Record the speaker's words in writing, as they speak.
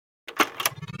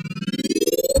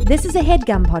This is a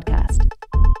HeadGum podcast.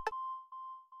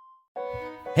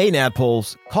 Hey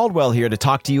Nadpoles, Caldwell here to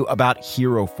talk to you about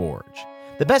Hero Forge,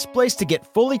 the best place to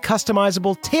get fully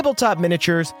customizable tabletop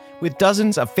miniatures with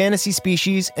dozens of fantasy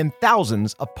species and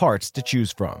thousands of parts to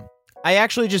choose from. I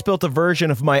actually just built a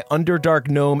version of my Underdark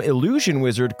Gnome illusion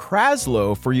wizard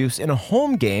Kraslow for use in a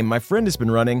home game my friend has been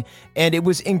running, and it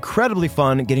was incredibly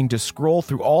fun getting to scroll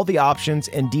through all the options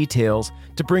and details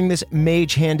to bring this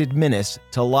mage-handed menace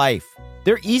to life.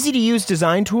 Their easy-to-use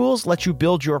design tools let you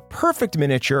build your perfect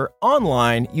miniature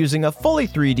online using a fully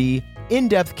 3D,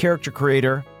 in-depth character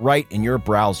creator right in your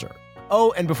browser.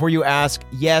 Oh, and before you ask,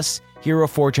 yes, Hero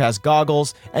Forge has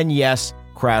goggles, and yes,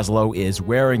 Kraslow is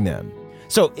wearing them.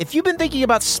 So if you've been thinking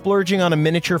about splurging on a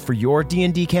miniature for your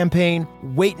D&D campaign,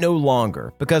 wait no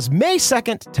longer, because May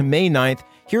 2nd to May 9th,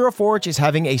 Hero Forge is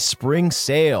having a spring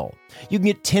sale. You can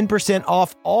get 10%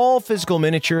 off all physical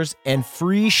miniatures and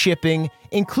free shipping,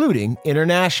 including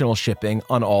international shipping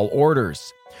on all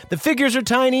orders. The figures are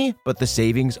tiny, but the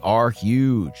savings are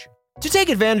huge. To take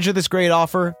advantage of this great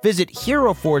offer, visit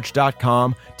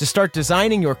HeroForge.com to start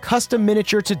designing your custom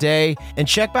miniature today and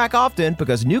check back often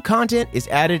because new content is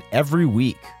added every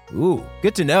week. Ooh,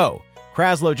 good to know.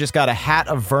 Kraslow just got a hat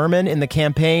of vermin in the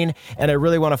campaign, and I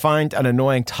really want to find an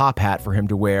annoying top hat for him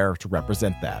to wear to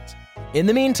represent that. In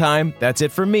the meantime, that's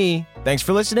it from me. Thanks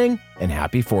for listening, and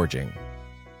happy forging.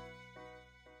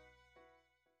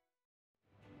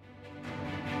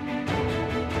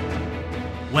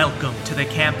 Welcome to the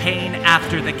campaign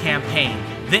after the campaign.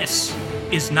 This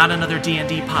is not another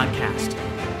D&D podcast.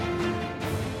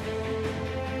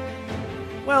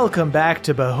 Welcome back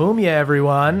to Bohemia,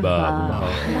 everyone.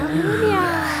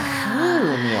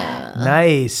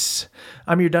 Nice.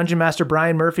 I'm your Dungeon Master,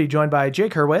 Brian Murphy, joined by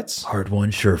Jake Hurwitz. Hard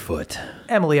one, Surefoot.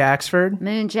 Emily Axford.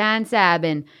 Moonshine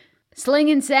Sabin.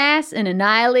 Slinging sass and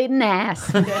annihilating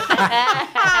ass.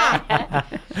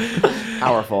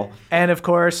 Powerful. And, of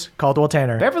course, Caldwell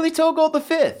Tanner. Beverly Togold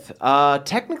V.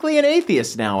 Technically an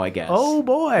atheist now, I guess. Oh,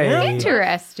 boy.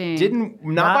 Interesting.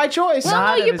 Not by choice.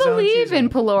 Well, no, you believe in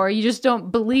Pelor. You just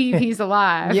don't believe he's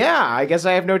alive. Yeah, I guess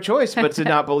I have no choice but to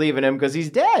not believe in him because he's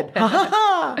dead.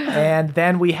 And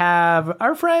then we have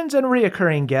our friends and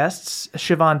reoccurring guests,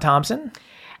 Siobhan Thompson.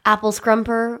 Apple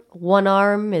Scrumper, one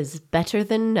arm is better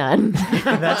than none.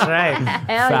 That's right.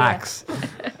 Facts.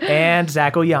 And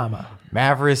Zach Oyama.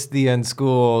 Mavericks the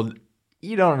Unschooled.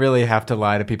 You don't really have to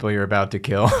lie to people you're about to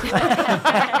kill.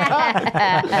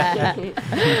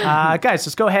 Guys,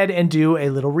 let's go ahead and do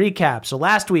a little recap. So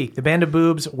last week, the Band of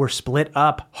Boobs were split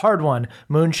up. Hard one.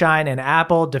 Moonshine and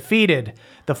Apple defeated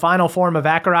the final form of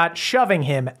Akarat, shoving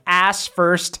him ass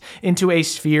first into a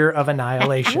sphere of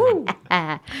annihilation.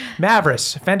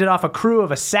 Mavericks fended off a crew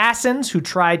of assassins who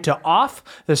tried to off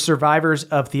the survivors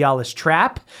of Theala's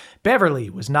trap. Beverly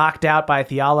was knocked out by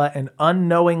Theala and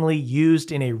unknowingly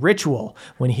used in a ritual.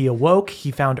 When he awoke,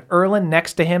 he found Erlen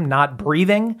next to him, not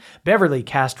breathing. Beverly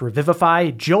cast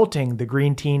Revivify, jolting the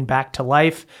green teen back to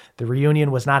life. The reunion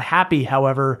was not happy,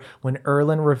 however, when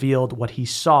Erlen revealed what he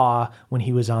saw when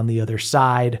he was on the other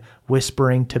side,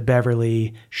 whispering to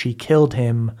Beverly, "She killed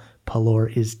him.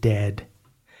 Pelor is dead."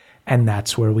 And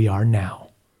that's where we are now.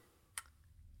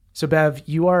 So, Bev,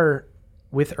 you are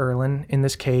with Erlen in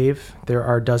this cave. There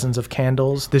are dozens of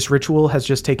candles. This ritual has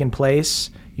just taken place.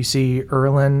 You see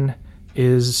Erlen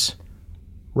is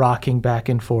rocking back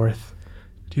and forth.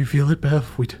 Do you feel it,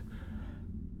 Bev?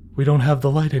 We don't have the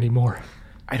light anymore.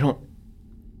 I don't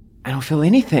feel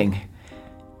anything.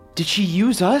 Did she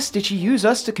use us? Did she use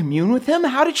us to commune with him?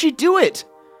 How did she do it?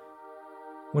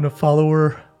 When a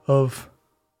follower of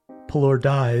Pelor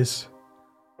dies,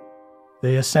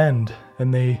 they ascend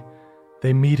and they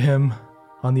meet him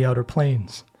on the outer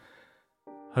planes.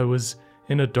 I was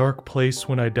in a dark place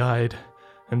when I died,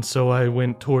 and so I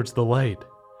went towards the light.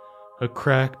 A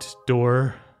cracked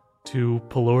door to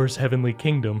Pelor's heavenly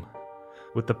kingdom.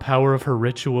 With the power of her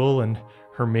ritual and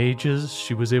her mages,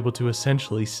 she was able to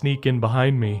essentially sneak in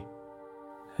behind me.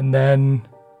 And then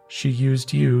she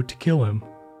used you to kill him.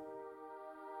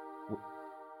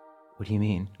 What do you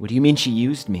mean? What do you mean she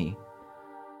used me?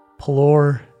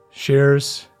 Pelor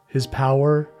shares his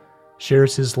power,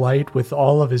 shares his light with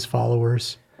all of his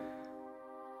followers.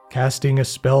 Casting a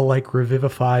spell like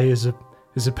Revivify is a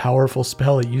powerful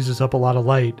spell. It uses up a lot of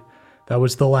light. That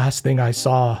was the last thing I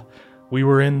saw. We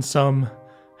were in some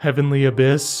heavenly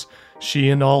abyss.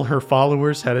 She and all her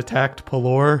followers had attacked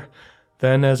Pelor.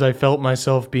 Then, as I felt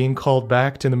myself being called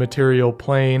back to the material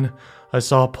plane, I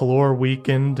saw Pelor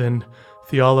weakened and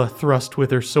Theala thrust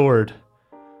with her sword.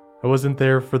 I wasn't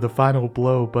there for the final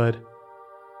blow, but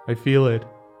I feel it.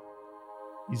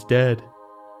 He's dead.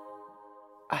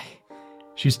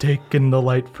 She's taken the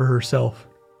light for herself.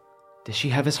 Does she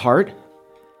have his heart?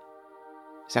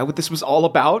 Is that what this was all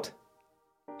about?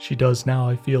 She does now,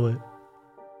 I feel it.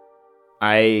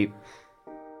 I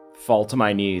fall to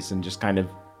my knees and just kind of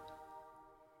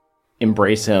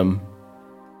embrace him.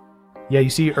 Yeah, you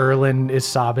see Erlen is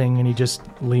sobbing and he just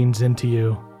leans into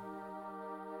you.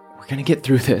 We're gonna get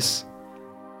through this.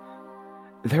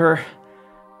 There are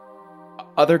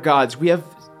other gods. We have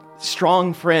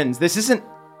strong friends. This isn't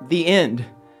the end.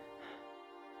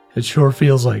 It sure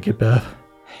feels like it, Bev.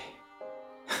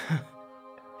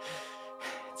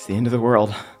 It's the end of the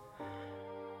world.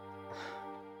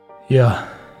 Yeah.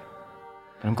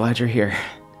 But I'm glad you're here.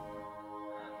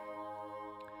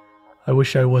 I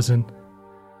wish I wasn't.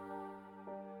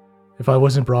 If I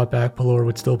wasn't brought back, Pelor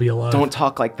would still be alive. Don't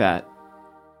talk like that.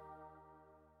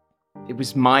 It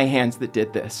was my hands that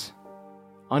did this.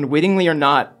 Unwittingly or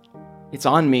not, it's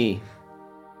on me.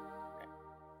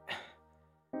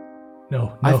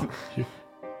 No.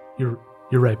 You're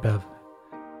right, Bev.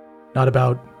 Not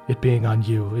about it being on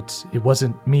you. It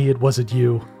wasn't me, it wasn't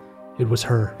you. It was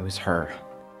her. It was her.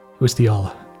 It was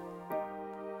Theala.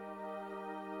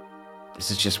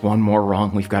 This is just one more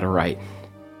wrong we've got to right.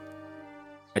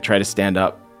 I try to stand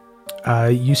up.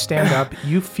 You stand up.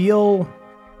 You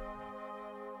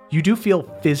do feel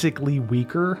physically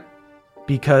weaker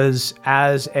because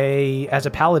as a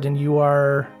paladin, you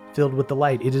are filled with the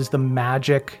light. It is the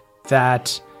magic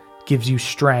that gives you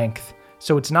strength.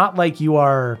 So it's not like you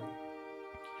are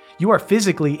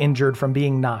physically injured from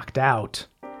being knocked out,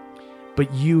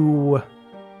 but you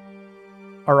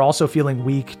are also feeling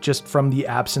weak just from the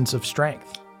absence of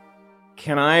strength.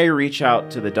 Can I reach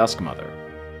out to the Dusk Mother?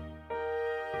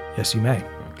 Yes, you may.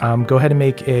 Go ahead and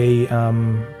make a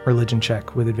religion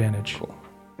check with advantage. Cool.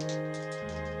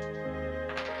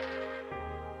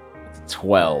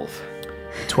 12.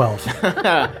 12.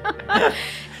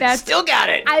 That's Still got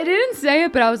it. I didn't say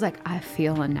it, but I was like, I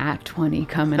feel a nat 20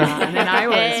 coming on, and I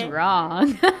was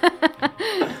wrong.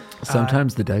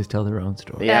 Sometimes the dice tell their own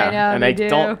story. Yeah, I know, and they I do.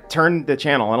 don't turn the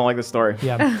channel. I don't like the story.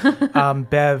 Yeah.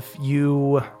 Bev,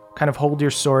 you kind of hold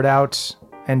your sword out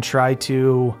and try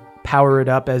to power it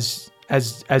up as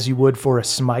you would for a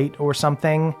smite or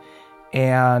something,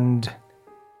 and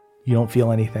you don't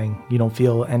feel anything. You don't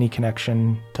feel any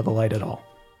connection to the light at all.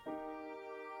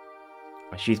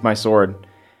 I sheath my sword.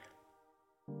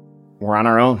 We're on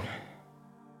our own.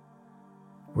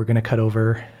 We're going to cut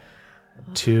over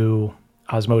to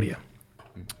Osmodia.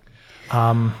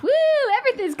 Woo!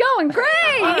 Everything's going great.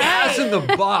 Ass in the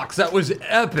box. That was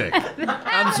epic.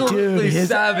 Absolutely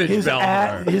savage,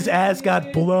 Belmar. His ass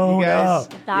got blown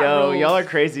up. Y'all are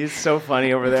crazy. It's so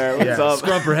funny over there. What's up?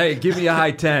 Scrumper, hey, give me a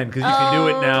high 10 because you can do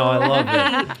it now. I love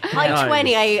it. High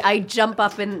 20, I jump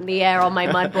up in the air on my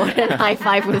mudboard and high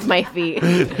five with my feet.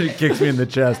 It kicks me in the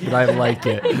chest, but I like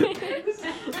it.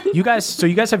 You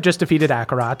guys have just defeated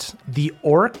Akarat. The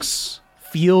orcs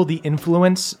feel the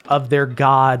influence of their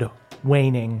god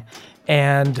waning,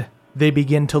 and they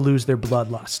begin to lose their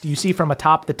bloodlust. You see from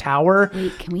atop the tower...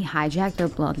 Wait, can we hijack their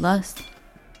bloodlust?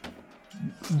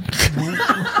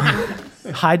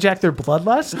 Hijack their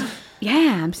bloodlust?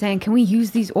 Yeah, I'm saying, can we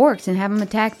use these orcs and have them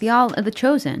attack the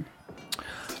Chosen?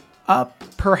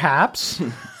 Perhaps. You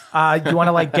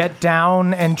want to get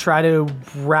down and try to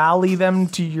rally them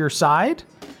to your side?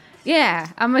 Yeah,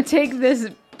 I'm gonna take this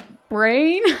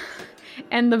brain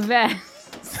and the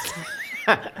vest.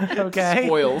 Okay.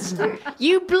 Spoils.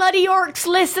 You bloody orcs,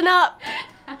 listen up.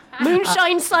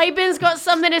 Moonshine Cybin's got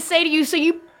something to say to you, so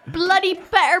you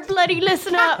better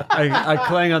listen up. I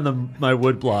clang on my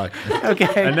wood block.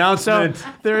 Okay. Announcement. So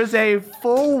there's a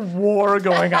full war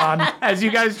going on as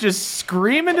you guys just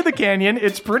scream into the canyon.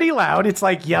 It's pretty loud. It's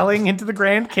like yelling into the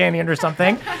Grand Canyon or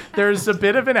something. There's a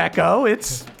bit of an echo.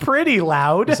 It's pretty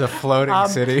loud. It's a floating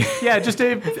city. Yeah, just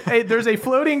there's a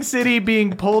floating city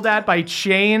being pulled at by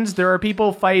chains. There are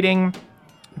people fighting.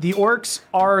 The orcs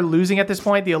are losing at this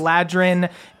point. The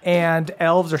Eladrin and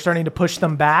elves are starting to push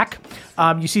them back.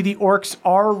 You see the orcs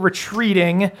are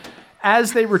retreating.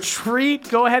 As they retreat,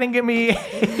 go ahead and give me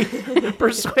a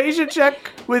persuasion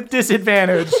check with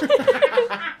disadvantage.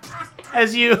 I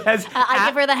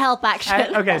give her the help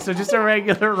action. Okay, so just a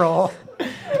regular roll.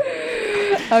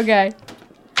 Okay.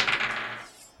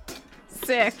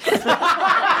 6.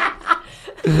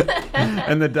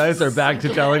 And the dice are back to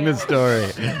telling the story.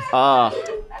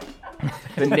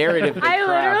 The narrative. I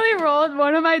literally rolled,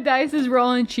 one of my dice is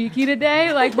rolling cheeky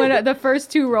today. Like when the first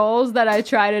 2 rolls that I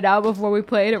tried it out before we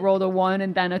played, it rolled a 1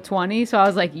 and then a 20. So I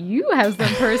was like, you have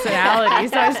some personality.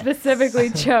 So I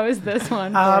specifically chose this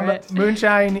one for it.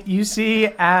 Moonshine, you see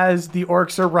as the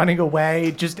orcs are running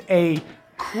away, just a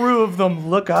crew of them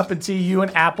look up and see you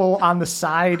and Apple on the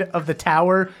side of the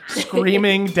tower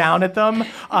screaming down at them.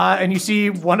 And you see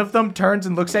one of them turns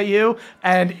and looks at you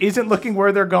and isn't looking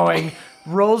where they're going,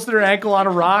 rolls their ankle on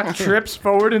a rock, trips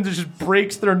forward, and just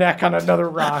breaks their neck on another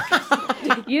rock.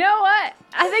 You know what?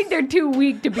 I think they're too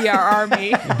weak to be our army.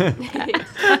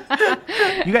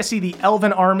 You guys see the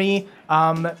elven army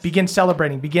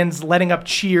begins letting up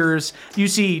cheers. You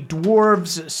see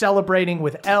dwarves celebrating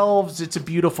with elves. It's a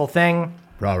beautiful thing.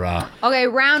 Rah, rah. Okay,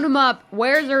 round them up.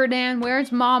 Where's Erdan?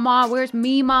 Where's Mama? Where's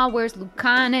Mima? Where's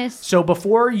Lucanus? So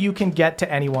before you can get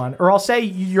to anyone, or I'll say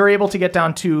you're able to get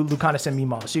down to Lucanus and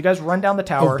Mima. So you guys run down the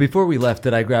tower. Oh, before we left,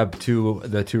 did I grab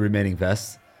the two remaining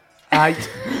vests?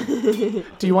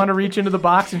 Do you want to reach into the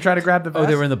box and try to grab the vest? Oh,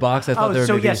 they were in the box? I thought they were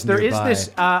so maybe yes, there nearby. is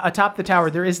this, atop the tower,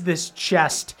 there is this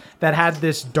chest that had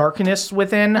this darkness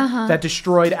within that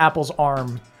destroyed Apple's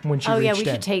arm when she reached in.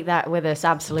 We should take that with us,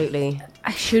 absolutely.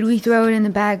 Should we throw it in the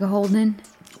bag of holding?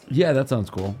 Yeah, that sounds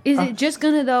cool. Is it just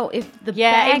gonna, though, if the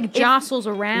bag jostles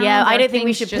around? Yeah, I or don't think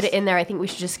we things should put it in there. I think we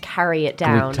should just carry it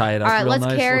Can down. we tie it up All right, real let's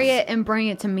nice? carry it and bring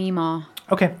it to Mima.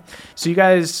 Okay, so you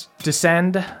guys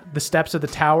descend the steps of the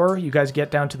tower. You guys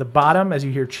get down to the bottom as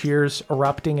you hear cheers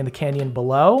erupting in the canyon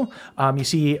below. You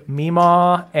see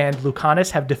Mima and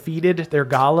Lucanus have defeated their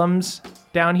golems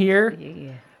down here.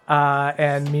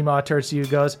 And Mima turns to you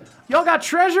and goes, "Y'all got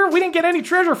treasure? We didn't get any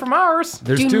treasure from ours."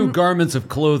 There's two garments of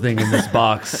clothing in this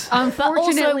box. But also,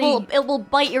 Unfortunately, it will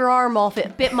bite your arm off.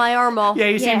 It bit my arm off. Yeah,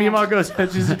 you see Mima goes,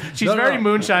 she's No, very no.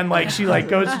 moonshine-like. She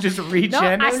goes to just reach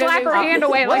in. I slap her hand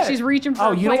away like she's reaching for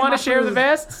Oh, a you don't plate want of to share food. the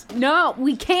vests? No,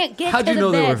 we can't get How'd to you the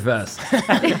know they were vest.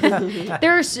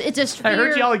 vests? It's a sphere. I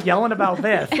heard y'all yelling about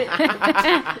vest.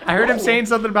 I heard him saying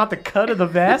something about the cut of the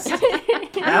vest.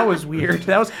 That was weird.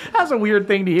 That was a weird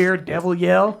thing to hear. Devil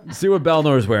yell. See what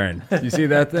Balnor's wearing. You see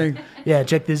that thing? Yeah,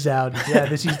 check this out. Yeah,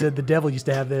 the devil used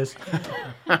to have this.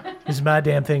 This is my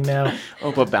damn thing now.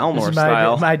 Oh, but This Balmor is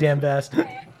style. my damn vest.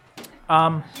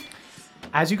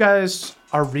 As you guys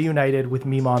are reunited with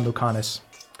Mima and Lucanus,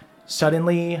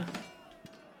 suddenly,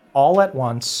 all at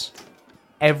once,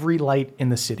 every light in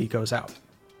the city goes out.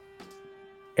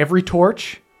 Every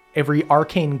torch, every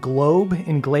arcane globe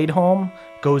in Gladeholm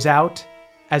goes out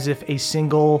as if a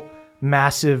single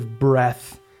massive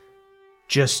breath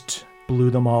just blew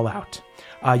them all out.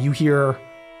 You hear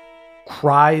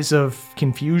cries of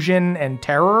confusion and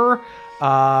terror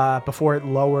before it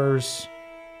lowers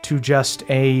to just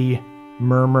a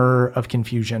murmur of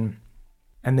confusion.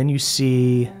 And then you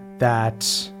see that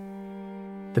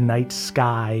the night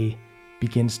sky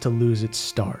begins to lose its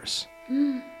stars.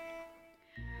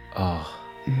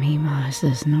 Mima, is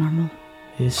this normal?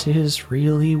 This is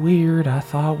really weird. I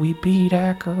thought we beat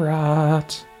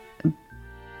Akarat.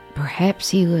 Perhaps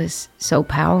he was so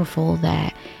powerful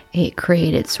that it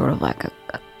created sort of like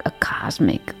a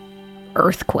cosmic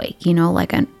earthquake, you know,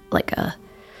 like a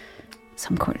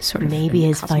some sort of Maybe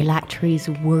his cosmic- phylacteries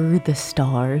were the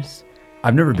stars.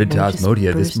 I've never been to then just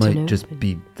Osmodia. This bursting might just open.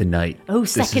 be the night. Oh,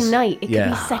 This second is- night. It yeah, could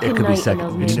be second it could be night. second-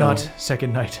 in It's Osmodia. not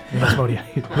second night in Asmodia.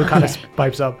 Lucanus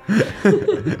pipes up.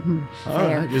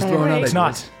 Alright, just throwing out It's ideas.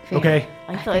 not. Okay?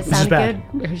 I thought it This is sounded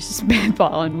bad. good. We were just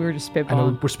spitballing. I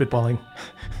know we're spitballing.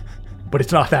 But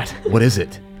it's not that. What is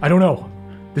it? I don't know.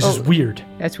 This is weird.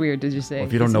 That's weird to just say. Well,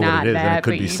 if you don't It's know what not it is, then it that, could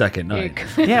but be you- second night.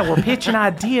 Yeah, we're pitching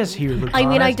ideas here, Lucanus. I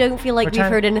mean, I don't feel like We're we've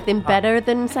trying- heard anything better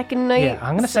than second night. Yeah,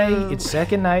 I'm going to say it's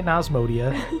second night in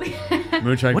Osmodia.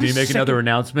 Moonshine, What can you is make another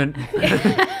announcement?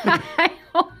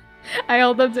 I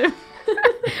hold up to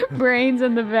brains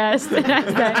in the vest and I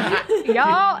said,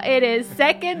 y'all, it is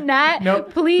second night.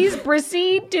 Nope. Please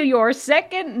proceed to your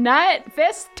second night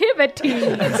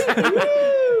festivities.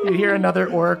 You hear another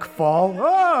orc fall.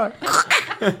 Ah!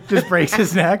 Just breaks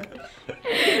his neck.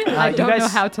 I don't know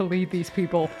guys- how to lead these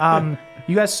people.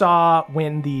 You guys saw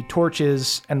when the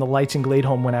torches and the lights in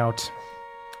Gladeholm went out,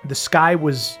 the sky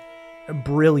was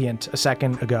brilliant a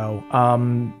second ago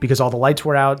because all the lights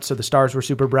were out, so the stars were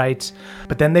super bright.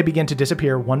 But then they begin to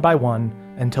disappear one by one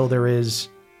until there is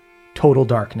total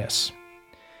darkness.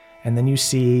 And then you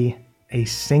see a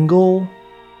single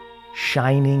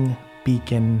shining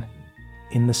beacon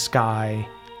in the sky.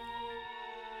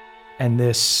 And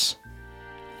this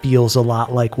feels a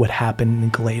lot like what happened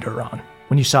in Gladeron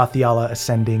when you saw Theala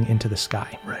ascending into the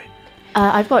sky. Right.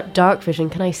 I've got dark vision.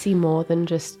 Can I see more than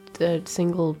just a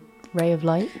single ray of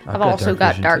light? I've also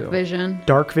got dark too. vision.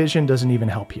 Dark vision doesn't even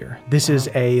help here. This is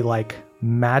a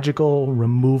magical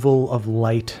removal of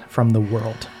light from the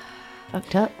world.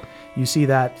 Fucked up. You see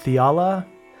that Theala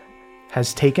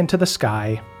has taken to the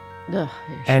sky Ugh, there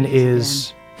she and is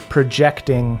is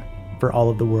projecting for all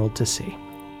of the world to see.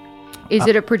 Is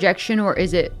it a projection or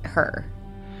is it her?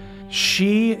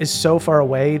 She is so far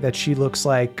away that she looks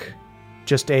like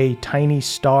just a tiny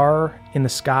star in the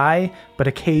sky, but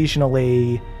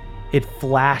occasionally it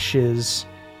flashes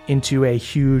into a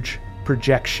huge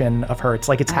projection of her. It's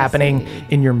like it's happening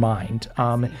in your mind.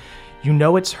 You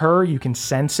know it's her, you can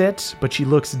sense it, but she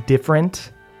looks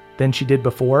different than she did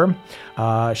before.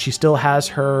 She still has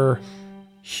her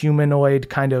humanoid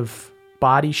kind of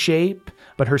body shape,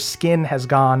 but her skin has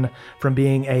gone from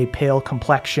being a pale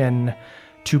complexion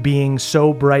to being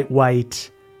so bright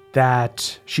white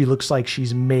that she looks like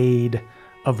she's made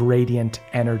of radiant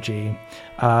energy.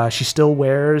 She still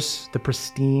wears the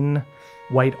pristine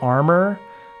white armor,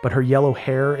 but her yellow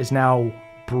hair is now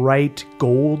bright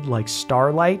gold like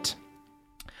starlight.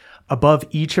 Above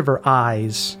each of her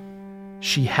eyes,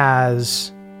 she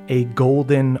has a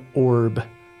golden orb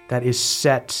that is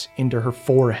set into her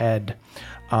forehead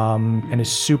and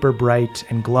is super bright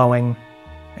and glowing.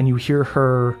 And you hear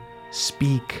her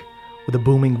speak with a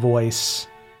booming voice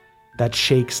that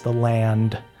shakes the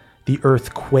land. The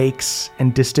earth quakes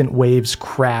and distant waves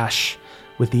crash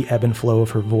with the ebb and flow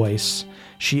of her voice.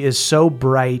 She is so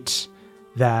bright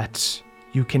that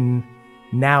you can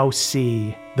now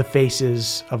see the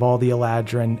faces of all the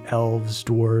Eladrin elves,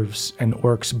 dwarves, and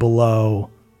orcs below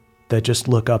that just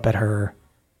look up at her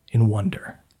in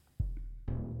wonder.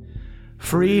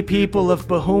 Free people of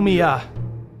Bohemia,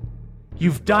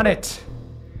 you've done it.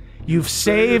 You've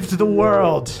saved the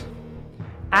world.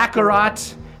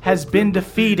 Akarat has been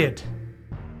defeated.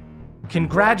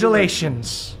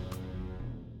 Congratulations.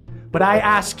 But I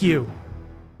ask you,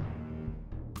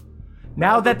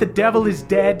 now that the devil is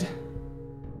dead,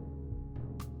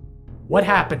 what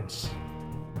happens?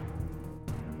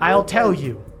 I'll tell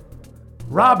you.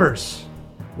 Robbers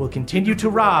will continue to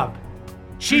rob.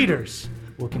 Cheaters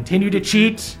will continue to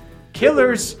cheat.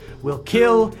 Killers will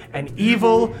kill, and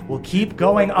evil will keep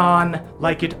going on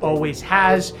like it always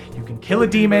has. You can kill a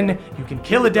demon, you can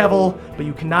kill a devil, but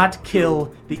you cannot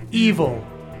kill the evil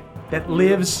that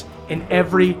lives in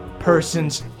every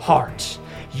person's heart.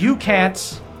 You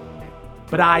can't,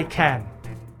 but I can.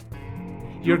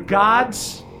 Your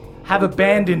gods have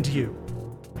abandoned you.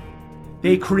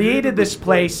 They created this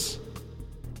place,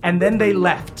 and then they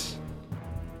left.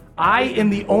 I am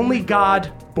the only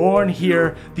god born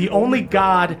here, the only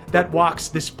god that walks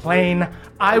this plane.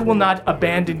 I will not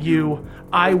abandon you.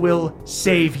 I will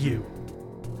save you.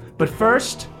 But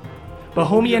first,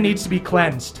 Bohemia needs to be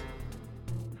cleansed.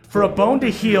 For a bone to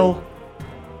heal,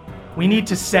 we need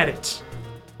to set it.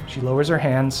 She lowers her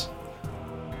hands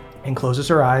and closes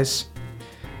her eyes.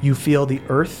 You feel the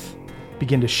earth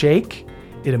begin to shake.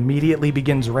 It immediately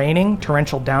begins raining,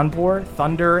 torrential downpour,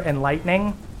 thunder, and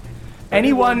lightning.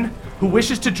 Anyone who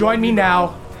wishes to join me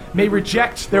now may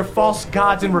reject their false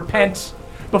gods and repent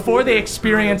before they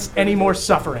experience any more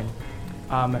suffering.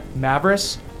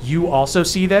 Mavris, you also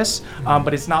see this,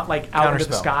 but it's not like out into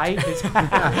the sky.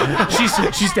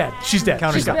 She's dead. She's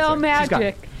dead. Spell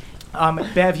magic.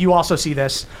 Bev, you also see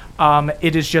this.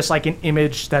 It is just like an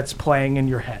image that's playing in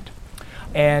your head.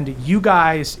 And you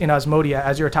guys in Osmodia,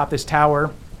 as you're atop this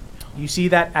tower, you see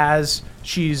that as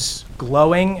she's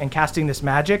glowing and casting this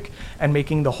magic and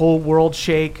making the whole world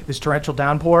shake, this torrential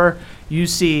downpour, you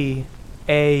see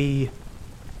a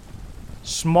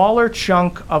smaller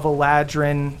chunk of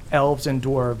Eladrin elves and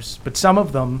dwarves, but some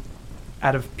of them,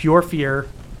 out of pure fear,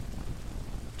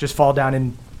 just fall down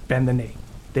and bend the knee.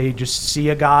 They just see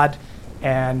a god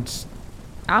and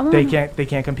they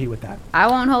can't compete with that. I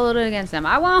won't hold it against them.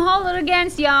 I won't hold it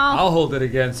against y'all. I'll hold it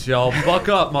against y'all. Buck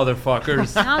up,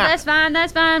 motherfuckers. No, that's fine.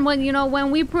 That's fine.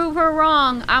 When we prove her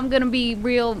wrong, I'm gonna be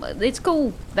real. It's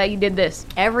cool that you did this.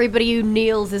 Everybody who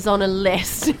kneels is on a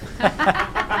list.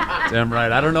 Damn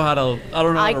right. I don't know how to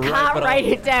I can't write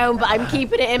it down, but I'm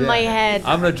keeping it in my head.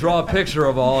 I'm gonna draw a picture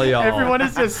of all y'all. Everyone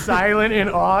is just silent in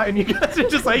awe, and you guys are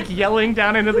just like yelling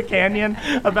down into the canyon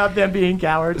about them being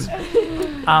cowards.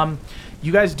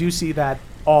 You guys do see that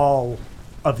all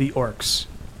of the orcs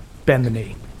bend the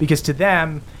knee, because to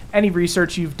them, any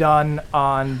research you've done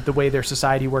on the way their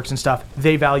society works and stuff,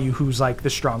 they value who's like the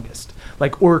strongest.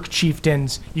 Like orc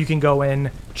chieftains, you can go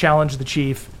in, challenge the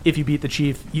chief. If you beat the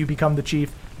chief, you become the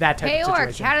chief. That type of situation.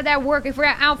 Hey orcs, how did that work if we're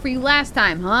out for you last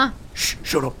time, huh? Shh,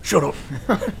 shut up.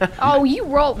 Oh, you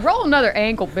roll another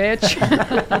ankle, bitch.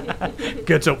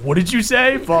 Gets up. What did you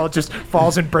say? Just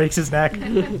falls and breaks his neck.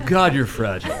 God, you're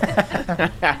fragile.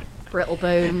 Brittle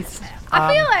bones.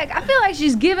 I feel like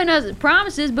she's giving us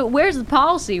promises, but where's the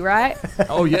policy, right?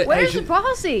 Oh yeah. Where's the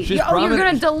policy? You're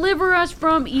going to deliver us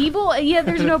from evil? Yeah,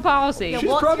 there's no policy. She's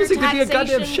promising to be a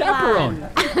goddamn chaperone.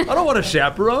 I don't want a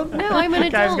chaperone. No, I'm an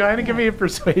adult. Guys, go ahead and give me a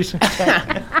persuasion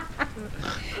check.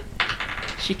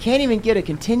 She can't even get a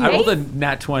continuous. I rolled a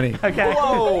nat 20. Okay.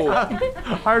 Whoa!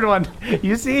 Hard one.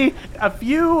 You see a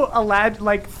few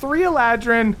like 3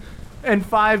 Eladrin and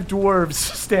 5 dwarves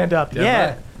stand up.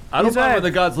 Yeah. I don't mind when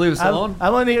the gods leave us alone. I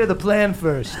want to hear the plan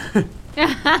first.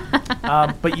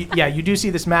 But you do see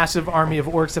this massive army of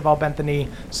orcs of Albenthany,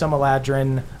 some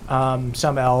Eladrin,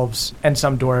 some elves, and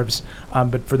some dwarves.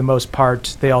 But for the most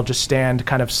part, they all just stand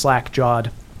kind of slack-jawed.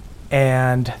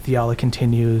 And Theala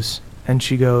continues, and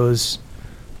she goes,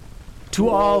 "To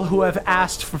all who have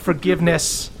asked for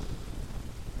forgiveness,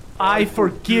 I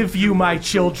forgive you, my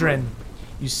children."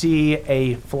 You see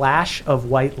a flash of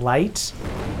white light,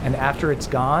 and after it's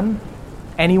gone,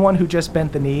 anyone who just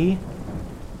bent the knee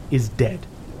is dead.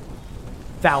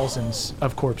 Thousands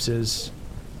of corpses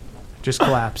just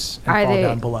collapse and Are fall they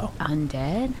down below.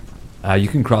 undead? You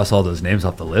can cross all those names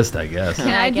off the list, I guess. Can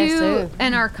I guess do so.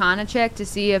 an Arcana check to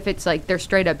see if it's like they're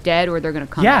straight up dead or they're gonna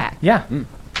come Yeah, back? yeah.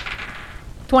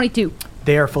 22.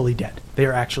 They are fully dead. They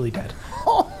are actually dead.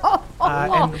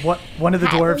 And one of the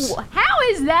dwarves... How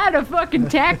is that a fucking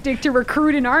tactic to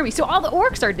recruit an army? So all the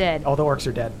orcs are dead. All the orcs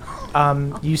are dead.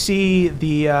 You see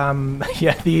the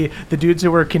the dudes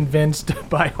who were convinced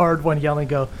by Hard One yelling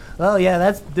go, "Oh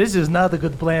yeah, this is not a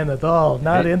good plan at all.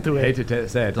 Not into it." Hate to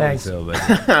say it, Thanks. so, but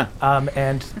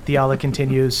And Theala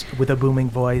continues with a booming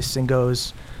voice and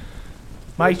goes,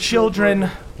 "My children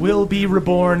will be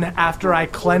reborn after I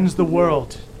cleanse the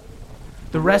world.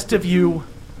 The rest of you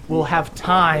will have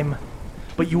time,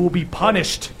 but you will be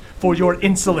punished for your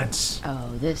insolence.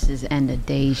 Oh, this is end of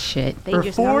days shit. For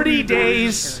 40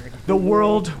 days, the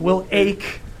world will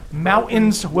ache,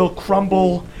 mountains will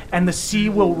crumble, and the sea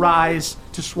will rise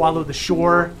to swallow the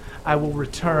shore. I will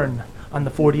return on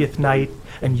the 40th night,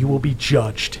 and you will be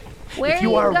judged. Where if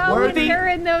you are going worthy,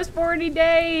 during those 40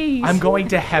 days? I'm going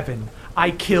to heaven. I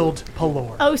killed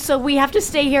Pelor." Oh, so we have to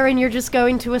stay here and you're just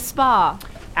going to a spa.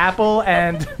 Apple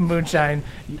and Moonshine,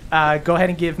 go ahead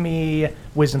and give me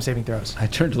wisdom saving throws. I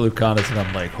turned to Lucanus and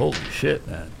I'm like, holy shit,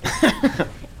 man.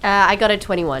 I got a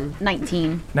 21.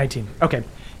 19. 19. Okay.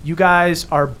 You guys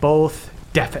are both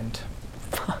deafened.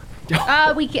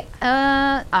 We can.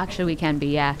 Actually, we can be.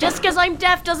 Yeah. Just because I'm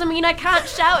deaf doesn't mean I can't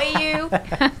shout at you.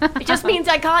 It just means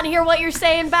I can't hear what you're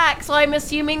saying back, so I'm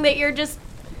assuming that you're just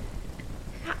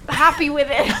happy with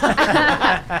it.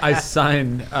 I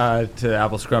sign to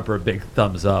Apple Scrumper a big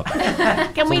thumbs up.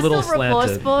 Can we a still little repose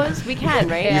slanted. pause? We can,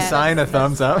 right? You sign a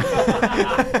thumbs up.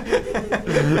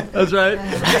 That's right.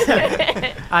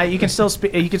 You can still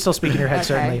speak in your head, Okay,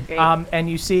 certainly. great. And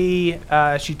you see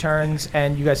she turns,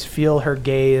 and you guys feel her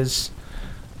gaze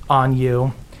on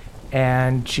you,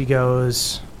 and she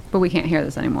goes, But we can't hear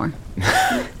this anymore.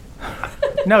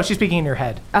 "No, she's speaking in your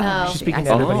head. She's speaking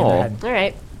to everybody in their head. All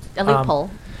right. A loophole.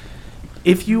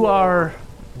 If you are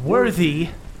worthy,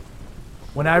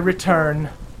 when I return,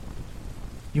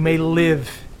 you may live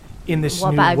in this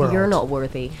What new about world. you're not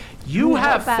worthy? You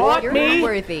have about fought you're me, not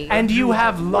worthy? and you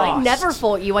have lost. I never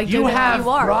fought you. I don't You know have who you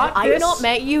are. brought I've this not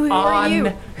met you. Who are you?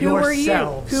 on Who are you?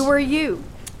 yourselves. Who are you?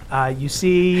 You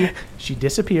see she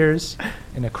disappears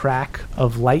in a crack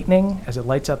of lightning as it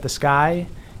lights up the sky.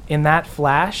 In that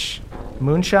flash,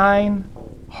 Moonshine,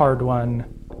 Hard One,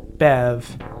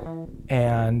 Bev,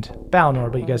 and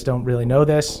Balnor, but you guys don't really know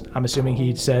this. I'm assuming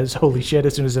he says, "Holy shit,"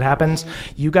 as soon as it happens.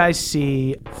 You guys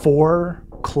see 4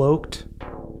 cloaked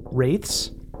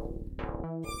wraiths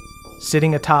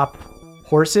sitting atop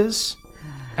horses,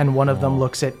 and one of them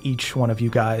looks at each one of you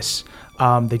guys.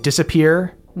 They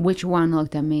disappear. Which one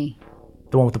looked at me?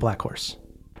 The one with the black horse.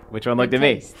 Which one looked at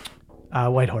me?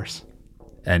 White horse.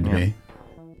 And me.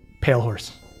 Pale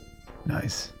horse.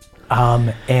 Nice.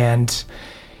 And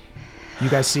you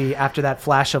guys see after that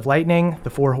flash of lightning, the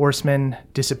 4 horsemen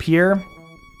disappear.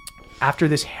 After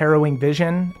this harrowing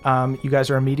vision, you guys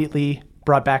are immediately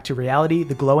brought back to reality.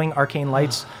 The glowing arcane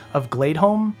lights of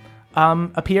Gladeholm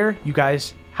appear. You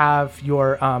guys have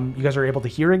your, you guys are able to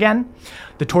hear again.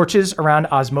 The torches around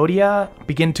Osmodia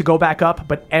begin to go back up,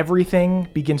 but everything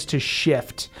begins to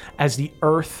shift as the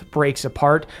earth breaks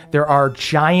apart. There are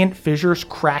giant fissures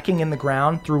cracking in the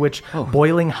ground through which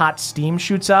boiling hot steam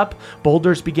shoots up.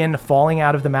 Boulders begin falling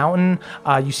out of the mountain.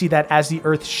 You see that as the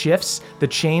earth shifts, the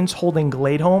chains holding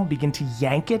Gladeholm begin to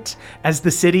yank it. As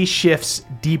the city shifts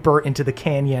deeper into the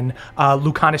canyon,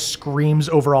 Lucanus screams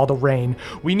over all the rain,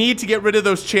 We need to get rid of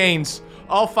those chains.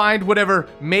 I'll find whatever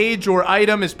mage or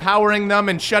item is powering them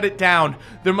and shut it down.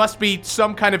 There must be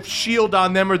some kind of shield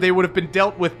on them or they would have been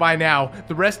dealt with by now.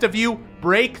 The rest of you,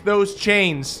 break those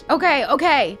chains.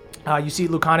 Okay. You see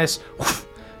Lucanus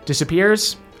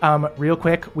disappears. Real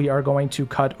quick, we are going to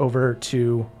cut over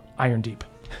to Iron Deep.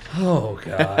 Oh,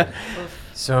 God.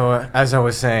 So, as I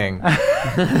was saying,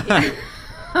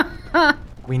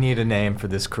 We need a name for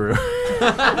this crew.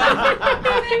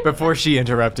 Before she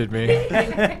interrupted me.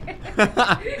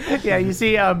 Yeah, you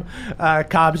see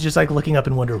Cobb's just like looking up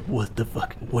and wonder, what the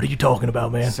fuck? What are you talking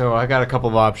about, man? So I got a couple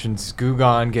of options. Goo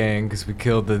Gone Gang, because we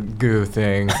killed the goo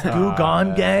thing. Goo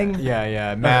Gone Gang?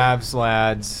 Yeah. Mavs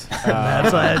lads.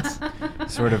 Mavs lads.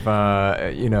 Sort of,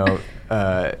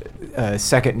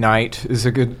 Second Night is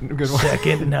a good one.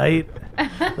 Second Night.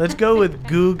 Let's go with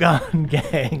Goo Gone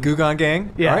Gang. Goo Gone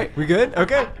Gang? Yeah. All right, we good?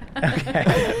 Okay.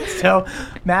 Okay. So,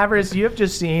 Mavericks, you have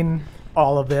just seen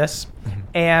all of this,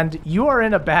 and you are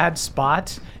in a bad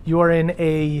spot. You are in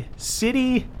a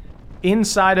city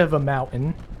inside of a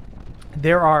mountain.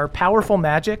 There are powerful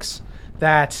magics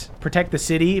that protect the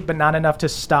city, but not enough to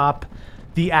stop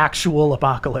the actual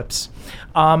apocalypse.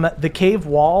 The cave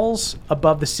walls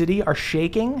above the city are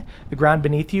shaking. The ground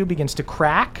beneath you begins to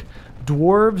crack.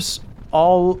 Dwarves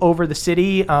all over the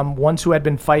city, ones who had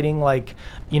been fighting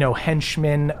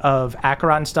henchmen of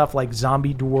Akarat and stuff, like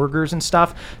zombie dwargers and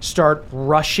stuff, start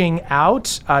rushing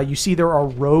out. You see there are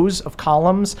rows of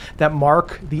columns that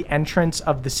mark the entrance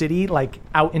of the city, like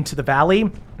out into the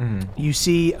valley. You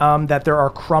see that there are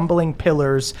crumbling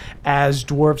pillars as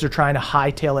dwarves are trying to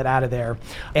hightail it out of there.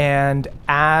 And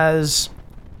as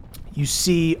you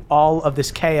see all of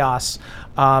this chaos,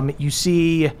 you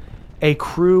see a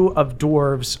crew of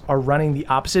dwarves are running the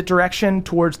opposite direction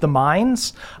towards the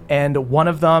mines, and one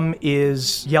of them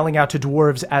is yelling out to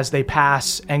dwarves as they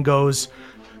pass and goes,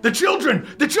 The children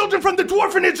from the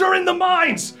dwarfenage are in the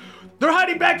mines! They're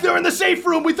hiding back there in the safe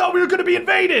room! We thought we were going to be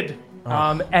invaded!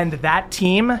 And that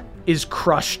team is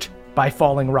crushed by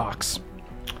falling rocks.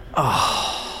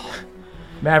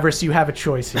 Mavericks, you have a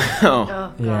choice here.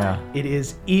 Yeah. It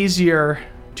is easier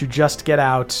to just get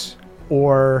out,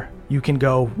 or you can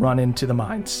go run into the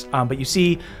mines. But you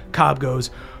see Cobb goes,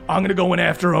 I'm going to go in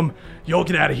after him. Y'all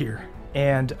get out of here.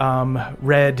 And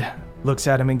Red looks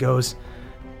at him and goes,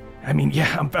 I mean,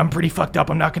 yeah, I'm pretty fucked up.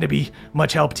 I'm not going to be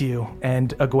much help to you.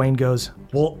 And Egwene goes,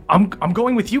 well, I'm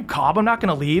going with you, Cobb. I'm not going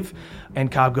to leave. And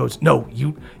Cobb goes, no,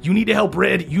 you need to help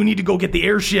Red. You need to go get the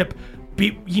airship.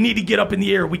 You need to get up in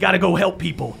the air. We got to go help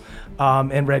people.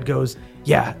 And Red goes,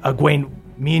 yeah, Egwene,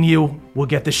 me and you, we'll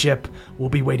get the ship. We'll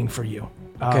be waiting for you.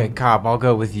 Okay, Cobb, I'll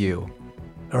go with you.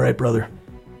 All right, brother.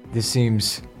 This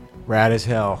seems rad as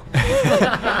hell.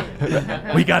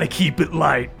 We got to keep it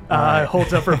light.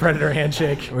 Holds up for a predator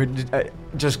handshake.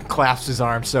 Just clasps his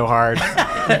arm so hard.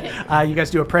 You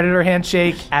guys do a predator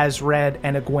handshake as Red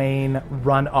and Egwene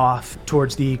run off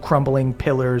towards the crumbling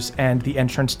pillars and the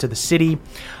entrance to the city.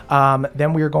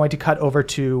 Then we are going to cut over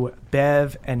to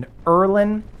Bev and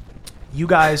Erlen. You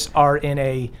guys are in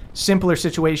a simpler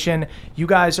situation. You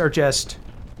guys are just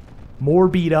more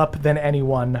beat up than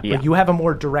anyone, but you have a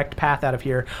more direct path out of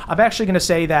here. I'm actually going to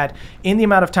say that in the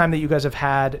amount of time that you guys have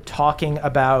had talking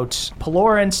about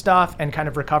Pelora and stuff and kind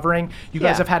of recovering, you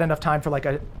guys have had enough time for like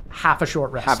half a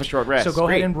short rest. So go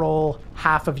ahead and roll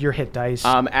half of your hit dice.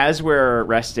 As we're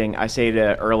resting, I say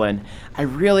to Erlen, I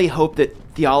really hope that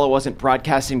Theala wasn't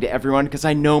broadcasting to everyone, because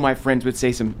I know my friends would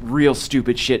say some real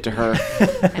stupid shit to her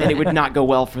and it would not go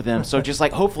well for them. So just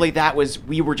hopefully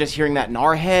we were just hearing that in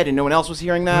our head and no one else was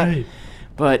hearing that. Right.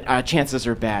 But chances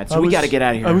are bad, so we got to get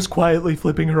out of here. I was quietly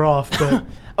flipping her off, but...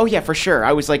 Oh yeah, for sure.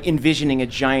 I was envisioning a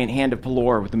giant hand of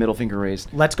Pelor with the middle finger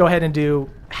raised. Let's go ahead and do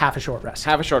half a short rest.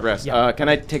 Half a short rest. Yeah. Can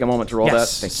I take a moment to roll that?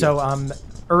 Thank you. So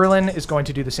Erlen is going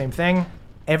to do the same thing.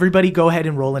 Everybody go ahead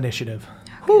and roll initiative.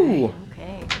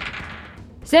 Okay.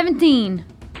 17.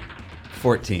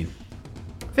 14.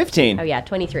 15. Oh, yeah,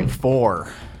 23.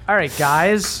 4. All right,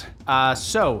 guys.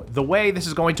 So the way this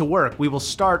is going to work, we will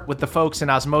start with the folks in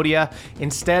Osmodia.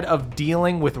 Instead of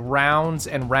dealing with rounds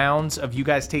and rounds of you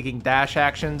guys taking dash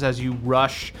actions as you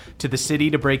rush to the city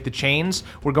to break the chains,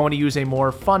 we're going to use a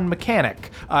more fun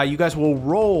mechanic. You guys will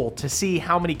roll to see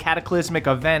how many cataclysmic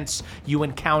events you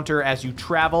encounter as you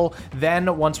travel.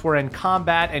 Then once we're in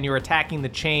combat and you're attacking the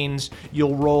chains,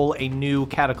 you'll roll a new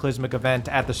cataclysmic event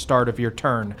at the start of your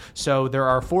turn. So there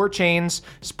are 4 chains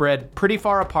spread pretty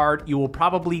far apart. You will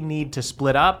probably need to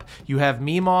split up. You have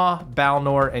Meemaw,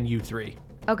 Balnor, and you 3.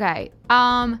 Okay.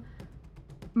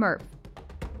 Murph,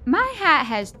 my hat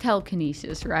has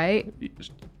telekinesis, right?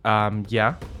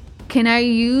 Yeah. Can I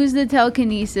use the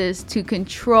telekinesis to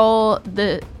control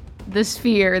the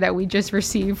sphere that we just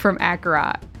received from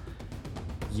Akarat?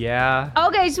 Yeah.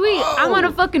 Okay, sweet. I want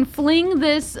to fucking fling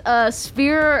this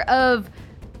sphere of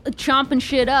chomping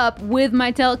shit up with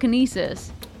my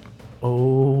telekinesis.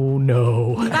 Oh,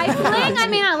 no. By fling, I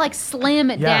mean I slam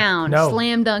it down. No.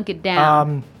 Slam dunk it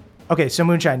down. Okay, so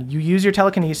Moonshine, you use your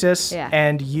telekinesis Yeah.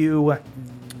 and you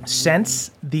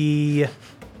sense the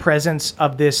presence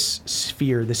of this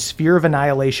sphere of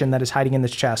annihilation that is hiding in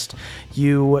this chest.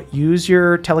 You use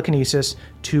your telekinesis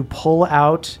to pull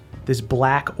out this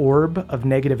black orb of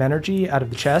negative energy out of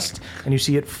the chest, and you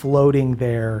see it floating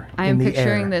there in the air. I'm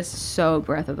picturing this so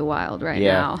Breath of the Wild right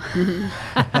now.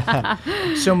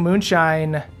 So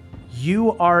Moonshine,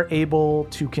 you are able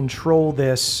to control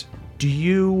this. Do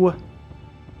you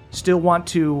still want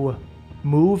to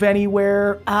move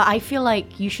anywhere? I feel like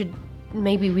we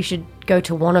should go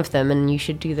to one of them and you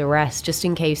should do the rest, just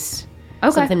in case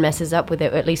something messes up with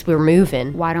it. At least we're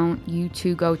moving. Why don't you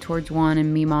two go towards one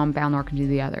and Meemaw and Balnor can do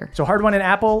the other? So Hard One and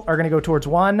Apple are going to go towards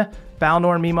one.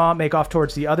 Balnor and Meemaw make off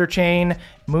towards the other chain.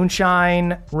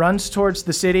 Moonshine runs towards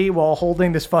the city while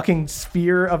holding this fucking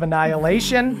sphere of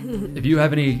annihilation. If you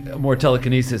have any more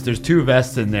telekinesis, there's 2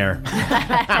 vests in there.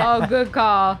 Oh, good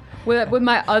call. With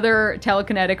my other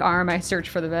telekinetic arm, I search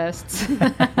for the vests.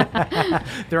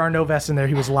 There are no vests in there.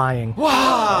 He was lying.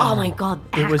 Oh my god.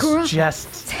 It was just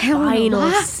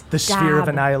Final the sphere of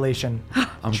annihilation.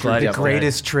 I'm glad The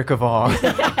greatest trick of all.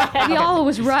 Fiala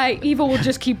was right. Evil will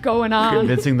just keep going on.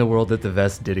 convincing the world that the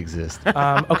vest did exist.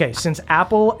 Okay, since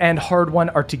Apple and Hard One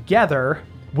are together,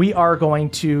 we are going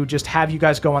to just have you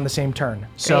guys go on the same turn.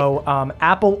 So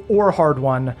Apple or Hard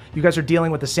One, you guys are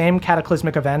dealing with the same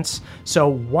cataclysmic events. So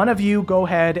one of you go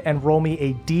ahead and roll me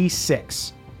a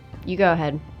D6. You go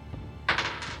ahead.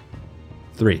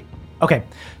 3. Okay,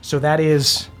 so that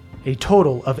is a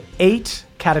total of 8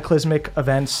 cataclysmic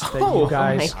events that you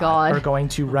guys my God. are going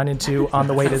to run into on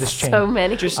the way to this chain. So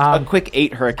many. Just a quick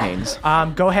 8 hurricanes.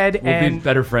 Go ahead We'll and be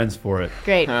better friends for it.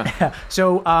 Great.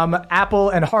 so Apple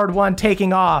and Hard One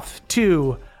taking off,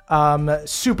 2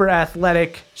 super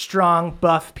athletic, strong,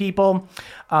 buff people.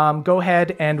 Go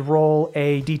ahead and roll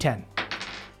a D10.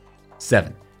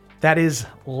 7. That is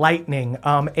lightning.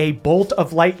 A bolt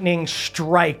of lightning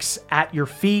strikes at your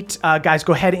feet. Guys,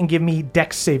 go ahead and give me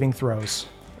dex saving throws.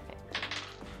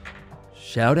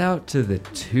 Shout out to the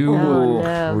 2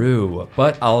 crew,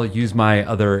 but I'll use my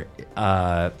other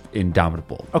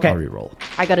Indomitable. Okay. I'll reroll.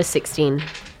 I got a 16.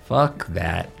 Fuck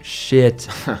that shit.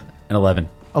 An 11.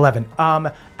 11.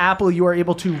 Apple, you are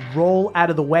able to roll out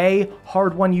of the way.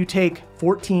 Hard One, you take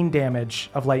 14 damage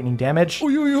of lightning damage.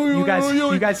 You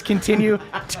guys continue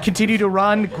to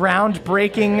run, ground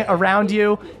breaking around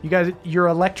you. You're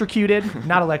electrocuted.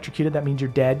 Not electrocuted, that means you're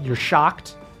dead. You're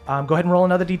shocked. Go ahead and roll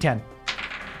another D10.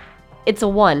 It's a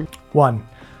 1. 1.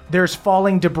 There's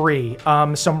falling debris.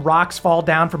 Some rocks fall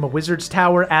down from a wizard's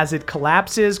tower as it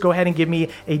collapses. Go ahead and give me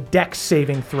a dex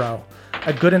saving throw.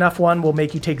 A good enough one will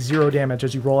make you take 0 damage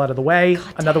as you roll out of the way.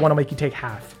 Another one will make you take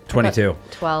half. 22.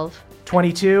 12.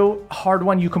 22. Hard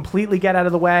One, you completely get out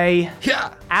of the way.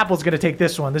 Yeah. Apple's going to take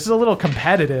this one. This is a little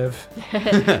competitive.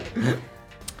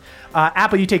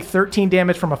 Apple, you take 13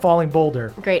 damage from a falling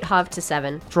boulder. Great. Half to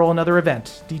 7. Let's roll another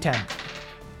event. D10.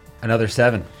 Another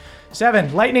 7.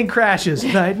 7. Lightning crashes.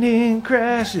 Lightning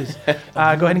crashes. Go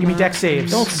ahead and give me dex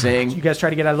saves. Don't sing. You guys try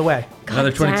to get out of the way.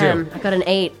 Another 22. Damn, I got an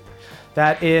 8.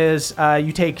 That is,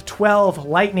 you take 12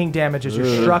 lightning damage as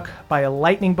you're struck by a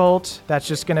lightning bolt. That's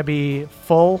just going to be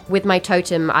full. With my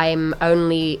totem, I'm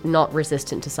only not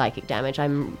resistant to psychic damage.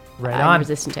 I'm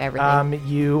resistant to everything.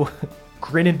 You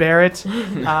grin and bear it. Go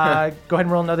ahead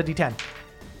and roll another D10.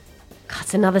 God,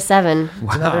 it's another 7.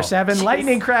 It's another 7.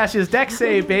 Lightning crashes. Dex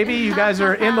save, baby. You guys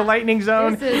are in the lightning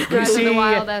zone. This is Breath of the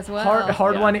Wild as well.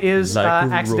 Hard One is Like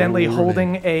accidentally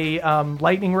holding a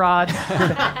lightning rod.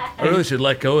 I really should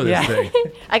let go of this thing.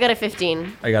 I got a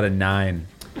 15. I got a 9.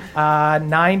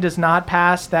 9 does not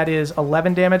pass. That is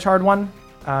 11 damage, Hard One.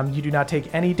 You do not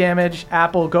take any damage.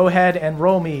 Apple, go ahead and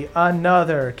roll me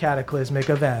another cataclysmic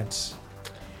event.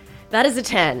 That is a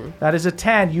 10. That is a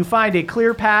 10. You find a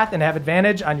clear path and have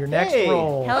advantage on your next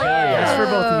roll. Hell yeah. That's for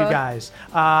both of you guys.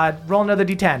 Roll another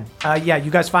D10. Yeah,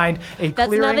 you guys find a That's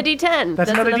clearing. another D10.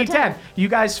 That's another D10. 10. You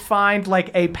guys find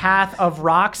like a path of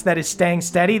rocks that is staying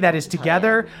steady, that is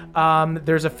together.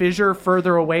 There's a fissure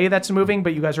further away that's moving,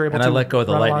 but you guys are able And to I let go of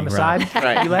the run along lightning the rod. side.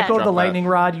 Right. You let go of the Drop lightning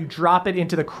rod. You drop it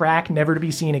into the crack, never to be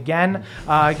seen again.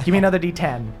 Give me another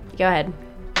D10. Go ahead.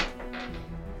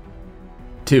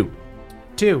 2.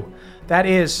 2. That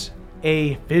is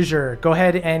a fissure. Go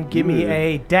ahead and give me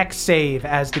a dex save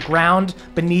as the ground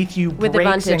beneath you With breaks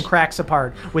advantage. and cracks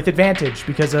apart. With advantage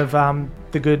because of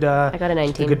the good I got a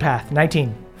 19. the good path.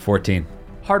 19. 14.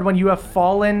 Hard One, you have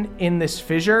fallen in this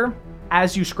fissure.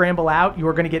 As you scramble out, you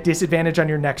are going to get disadvantage on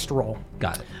your next roll.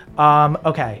 Got it.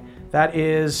 Okay. That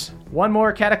is one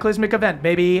more cataclysmic event,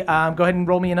 baby. Go ahead and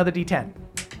roll me another D10.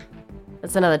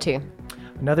 That's another 2.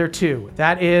 Another 2.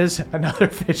 That is another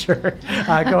fissure.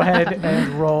 Go ahead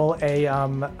and roll a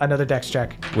another dex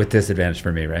check. With disadvantage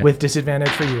for me, right? With disadvantage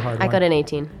for you, Hard I One. got an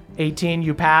 18. 18,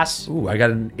 you pass. Ooh, I got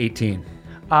an 18.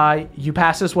 You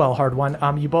pass as well, Hard One.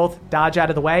 You both dodge out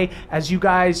of the way as you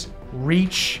guys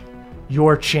reach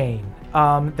your chain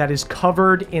that is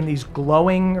covered in these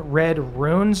glowing red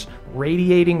runes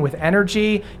radiating with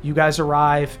energy. You guys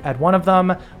arrive at one of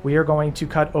them. We are going to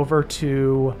cut over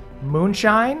to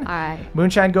Moonshine. All right.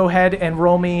 Moonshine, go ahead and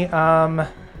roll me a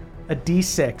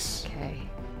d6. Okay.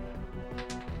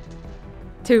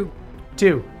 2.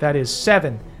 2. That is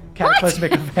 7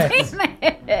 cataclysmic events. Damn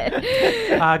it.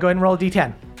 Go ahead and roll a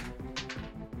d10.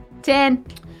 10.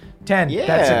 10.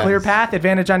 That's a clear path.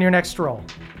 Advantage on your next roll.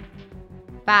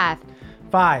 5.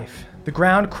 5. The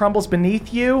ground crumbles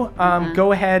beneath you.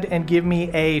 Go ahead and give me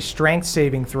a strength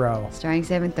saving throw. Strength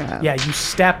saving throw. Yeah, you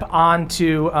step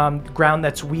onto ground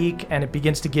that's weak and it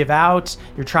begins to give out.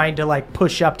 You're trying to like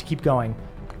push up to keep going.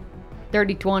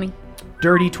 Dirty 20.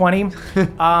 Dirty 20.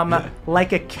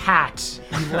 Like a cat,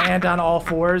 you land on all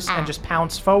fours and just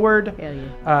pounce forward. Hell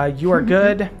yeah. You are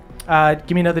good.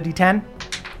 Give me another d10.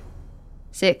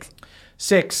 6.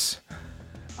 6.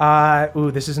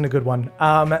 Ooh, this isn't a good one.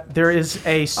 There is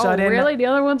a sudden... Oh, really? The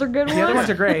other ones are good ones? The other ones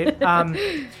are great.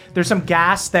 There's some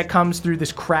gas that comes through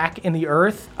this crack in the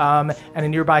earth, and a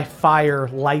nearby fire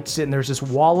lights it, and there's this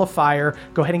wall of fire.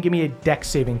 Go ahead and give me a dex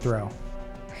saving throw.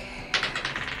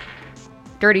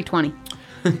 Dirty 20.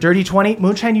 Dirty 20.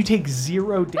 Moonshine, you take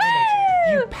 0 damage.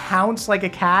 You pounce like a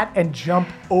cat and jump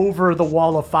over the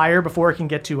wall of fire before it can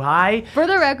get too high. For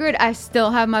the record, I still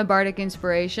have my bardic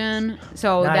inspiration,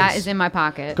 so Nice. that is in my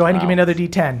pocket. Go ahead and give me another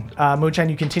d10. Moonshine,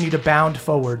 you continue to bound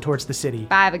forward towards the city.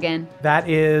 5 again. That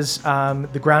is,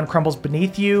 the ground crumbles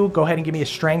beneath you. Go ahead and give me a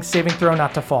strength saving throw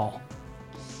not to fall.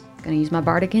 Gonna use my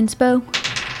bardic inspo.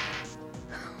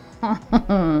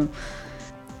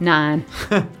 9.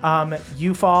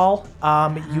 You fall.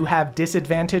 You have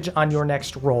disadvantage on your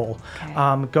next roll.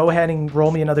 Okay. Go ahead and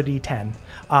roll me another d10.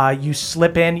 You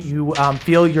slip in. You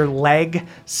feel your leg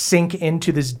sink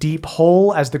into this deep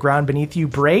hole as the ground beneath you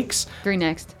breaks. 3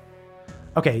 next.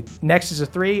 Okay, next is a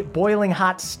 3. Boiling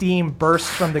hot steam bursts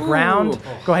from the ground.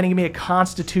 Go ahead and give me a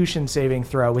constitution saving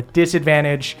throw with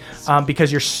disadvantage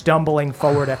because you're stumbling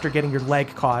forward after getting your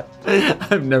leg caught.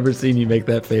 I've never seen you make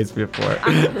that face before.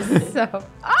 So,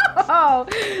 oh,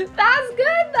 that's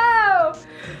good though.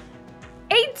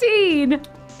 18.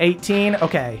 18,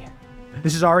 okay.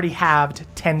 This is already halved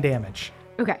 10 damage.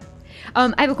 Okay.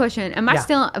 I have a question. Am I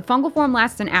still fungal form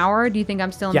lasts an hour? Do you think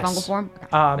I'm still in Yes. fungal form?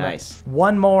 Okay. Nice.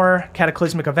 One more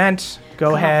cataclysmic event.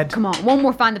 Go ahead. Come on. One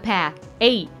more find the path.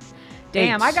 8.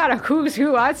 Damn, 8. I got a who's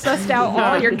who. I sussed out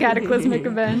all your cataclysmic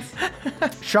events.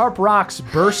 Sharp rocks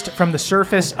burst from the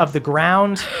surface of the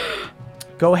ground.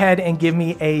 Go ahead and give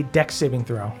me a dex saving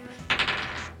throw.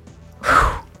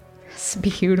 It's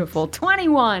beautiful.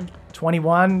 21.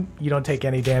 21, you don't take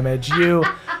any damage. You,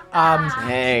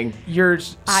 Dang. you're,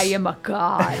 I am a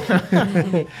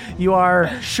god. you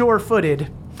are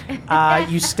sure-footed.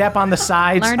 You step on the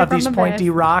sides Learned it of from these the pointy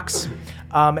best. rocks,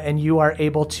 and you are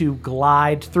able to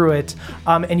glide through it.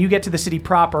 And you get to the city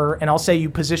proper, and I'll say you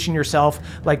position yourself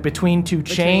like between two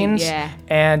chains, yeah.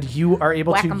 and you are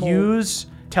able to Whack-a-mole. use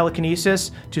telekinesis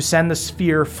to send the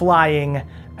sphere flying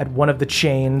at one of the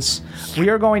chains. We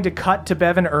are going to cut to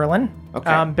Bev and Erlin.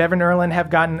 Okay. Bev and Erlin have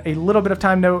gotten a little bit of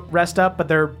time to rest up, but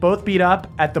they're both beat up.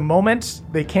 At the moment,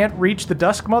 they can't reach the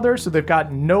Dusk Mother, so they've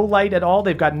got no light at all.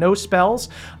 They've got no spells.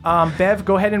 Bev,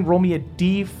 go ahead and roll me a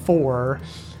d4.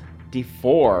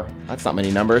 D4. That's not many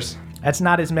numbers. That's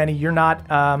not as many. You're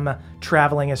not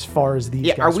traveling as far as these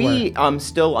Yeah, guys are we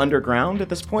still underground at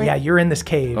this point? Yeah, you're in this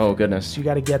cave. Oh goodness. So you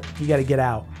gotta get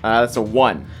out. That's a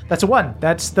 1. That's a 1.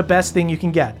 That's the best thing you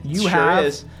can get. You Sure have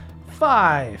is.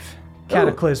 5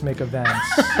 cataclysmic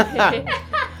events.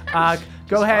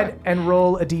 Go ahead and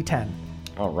roll a d10.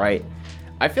 All right.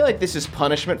 I feel like this is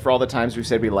punishment for all the times we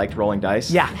said we liked rolling dice.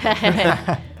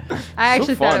 Yeah. I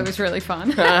actually thought fun. it was really fun.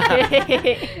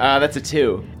 That's a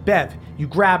 2. Bev, you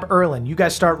grab Erlin. You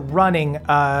guys start running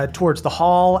towards the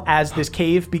hall as this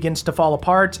cave begins to fall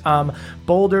apart.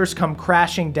 Boulders come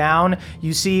crashing down.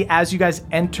 You see, as you guys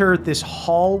enter this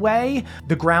hallway,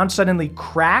 the ground suddenly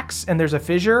cracks and there's a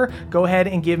fissure. Go ahead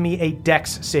and give me a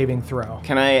dex saving throw.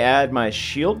 Can I add my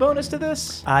shield bonus to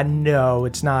this? No,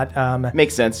 it's not.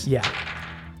 Makes sense. Yeah.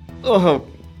 Oh,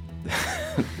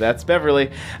 that's Beverly.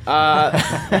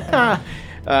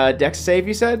 Dex save,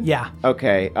 you said? Yeah.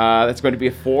 Okay, that's going to be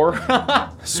a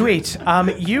 4. Sweet.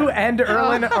 You and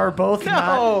Erlin are both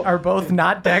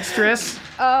not dexterous.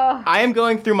 I am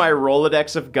going through my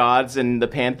Rolodex of gods and the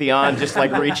pantheon, just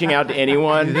like reaching out to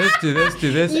anyone. Do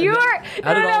this. You're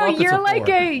Add it all up, it's a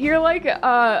 4. you're like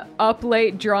up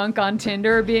late drunk on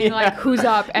Tinder, being like, "Who's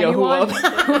up? Yo, who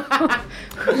Anyone?"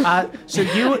 So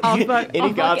you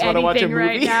Any gods want to watch a anything movie?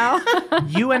 right now.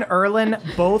 you and Erlen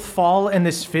both fall in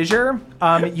this fissure.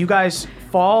 You guys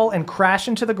fall and crash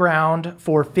into the ground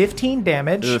for 15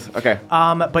 damage. Ugh, okay.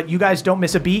 But you guys don't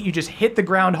miss a beat. You just hit the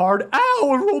ground hard. Ow!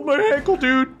 I rolled my ankle,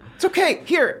 dude. It's okay.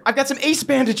 Here, I've got some ace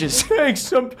bandages.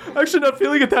 Thanks. I'm actually not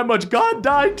feeling it that much. God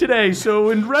died today,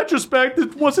 so in retrospect,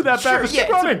 it wasn't that bad. Let's keep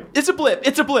running. It's a blip.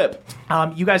 It's a blip.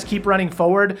 You guys keep running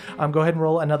forward. Go ahead and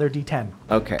roll another d10.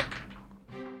 Okay.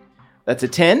 That's a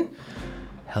 10.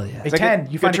 Hell yeah. A that 10. good-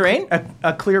 You good find terrain?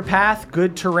 A clear path,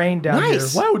 good terrain down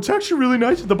Nice. here. Wow, it's actually really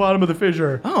nice at the bottom of the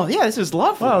fissure. Oh, yeah, this is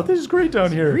lovely. Wow, this is great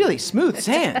down here. Really smooth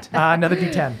sand. Another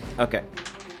d10. Okay.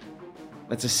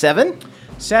 That's a 7.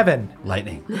 7.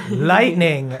 Lightning.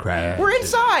 Lightning. Crash. We're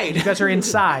inside. You guys are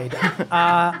inside.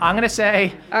 I'm going to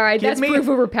say... All right, give that's me- proof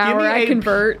of her power. give me I a-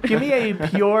 convert. Give me a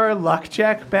pure luck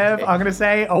check, Bev. I'm going to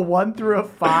say a 1 through a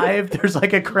 5. There's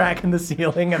like a crack in the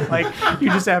ceiling and like you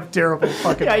just have terrible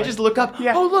fucking Yeah, I luck. just look up.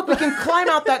 Yeah. Oh, look, we can climb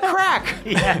out that crack.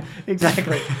 Yeah,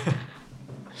 exactly.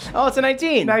 Oh, it's a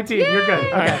 19. 19, you're good.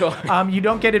 Okay. right, cool. You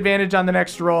don't get advantage on the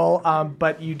next roll,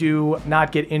 but you do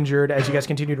not get injured as you guys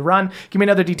continue to run. Give me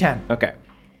another d10. Okay.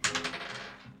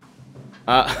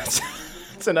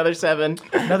 It's another 7.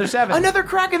 Another 7. Another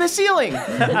crack in the ceiling. Go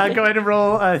ahead and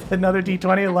roll another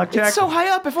d20, a luck check. It's so high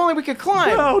up. If only we could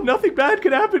climb. No, nothing bad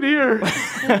could happen here.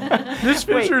 This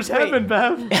fissure's wait. heaven,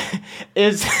 Bev.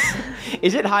 Is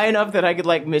it high enough that I could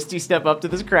like Misty step up to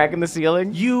this crack in the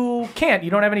ceiling? You can't. You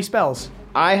don't have any spells.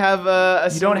 I have a.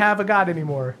 You don't have a god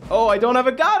anymore. Oh, I don't have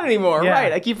a god anymore. Yeah.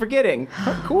 Right, I keep forgetting.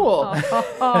 Cool.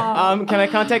 Can I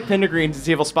contact Pendergreen to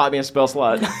see if he'll spot me a spell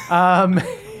slot?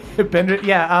 Bender,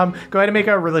 yeah. Go ahead and make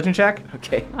a religion check.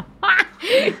 Okay.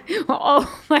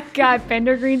 Oh my God,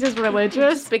 Pendergreen's is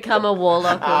religious. Become a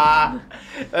warlock.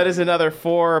 That is another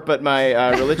 4, but my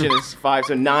religion is 5,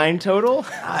 so 9 total.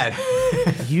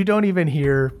 You don't even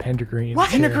hear Pendergreen.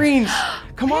 Pendergreens,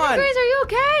 come on. Pendergreen's, are you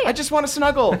okay? I just want to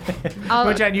snuggle.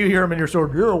 But you hear him in your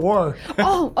sword. You're a what?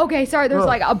 Oh, okay. Sorry, there's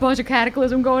like a bunch of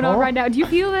cataclysm going on right now. Do you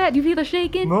feel that? Do you feel the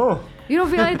shaking? No. You don't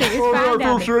feel anything. It's fine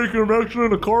down there. shaking. I'm actually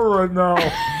in a car right now.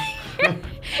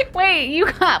 Wait,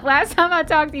 last time I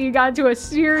talked to you, you got into a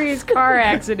serious car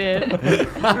accident.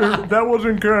 That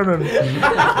wasn't canon.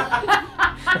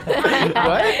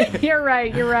 What? You're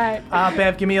right.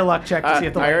 Bev, give me a luck check to see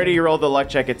if the I already rolled the luck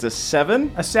check. It's a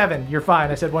 7. A 7. You're fine.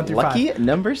 I said 1 through 5. Lucky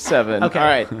number 7. Okay. All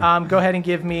right. Go ahead and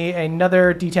give me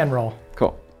another d10 roll.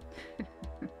 Cool.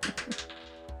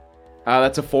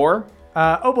 That's a 4.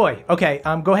 Oh boy. Okay.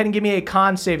 Go ahead and give me a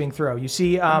con saving throw. You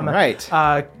see, Right.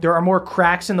 there are more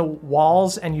cracks in the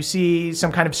walls, and you see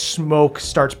some kind of smoke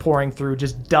starts pouring through,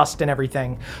 just dust and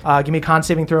everything. Give me a con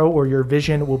saving throw, or your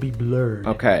vision will be blurred.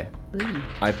 Okay.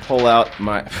 I pull out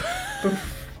my.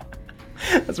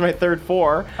 That's my third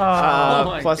 4.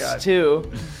 Plus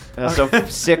 2. So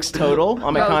 6 total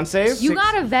on my con save. You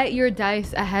gotta vet your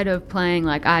dice ahead of playing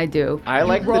like I do. I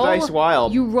like the dice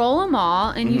wild. You roll them all,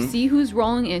 and you see who's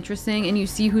rolling interesting, and you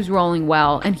see who's rolling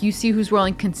well, and you see who's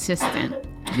rolling consistent.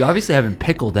 You obviously haven't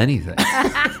pickled anything.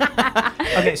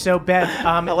 Okay, so Bev,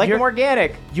 I like them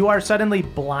organic. you are suddenly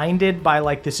blinded by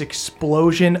like this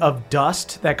explosion of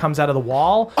dust that comes out of the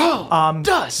wall.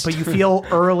 Dust. But you feel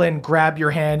Erlen grab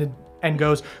your hand and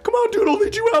goes, "Come on, dude, I'll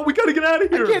lead you out. We gotta get out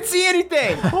of here." I can't see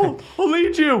anything. I'll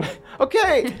lead you.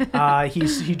 Okay.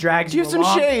 He drags you Use some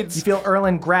along. shades. You feel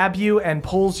Erlen grab you and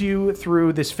pulls you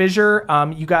through this fissure.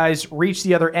 You guys reach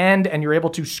the other end, and you're able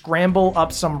to scramble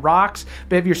up some rocks.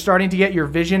 Bev, you're starting to get your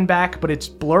vision back, but it's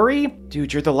blurry.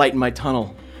 Dude, you're the light in my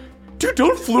tunnel. Dude,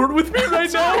 don't flirt with me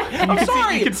right now. I'm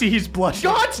sorry. You can see he's blushing.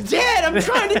 God's dead. I'm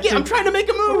trying to make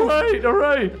a move. All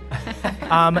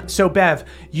right. So Bev,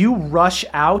 you rush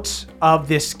out of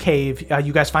this cave.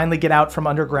 You guys finally get out from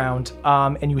underground,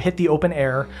 and you hit the open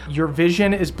air. Your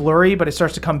vision is blurry, but it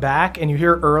starts to come back, and you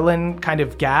hear Erlen kind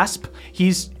of gasp.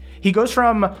 He goes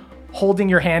from holding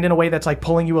your hand in a way that's like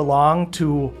pulling you along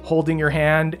to holding your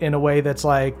hand in a way that's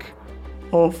like,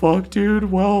 "Oh fuck,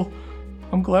 dude. Well,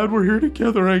 I'm glad we're here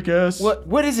together, I guess."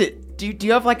 What is it? Do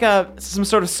you have like some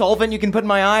sort of solvent you can put in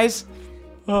my eyes?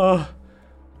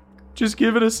 Just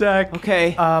give it a sec.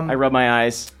 Okay. I rub my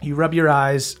eyes. You rub your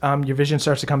eyes. Your vision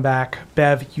starts to come back.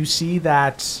 Bev, you see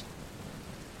that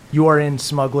you are in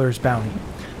Smuggler's Bounty.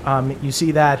 You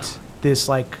see that this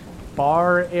like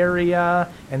bar area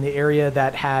and the area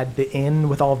that had the inn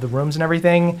with all of the rooms and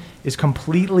everything is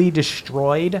completely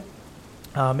destroyed.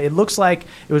 It looks like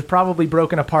it was probably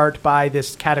broken apart by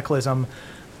this cataclysm,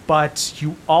 but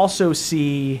you also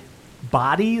see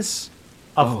bodies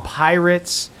of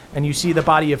pirates, and you see the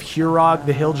body of Hurog,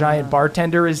 the hill giant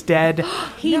bartender, is dead.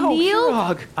 He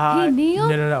kneeled? He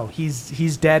kneeled? No.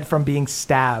 He's dead from being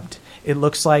stabbed. It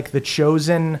looks like the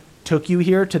Chosen took you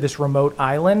here to this remote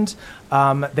island.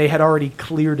 They had already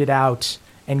cleared it out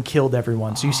and killed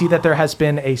everyone. So you see that there has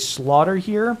been a slaughter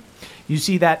here. You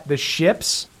see that the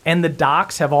ships and the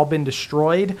docks have all been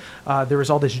destroyed. There is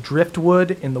all this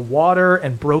driftwood in the water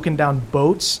and broken down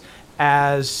boats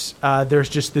as there's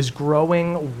just this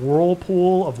growing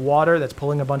whirlpool of water that's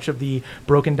pulling a bunch of the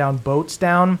broken down boats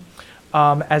down.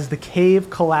 As the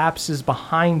cave collapses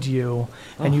behind you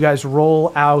and you guys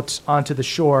roll out onto the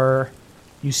shore,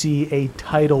 you see a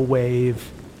tidal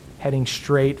wave heading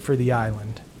straight for the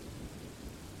island.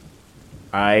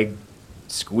 I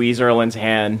squeeze Erlen's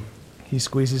hand. He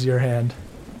squeezes your hand.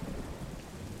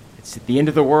 It's at the end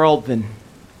of the world, then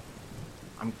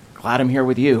I'm glad I'm here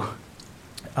with you.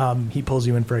 He pulls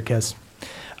you in for a kiss.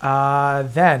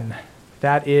 Then,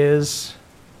 that is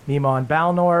Mima and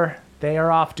Balnor. They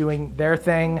are off doing their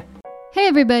thing. Hey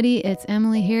everybody, it's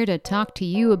Emily here to talk to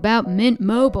you about Mint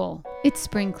Mobile. It's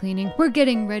spring cleaning. We're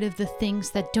getting rid of the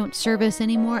things that don't serve us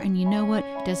anymore, and you know what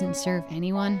doesn't serve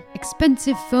anyone?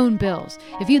 Expensive phone bills.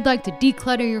 If you'd like to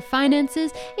declutter your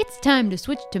finances, it's time to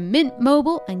switch to Mint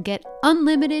Mobile and get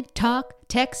unlimited talk,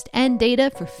 text, and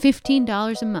data for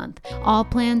 $15 a month. All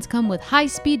plans come with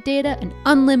high-speed data and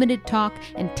unlimited talk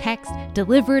and text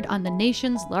delivered on the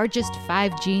nation's largest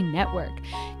 5G network.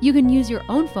 You can use your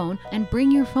own phone and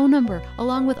bring your phone number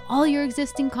along with all your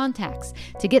existing contacts.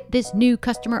 To get this new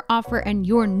customer offer and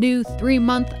your new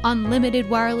 3-month unlimited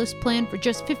wireless plan for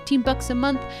just $15 a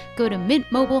month, go to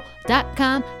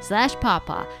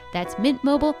mintmobile.com/pawpaw. That's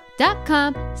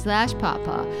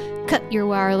mintmobile.com/pawpaw. Cut your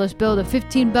wireless bill to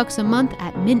 $15 a month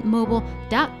at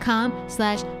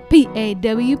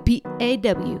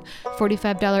mintmobile.com/PAWPAW.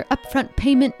 $45 upfront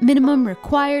payment minimum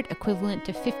required, equivalent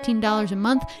to $15 a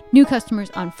month. New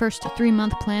customers on first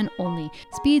 3-month plan only.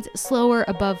 Speeds slower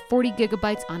above 40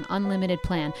 gigabytes on unlimited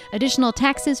plan. Additional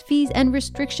taxes, fees, and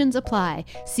restrictions apply.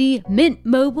 See Mint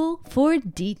Mobile for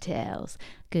details.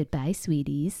 Goodbye,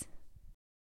 sweeties.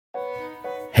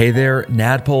 Hey there,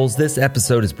 Nadpoles. This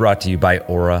episode is brought to you by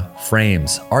Aura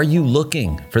Frames. Are you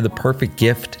looking for the perfect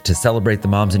gift to celebrate the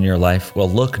moms in your life? Well,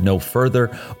 look no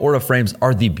further. Aura Frames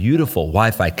are the beautiful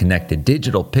Wi-Fi connected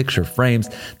digital picture frames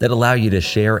that allow you to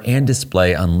share and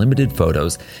display unlimited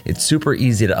photos. It's super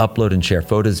easy to upload and share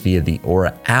photos via the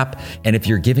Aura app. And if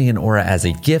you're giving an Aura as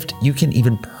a gift, you can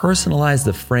even personalize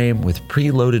the frame with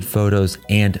preloaded photos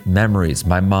and memories.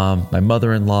 My mom, my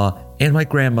mother-in-law, and my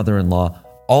grandmother-in-law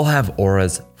all have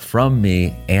Auras from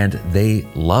me, and they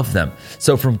love them.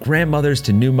 So from grandmothers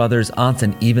to new mothers, aunts,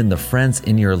 and even the friends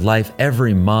in your life,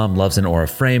 every mom loves an Aura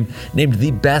frame. Named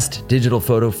the best digital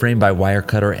photo frame by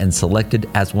Wirecutter and selected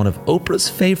as one of Oprah's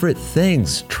favorite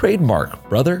things. Trademark,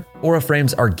 brother. Aura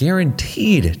frames are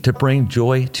guaranteed to bring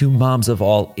joy to moms of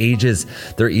all ages.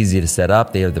 They're easy to set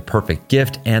up, they are the perfect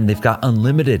gift, and they've got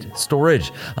unlimited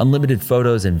storage, unlimited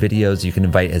photos and videos. You can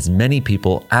invite as many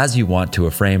people as you want to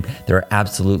a frame. There are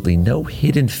absolutely no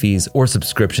hidden fees or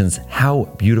subscriptions. How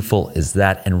beautiful is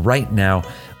that? And right now,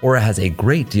 Aura has a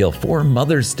great deal for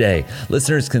Mother's Day.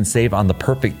 Listeners can save on the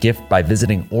perfect gift by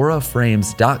visiting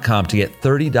auraframes.com to get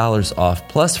 $30 off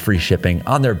plus free shipping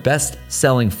on their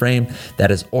best-selling frame.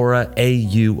 That is Aura,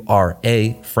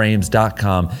 A-U-R-A,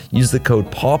 frames.com. Use the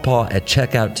code PAWPAW at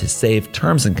checkout to save.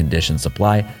 Terms and conditions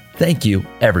apply. Thank you,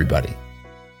 everybody.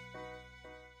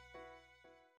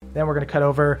 Then we're going to cut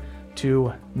over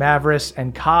to Mavris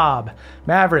and Cobb.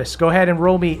 Mavris, go ahead and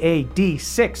roll me a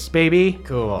D6, baby.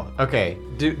 Cool. Okay.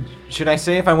 Should I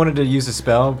say if I wanted to use a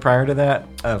spell prior to that?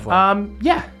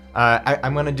 Yeah.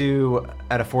 I'm gonna do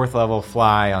at a 4th level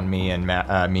fly on me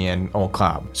and old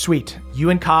Cobb. Sweet. You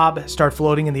and Cobb start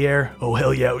floating in the air. Oh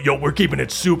hell yeah! Yo, we're keeping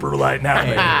it super light now,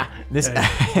 man.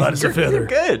 Light as a feather. You're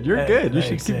good. You're good. You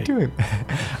should keep doing.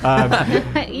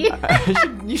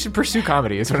 You should pursue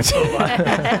comedy. Is what I'm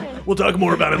saying. We'll talk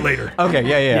more about it later. Okay.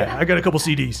 Yeah. I got a couple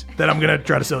CDs that I'm gonna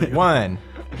try to sell you. One.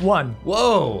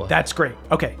 Whoa. That's great.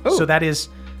 Okay, so that is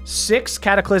 6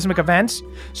 cataclysmic events.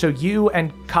 So you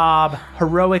and Cobb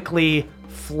heroically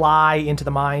fly into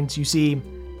the mines. You see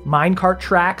minecart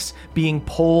tracks being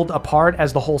pulled apart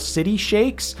as the whole city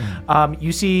shakes.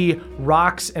 You see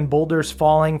rocks and boulders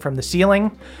falling from the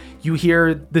ceiling. You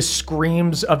hear the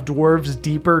screams of dwarves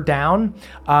deeper down.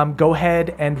 Go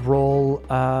ahead and roll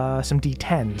some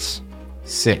D10s.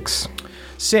 6.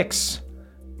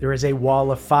 There is a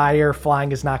wall of fire.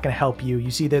 Flying is not going to help you.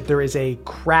 You see that there is a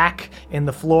crack in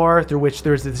the floor through which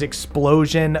there's this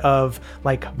explosion of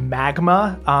like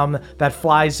magma that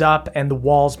flies up and the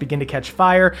walls begin to catch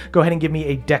fire. Go ahead and give me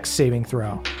a dex saving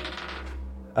throw.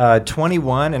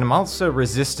 21, and I'm also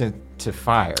resistant to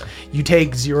fire. You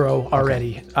take 0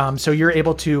 already. So you're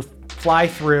able to fly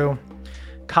through.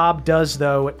 Cobb does,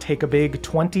 though, take a big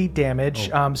 20 damage.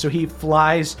 So he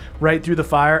flies right through the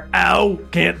fire. Ow!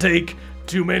 Can't take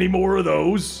too many more of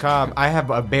those. Cobb, I have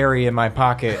a berry in my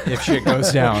pocket if shit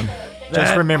goes down.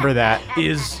 Just remember that.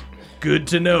 Is good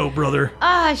to know, brother.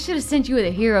 I should have sent you with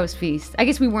a hero's feast. I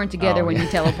guess we weren't together when you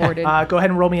teleported. Go ahead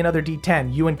and roll me another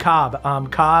d10. You and Cobb.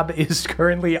 Cobb is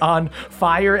currently on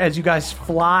fire as you guys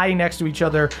fly next to each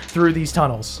other through these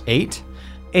tunnels. 8?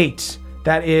 8.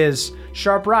 That is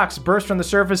sharp rocks burst from the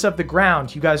surface of the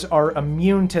ground. You guys are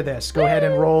immune to this. Go ahead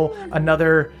and roll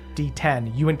another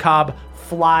d10. You and Cobb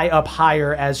fly up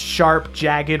higher as sharp,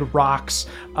 jagged rocks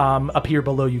appear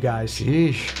below you guys.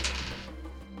 Sheesh.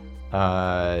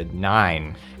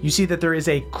 9. You see that there is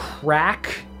a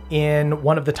crack in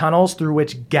one of the tunnels through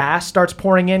which gas starts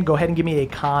pouring in. Go ahead and give me a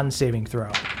con saving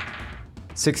throw.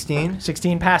 16?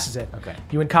 16 passes it. Okay.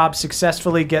 You and Cobb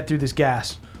successfully get through this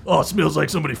gas. Oh, it smells like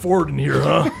somebody farted in here,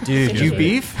 huh? Dude, you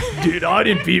beef? Dude, I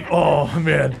didn't beef. Oh,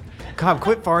 man. Cobb,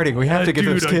 quit farting. We have to get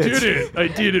those kids. I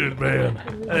did it, man.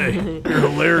 Hey, you're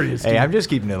hilarious. Hey, I'm just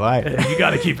keeping it light. You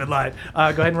got to keep it light. Go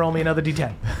ahead and roll me another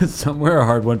d10. Somewhere a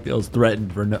hard one feels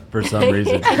threatened for some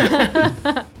reason.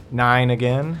 9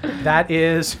 again. That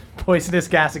is poisonous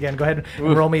gas again. Go ahead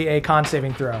and roll me a con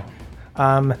saving throw.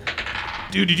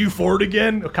 Dude, did you fart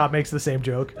again? Cobb makes the same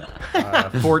joke.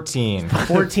 14.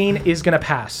 14 is gonna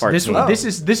pass. This 14.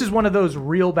 is one of those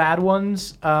real bad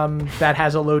ones that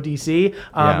has a low DC.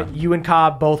 Yeah. You and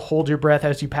Cobb both hold your breath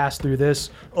as you pass through this.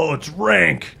 Oh, it's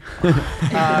rank. Go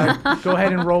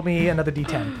ahead and roll me another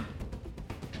d10.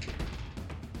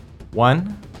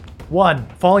 1. 1.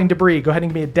 Falling debris. Go ahead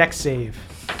and give me a dex save.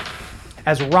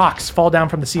 As rocks fall down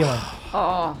from the ceiling.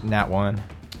 Nat 1.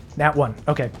 Nat 1.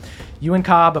 Okay. You and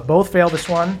Cobb both fail this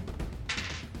one.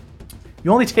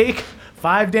 You only take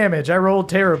 5 damage. I rolled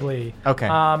terribly. Okay.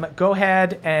 Go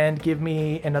ahead and give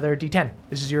me another d10.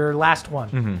 This is your last one.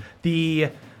 Mm-hmm. The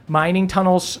mining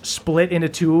tunnels split into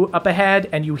 2 up ahead,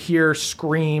 and you hear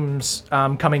screams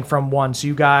coming from one. So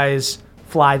you guys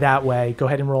fly that way. Go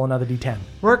ahead and roll another d10.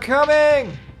 We're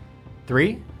coming!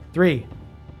 3? 3.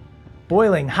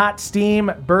 Boiling hot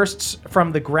steam bursts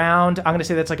from the ground. I'm going to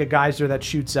say that's like a geyser that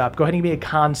shoots up. Go ahead and give me a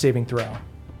con saving throw.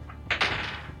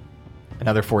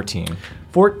 Another 14.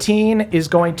 14 is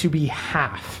going to be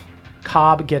half.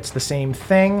 Cobb gets the same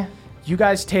thing. You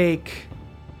guys take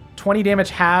 20 damage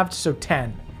halved, so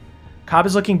 10. Cobb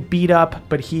is looking beat up,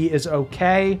 but he is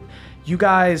okay. You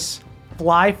guys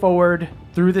fly forward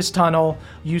through this tunnel.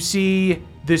 You see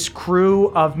this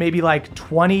crew of maybe like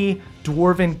 20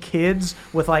 dwarven kids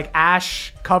with like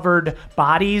ash covered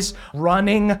bodies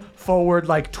running forward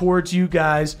like towards you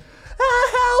guys.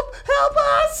 Help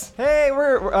us! Hey,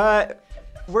 we're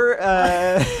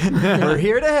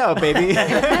here to help, baby.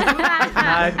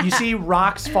 You see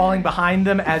rocks falling behind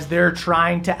them as they're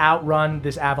trying to outrun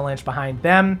this avalanche behind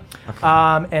them. Okay.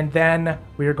 And then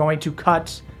we are going to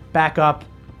cut back up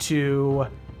to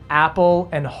Apple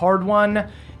and Hard One.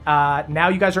 Now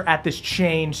you guys are at this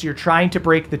chain, so you're trying to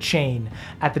break the chain.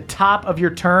 At the top of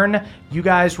your turn, you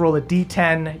guys roll a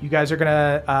d10. You guys are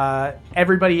gonna,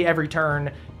 everybody every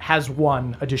turn has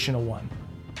 1 additional 1.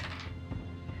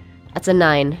 That's a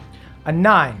 9. A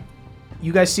 9.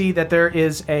 You guys see that there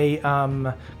is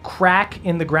a crack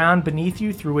in the ground beneath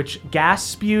you through which gas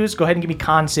spews. Go ahead and give me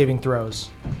con saving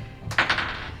throws.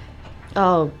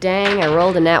 Oh, dang, I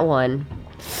rolled a nat 1.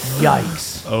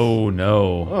 Yikes. Oh,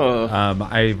 no.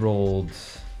 I rolled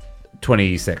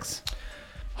 26.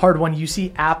 Hard One, you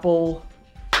see Apple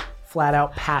flat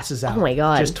out passes out. Oh my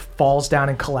God. Just falls down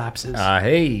and collapses.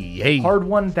 Hey. Hard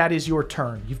One, that is your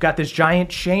turn. You've got this giant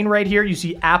chain right here. You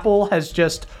see Apple has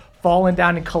just fallen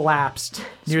down and collapsed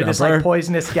near this like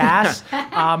poisonous gas.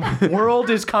 World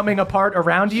is coming apart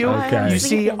around you. Okay. You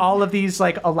see all of these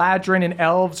like Eladrin and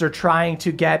elves are trying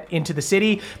to get into the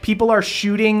city. People are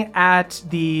shooting at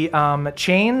the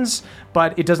chains,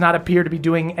 but it does not appear to be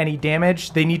doing any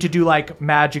damage. They need to do like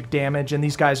magic damage, and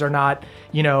these guys are not,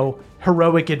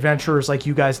 heroic adventurers like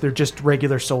you guys. They're just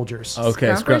regular soldiers. Okay,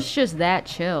 Scrumper's just that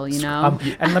chill,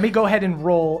 And let me go ahead and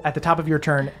roll at the top of your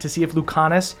turn to see if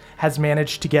Lucanus has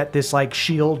managed to get this like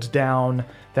shield down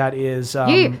that is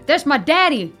that's my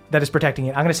daddy. that is protecting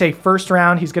it. I'm going to say first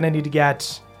round he's going to need to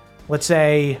get, let's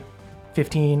say,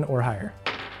 15 or higher.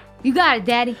 You got it,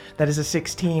 daddy. That is a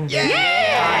 16.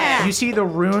 Yeah! You see the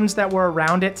runes that were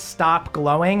around it stop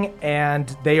glowing,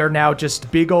 and they are now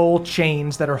just big old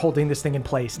chains that are holding this thing in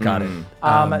place. Got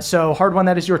it. So, Hard One,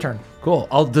 that is your turn. Cool.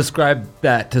 I'll describe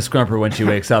that to Scrumper when she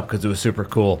wakes up because it was super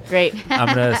cool. Great.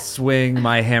 I'm going to swing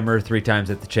my hammer 3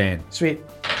 times at the chain. Sweet.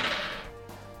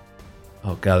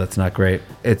 Oh, God, that's not great.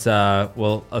 It's, a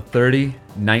 30,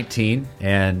 19,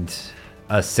 and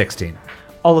a 16.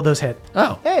 All of those hit.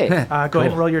 Oh. Hey. Go ahead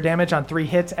and roll your damage on 3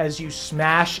 hits as you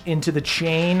smash into the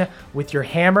chain with your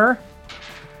hammer.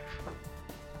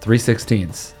 3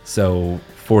 16s. So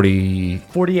 40,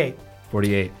 48.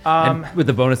 48. And with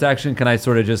the bonus action, can I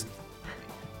sort of just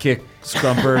kick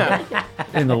Scrumper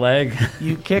in the leg?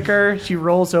 You kick her. She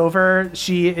rolls over.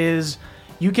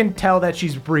 You can tell that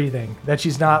she's breathing, that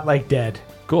she's not like dead.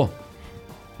 Cool.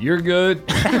 You're good.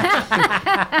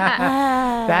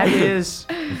 That is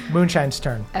Moonshine's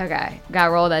turn. Okay,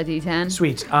 gotta roll that d10.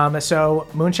 Sweet. So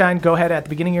Moonshine, go ahead at the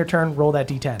beginning of your turn, roll that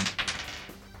d10.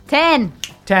 10.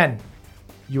 10.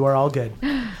 You are all good.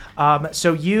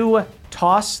 So you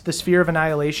toss the Sphere of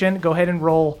Annihilation. Go ahead and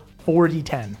roll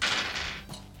 4d10.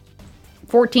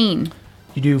 14.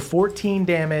 You do 14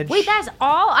 damage. Wait, that's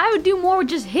all? I would do more with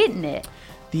just hitting it.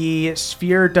 The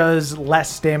sphere does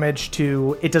less damage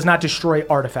to... It does not destroy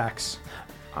artifacts.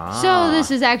 So this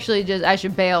is actually just... I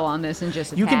should bail on this and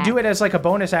just attack. You can do it as like a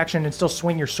bonus action and still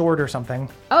swing your sword or something.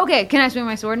 Okay, can I swing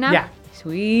my sword now? Yeah.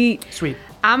 Sweet. Sweet.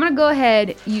 I'm going to go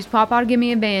ahead, use Pawpaw to give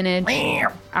me advantage.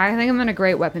 I think I'm in a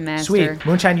great weapon master. Sweet.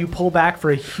 Moonshine, you pull back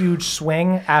for a huge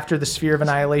swing after the Sphere of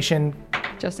Annihilation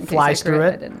Just in case flies I through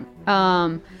crit, it. I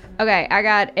didn't. Okay, I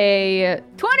got a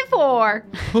 24.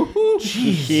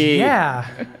 Jeez. Yeah.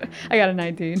 I got a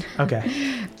 19. Okay.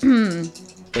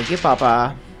 Thank you,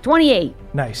 Papa. 28.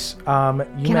 Nice. You Can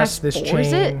I mess this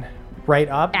force chain right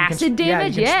up. Acid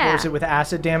damage? Yeah, you can Yeah. force it with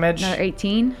acid damage. Another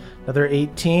 18. Another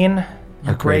 18. You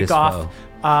break greatest off.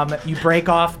 You break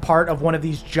off part of one of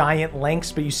these giant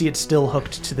links, but you see it's still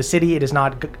hooked to the city. It is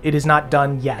not. It is not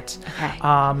done yet. Okay.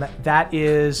 That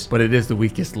is. But it is the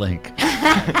weakest link.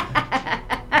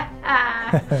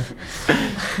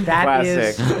 That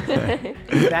is. Classic.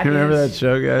 That Remember is- that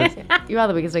show, guys? You are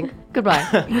the biggest thing.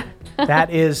 Goodbye.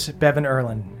 That is Bev and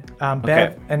Erlen. Bev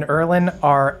Okay. and Erlen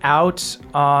are out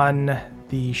on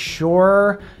the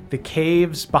shore. The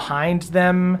caves behind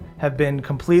them have been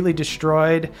completely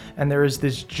destroyed, and there is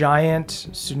this giant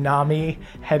tsunami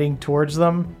heading towards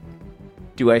them.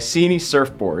 Do I see any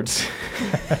surfboards?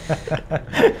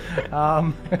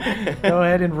 Go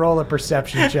ahead and roll a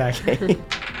perception check.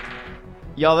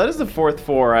 Y'all, that is the 4th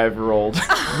 4 I've rolled.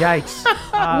 Yikes.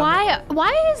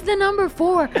 Why is the number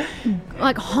 4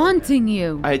 like haunting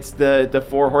you? It's the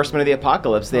 4 horsemen of the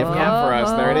apocalypse. They have come for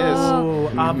us. There it is.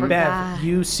 Oh, Bev,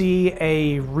 you see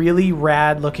a really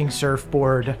rad looking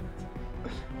surfboard,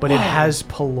 but it has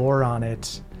Pelor on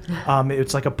it.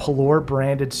 It's like a Pelor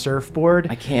branded surfboard.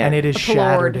 I can't. And it is A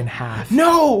shattered Pelord. in half.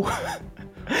 No!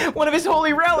 One of his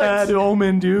holy relics. Bad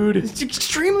omen, dude. It's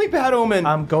extremely bad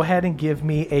omen. Go ahead and give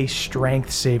me a strength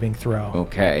saving throw.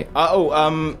 Okay.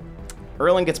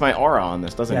 Erlen gets my aura on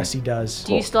this, doesn't Yes, he? he does.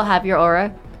 Do you still have your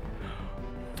aura?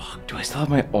 Fuck, do I still have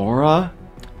my aura?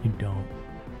 You don't.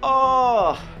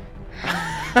 Oh.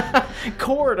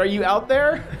 Cord, are you out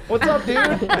there? What's up,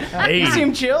 dude? Hey, You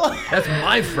seem chill. that's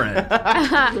my friend.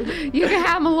 You can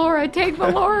have Melora. Take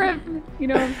Melora. You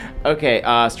know. Okay,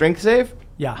 strength save?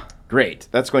 Yeah. Great.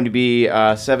 That's going to be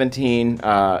 17.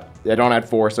 I don't add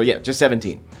 4, so yeah, just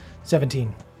 17.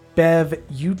 17. Bev,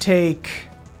 you take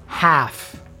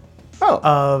half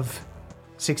of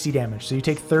 60 damage. So you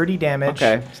take 30 damage.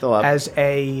 Okay, still up. As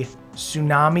a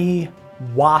tsunami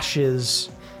washes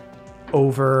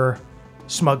over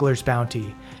Smuggler's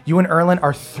Bounty. You and Erlen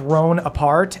are thrown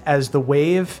apart as the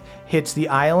wave hits the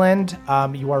island.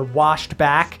 You are washed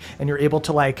back, and you're able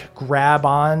to like grab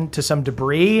on to some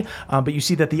debris. But you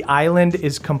see that the island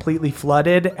is completely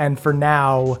flooded, and for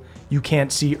now, you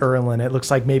can't see Erlen. It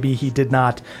looks like maybe he did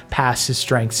not pass his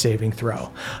strength saving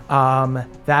throw.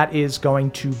 That is going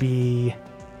to be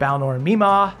Balnor and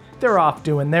Mima. They're off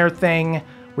doing their thing.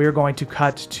 We're going to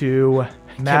cut to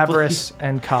Mavris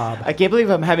and Cobb. I can't believe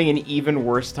I'm having an even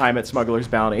worse time at Smuggler's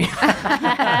Bounty.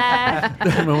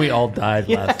 When we all died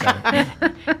last time.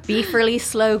 Beeferly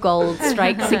Slow Gold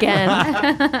strikes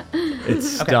again. It's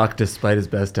stuck despite his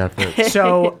best efforts.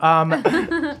 So,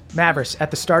 Mavris, at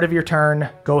the start of your turn,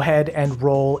 go ahead and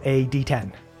roll a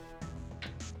d10.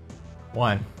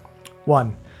 1.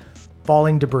 1.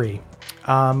 Falling debris.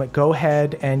 Go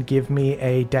ahead and give me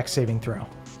a dex saving throw.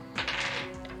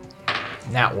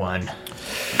 Nat 1.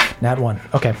 Nat 1.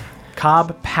 Okay.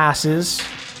 Cobb passes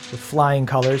with flying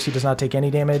colors. He does not take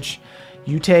any damage.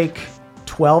 You take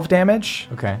 12 damage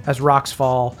Okay. as rocks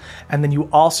fall. And then you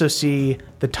also see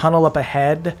the tunnel up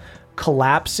ahead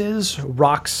collapses,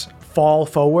 rocks fall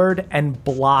forward and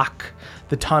block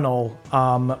the tunnel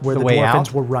where the way dwarfins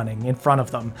out? were running in front of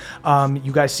them.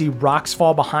 You guys see rocks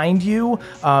fall behind you.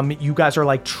 You guys are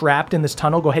like trapped in this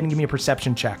tunnel. Go ahead and give me a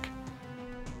perception check.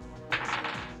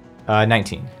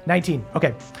 19. 19.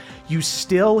 Okay. You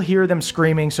still hear them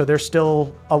screaming, so they're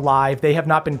still alive. They have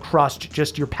not been crushed,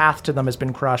 just your path to them has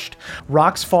been crushed.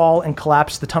 Rocks fall and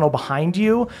collapse the tunnel behind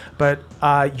you, but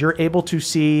you're able to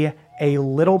see a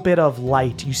little bit of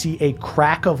light. You see a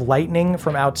crack of lightning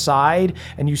from outside,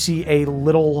 and you see a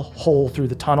little hole through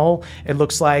the tunnel. It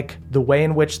looks like the way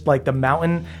in which like the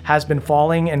mountain has been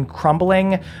falling and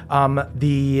crumbling,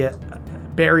 the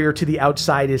barrier to the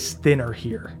outside is thinner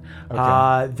here.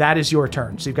 That is your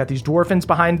turn. So you've got these dwarfins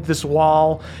behind this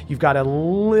wall. You've got a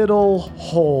little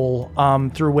hole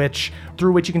through which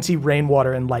you can see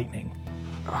rainwater and lightning.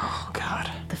 Oh,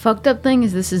 God. The fucked up thing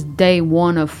is this is day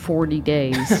 1 of 40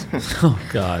 days. Oh,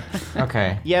 God.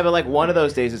 Okay. Yeah, but like one of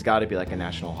those days has got to be like a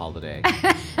national holiday.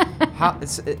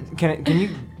 Can you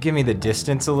give me the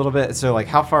distance a little bit? So, like,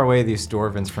 how far away are these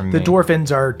dwarfins from me? The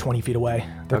dwarfins are 20 feet away.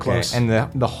 They're close. And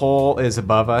the hole is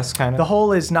above us, kind of? The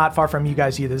hole is not far from you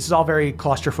guys either. This is all very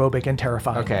claustrophobic and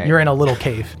terrifying. Okay. You're in a little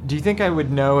cave. Do you think I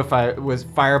would know if I was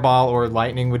fireball or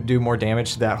lightning would do more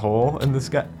damage to that hole in the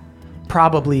sky?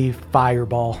 Probably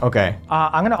fireball. Okay.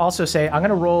 I'm going to also say, I'm going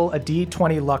to roll a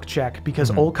d20 luck check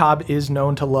because Old Cobb is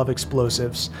known to love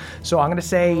explosives. So I'm going to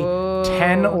say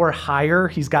 10 or higher.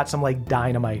 He's got some like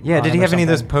dynamite. Yeah, did he or have any of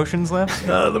those something. potions left?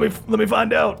 Let me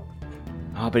find out.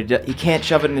 Oh, but he can't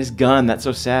shove it in his gun. That's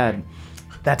so sad.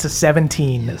 That's a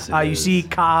 17. Yes, it You is. see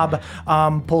Cobb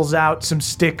pulls out some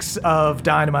sticks of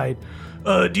dynamite.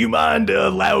 Do you mind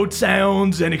loud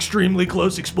sounds and extremely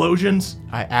close explosions?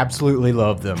 I absolutely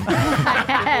love them.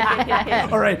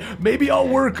 All right, maybe I'll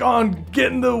work on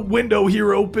getting the window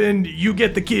here open. You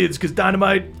get the kids, because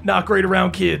dynamite, not great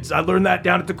around kids. I learned that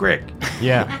down at the creek.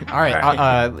 Yeah. All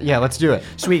right. Yeah, let's do it.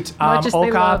 Sweet. Much as they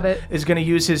Old Cobb love it. is going to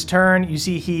use his turn. You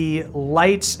see he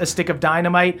lights a stick of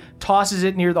dynamite, tosses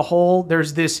it near the hole.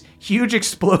 There's this huge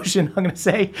explosion. I'm going to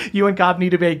say you and Cobb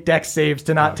need to make dex saves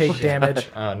to not take damage.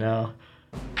 Oh, no.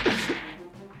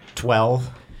 12.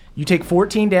 You take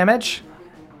 14 damage.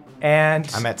 And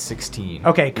I'm at 16.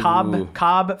 okay,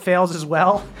 Cobb fails as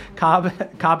well.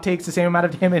 Cobb takes the same amount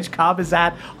of damage. Cobb is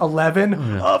at 11.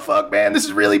 Oh fuck, man, this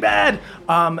is really bad.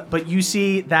 But you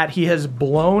see that he has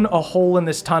blown a hole in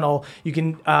this tunnel. You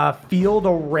can feel the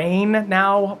rain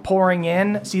now pouring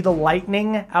in. See the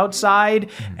lightning outside,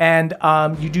 and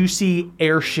you do see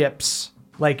airships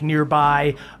like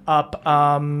nearby up.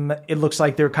 It looks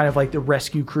like they're kind of like the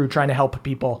rescue crew trying to help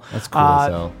people. That's cool as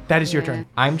hell. That is your turn.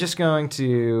 I'm just going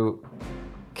to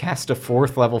cast a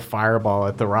 4th level fireball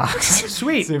at the rocks.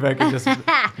 Sweet. See if I can just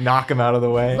knock them out of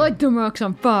the way. Light them rocks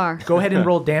on fire. Go ahead and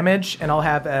roll damage, and I'll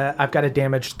have I've got a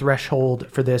damage threshold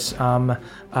for this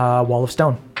wall of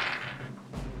stone.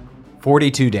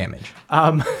 42 damage.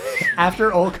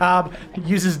 After Old Cobb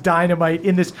uses dynamite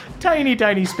in this tiny,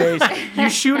 tiny space, you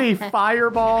shoot a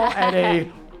fireball at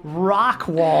a rock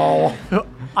wall.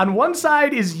 On one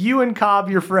side is you and Cobb,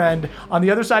 your friend. On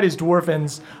the other side is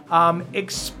dwarfins.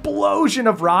 Explosion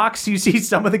of rocks. You see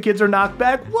some of the kids are knocked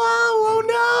back. Whoa,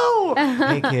 oh no!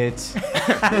 Hey, kids.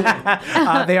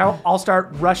 They all start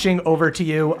rushing over to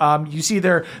you. You see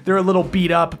they're a little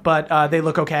beat up, but they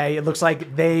look okay. It looks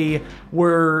like they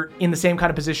were in the same kind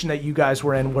of position that you guys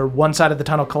were in, where one side of the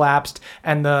tunnel collapsed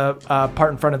and the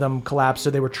part in front of them collapsed, so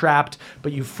they were trapped,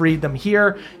 but you freed them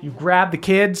here. You grab the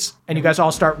kids, and you guys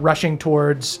all start rushing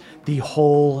towards the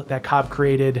hole that Cobb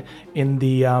created in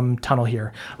the tunnel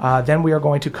here. Then we are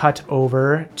going to cut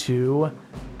over to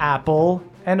Apple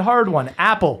and Hard One.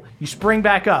 Apple, you spring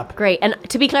back up. Great. And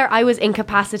to be clear, I was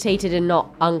incapacitated and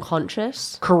not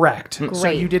unconscious. Correct. So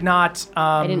Great. you did not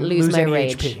I didn't lose my any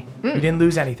rage. HP. You didn't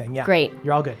lose anything. Yeah. Great.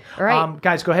 You're all good. All right.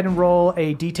 Guys, go ahead and roll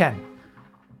a d10.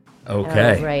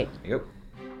 Okay. Right. Yep.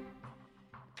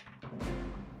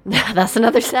 That's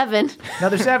another 7.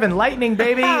 Another 7. Lightning,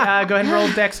 baby. Go ahead and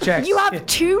roll dex checks. You have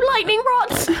 2 lightning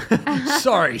rods?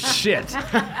 Sorry, shit.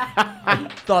 I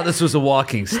thought this was a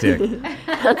walking stick.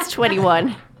 That's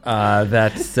 21.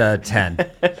 That's 10.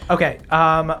 Okay.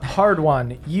 Hard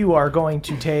One, you are going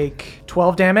to take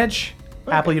 12 damage.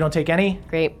 Apple, you don't take any.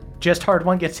 Great. Just Hard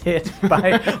One gets hit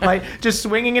by just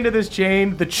swinging into this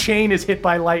chain. The chain is hit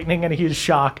by lightning, and he is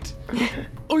shocked.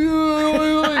 You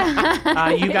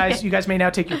guys may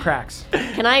now take your cracks.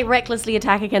 Can I recklessly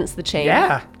attack against the chain?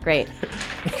 Yeah. Great.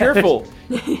 Careful.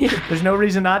 There's no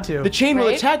reason not to. The chain will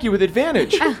Right? attack you with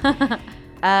advantage.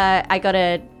 I got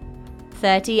a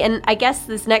 30. And I guess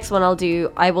this next one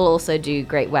I will also do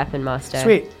Great Weapon Master.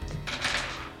 Sweet.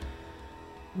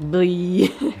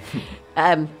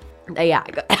 Yeah,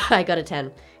 I got a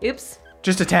 10. Oops.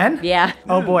 Just a 10? Yeah.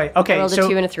 Oh boy. Okay, I rolled a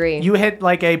 2 and a 3. You hit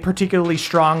like a particularly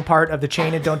strong part of the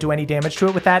chain and don't do any damage to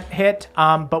it with that hit.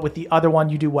 But with the other one,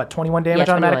 you do what? 21 damage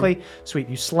 21. automatically? Sweet.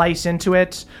 You slice into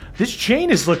it. This chain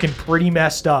is looking pretty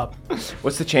messed up.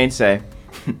 What's the chain say?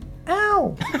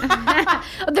 Ow.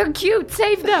 They're cute.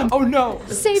 Save them. Oh no!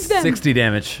 Save them. 60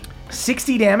 damage.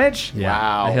 60 damage? Yeah.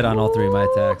 Wow. I hit on all 3 of my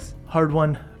attacks. Hard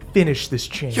one. Finish this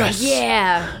chain.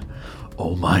 Yeah.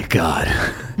 Oh my god.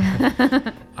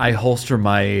 I holster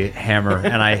my hammer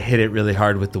and I hit it really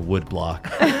hard with the wood block.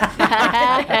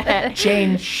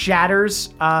 Chain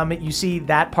shatters. You see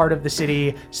that part of the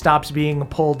city stops being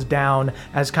pulled down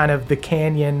as kind of the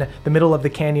canyon, the middle of the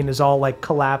canyon is all like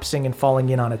collapsing and falling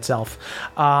in on itself.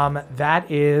 That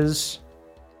is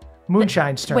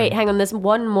Moonshine's turn. Wait, hang on. There's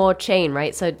one more chain,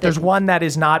 right? So There's one that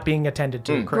is not being attended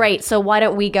to. Correct. Great. So why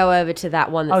don't we go over to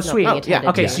that one that's Oh, sweet. not being attended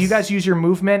Okay, to? so you guys use your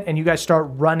movement and you guys start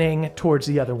running towards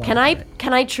the other one. Can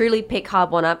I truly pick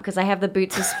Hard One up because I have the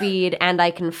boots of speed and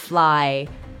I can fly?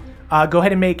 Go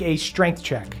ahead and make a strength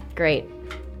check. Great.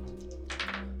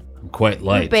 I'm quite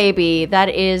light. Baby, that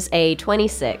is a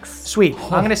 26. Sweet. I'm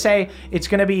going to say it's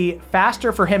going to be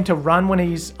faster for him to run when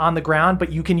he's on the ground,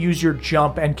 but you can use your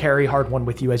jump and carry Hard One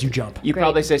with you as you jump. You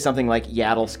probably say something like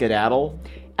yaddle skedaddle.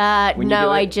 when you do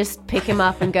No, it? I just pick him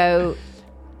up and go.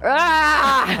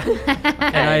 "Ah!"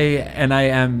 And I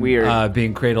am Weird.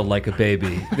 being cradled like a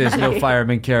baby. There's no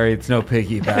fireman carry. It's no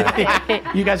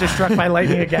piggyback. You guys are struck by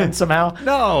lightning again somehow.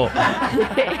 No.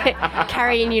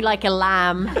 Carrying you like a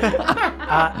lamb.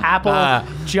 Apple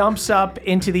jumps up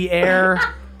into the air,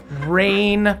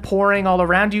 rain pouring all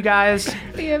around you guys.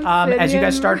 As you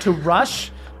guys start to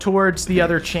rush towards the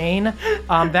other chain,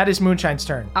 that is Moonshine's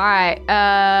turn. All right.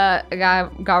 I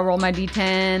gotta roll my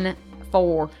D10.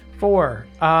 4. 4.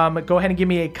 Go ahead and give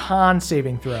me a con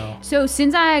saving throw. So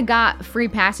since I got free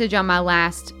passage on my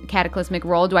last cataclysmic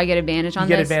roll, do I get advantage on You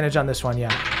get this? advantage on this one,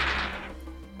 yeah.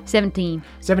 17.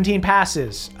 17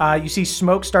 passes. You see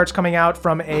smoke starts coming out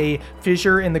from a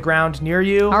fissure in the ground near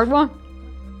you. Hard one?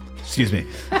 Excuse me.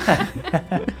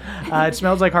 It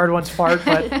smells like Hard One's fart,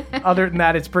 but other than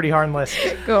that, it's pretty harmless.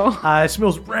 Cool. It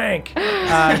smells rank. Go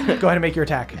ahead and make your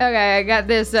attack. Okay, I got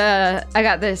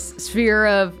this sphere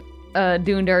of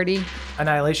doing dirty.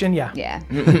 Annihilation, yeah. Yeah.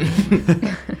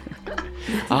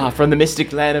 From the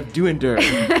mystic land of Duender.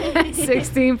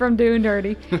 16 from doing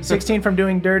dirty. 16 from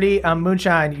doing dirty.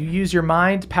 Moonshine, you use your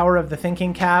mind, power of the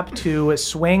thinking cap, to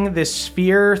swing this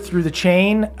sphere through the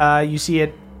chain. You see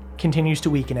it continues to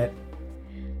weaken it.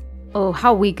 Oh,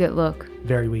 how weak it look.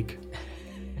 Very weak.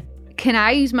 Can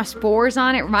I use my spores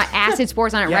on it, my acid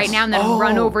spores on it right now, and then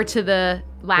run over to the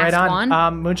last Right one?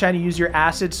 on. Moonshine, you use your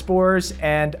acid spores,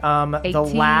 and the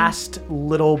 18. last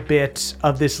little bit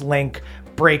of this link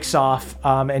breaks off,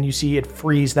 and you see it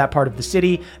freeze that part of the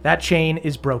city. That chain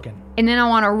is broken. And then I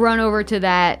want to run over to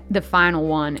the final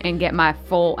one, and get my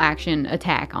full action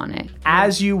attack on it.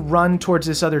 As you run towards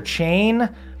this other chain,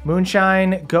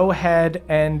 Moonshine, go ahead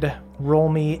and roll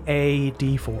me a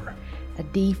d4. A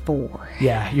D4.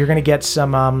 Yeah, you're gonna get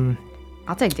some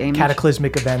I'll take damage.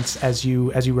 cataclysmic events as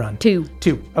you run. 2.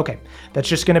 2. Okay, that's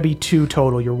just gonna be 2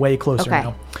 total. You're way closer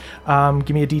Okay. now.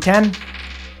 Give me a d10.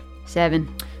 7.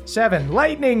 7.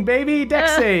 Lightning, baby.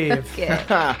 Dex save.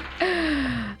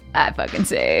 I fucking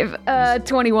save.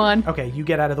 21. Okay, you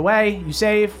get out of the way. You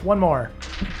save. One more.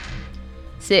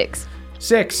 6.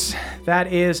 6.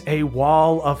 That is a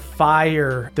wall of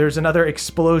fire. There's another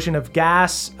explosion of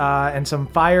gas, and some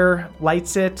fire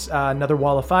lights it. Another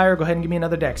wall of fire. Go ahead and give me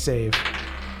another dex save.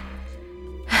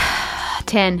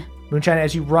 10. Moonshine,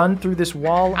 as you run through this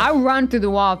wall, I run through the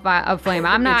wall of flame.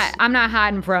 I'm not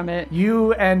hiding from it.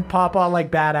 you and Pawpaw,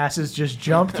 like badasses, just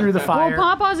jump through the fire.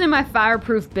 Well, Pawpaw's in my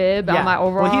fireproof bib on my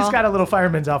overall. Well, he's got a little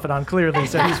fireman's outfit on, clearly,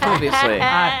 so he's Obviously.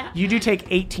 you do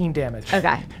take 18 damage.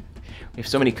 Okay. We have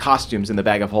so many costumes in the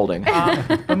bag of holding.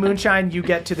 But Moonshine, you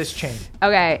get to this chain.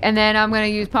 Okay, and then I'm going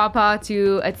to use Pawpaw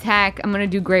to attack. I'm going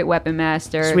to do Great Weapon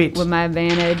Master. Sweet. With my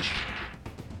advantage.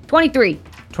 23.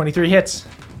 23 hits.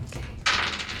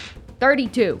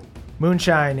 32.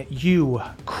 Moonshine, you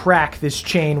crack this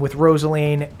chain with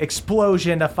Rosaline,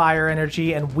 explosion of fire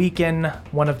energy, and weaken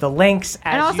one of the links.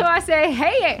 As And also I say,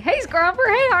 hey Scrumper,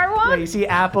 hey Hard One. you see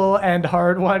Apple and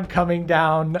Hard One coming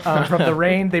down from the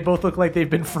rain. They both look like they've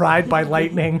been fried by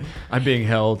lightning. I'm being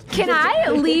held. Can I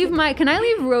leave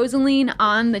Rosaline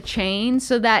on the chain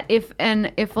so that if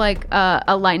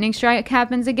a lightning strike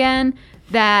happens again,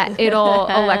 that it'll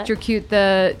electrocute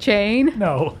the chain?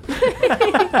 No.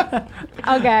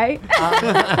 Okay.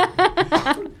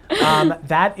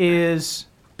 That is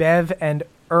Bev and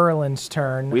Erlen's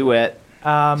turn. We wet.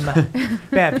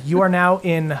 Bev, you are now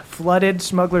in flooded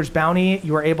Smuggler's Bounty.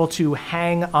 You are able to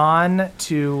hang on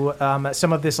to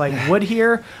some of this like wood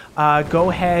here. Go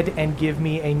ahead and give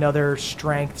me another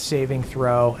strength saving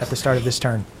throw at the start of this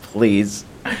turn. Please.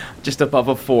 Just above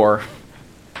a 4.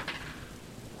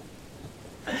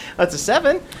 That's a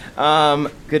 7.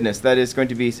 Goodness, that is going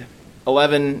to be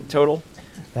 11 total.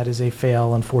 That is a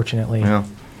fail, unfortunately. Well,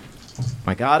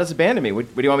 my God has abandoned me.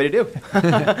 What do you want me to do?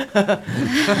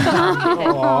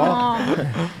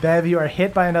 Bev, you are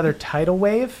hit by another tidal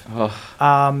wave.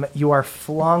 You are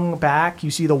flung back.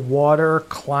 You see the water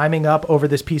climbing up over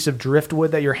this piece of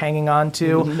driftwood that you're hanging on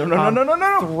to.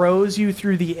 No. Throws you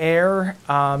through the air,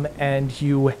 and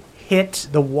you hit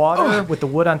the water with the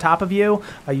wood on top of you.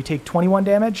 You take 21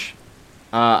 damage.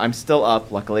 I'm still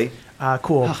up, luckily.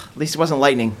 Cool. At least it wasn't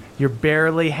lightning. You're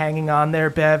barely hanging on there,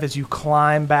 Bev, as you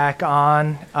climb back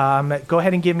on. Go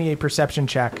ahead and give me a perception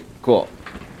check. Cool.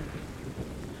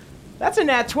 That's a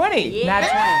nat 20.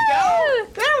 Nat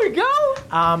 20. There we go.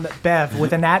 Bev,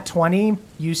 with a nat 20,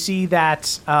 you see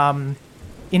that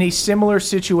in a similar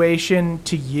situation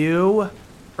to you,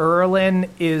 Erlen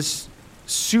is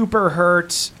super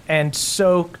hurt and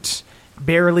soaked,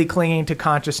 barely clinging to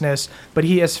consciousness, but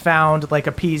he has found like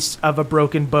a piece of a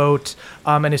broken boat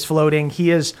and is floating. He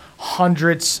is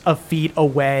hundreds of feet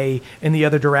away in the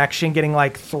other direction, getting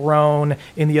like thrown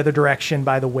in the other direction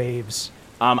by the waves.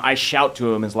 I shout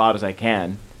to him as loud as I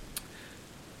can.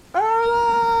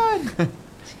 Erlen!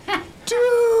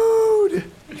 Dude!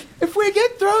 If we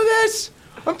get through this,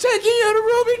 I'm taking you to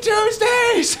Ruby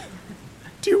Tuesdays!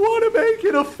 Do you want to make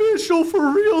it official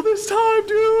for real this time,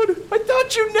 dude? I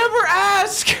thought you'd never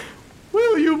ask!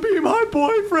 Will you be my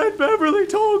boyfriend, Beverly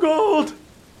Tallgold?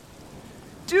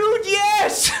 Dude,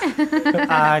 yes!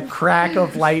 Crack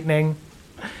of lightning.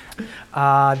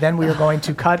 Then we are going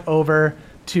to cut over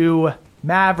to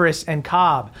Mavris and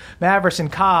Cobb. Mavris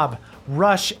and Cobb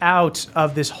rush out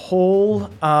of this hole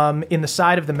in the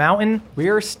side of the mountain. We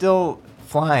are still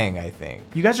flying, I think.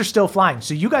 You guys are still flying.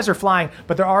 So you guys are flying,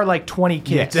 but there are like 20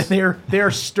 kids, Yes. and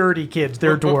they're sturdy kids.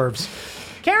 They're dwarves.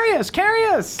 Carry us, carry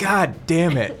us. God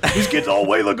damn it. These kids all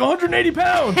weigh like 180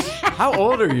 pounds. How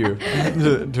old are you?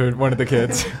 To one of the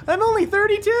kids. I'm only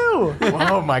 32.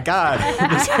 Oh my God.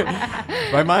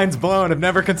 My mind's blown. I've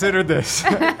never considered this.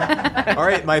 All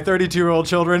right, my 32-year-old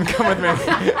children, come with me.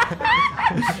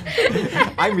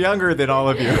 I'm younger than all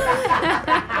of you.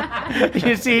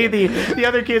 You see the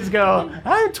other kids go,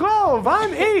 I'm 12,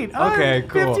 I'm 8, Okay, I'm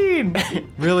cool.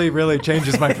 15. Really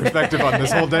changes my perspective on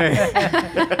this whole day.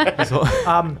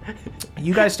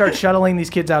 You guys start shuttling these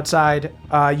kids outside.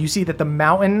 You see that the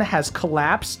mountain has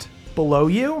collapsed below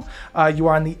you. You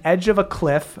are on the edge of a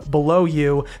cliff below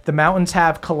you. The mountains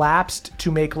have collapsed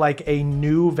to make like a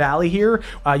new valley here.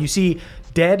 You see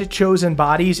dead chosen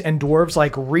bodies and dwarves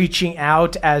like reaching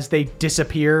out as they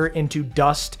disappear into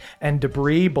dust and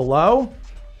debris below.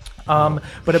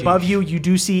 But above you, you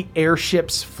do see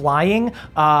airships flying.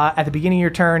 At the beginning of your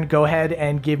turn, go ahead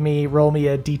and roll me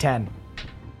a d10.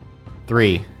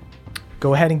 3.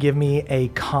 Go ahead and give me a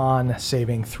con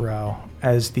saving throw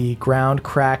as the ground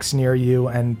cracks near you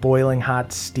and boiling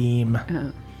hot steam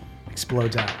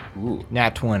explodes out. Ooh,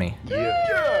 nat 20.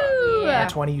 At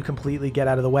 20, you completely get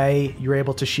out of the way. You're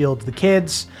able to shield the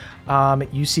kids.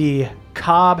 You see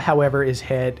Cobb, however, is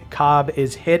hit. Cobb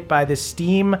is hit by the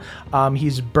steam.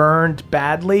 He's burned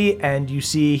badly, and you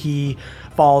see he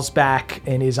falls back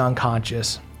and is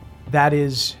unconscious. That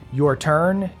is your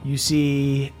turn. You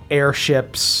see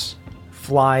airships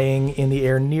flying in the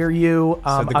air near you.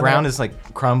 So the ground is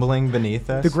like crumbling beneath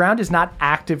us? The ground is not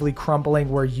actively crumbling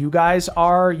where you guys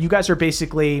are. You guys are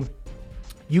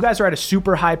at a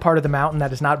super high part of the mountain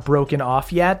that is not broken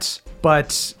off yet,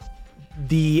 but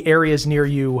the areas near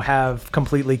you have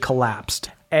completely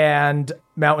collapsed. And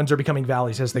mountains are becoming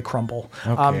valleys as they crumble.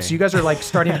 Okay. So you guys are like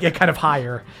starting to get kind of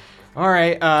higher. All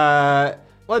right,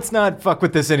 let's not fuck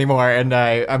with this anymore. And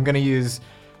I'm going to use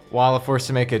Wall of Force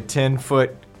to make a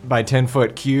 10-foot by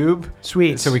 10-foot cube.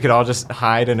 Sweet. So we could all just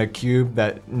hide in a cube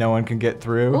that no one can get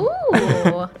through.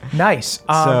 Ooh. Nice.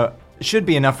 So it should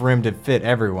be enough room to fit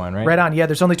everyone, right? Right on. Yeah,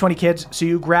 there's only 20 kids. So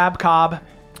you grab Cobb.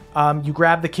 You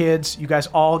grab the kids. You guys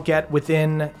all get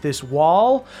within this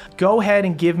wall. Go ahead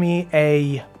and give me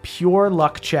a pure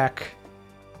luck check,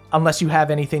 unless you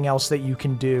have anything else that you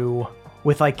can do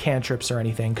with like cantrips or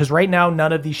anything, because right now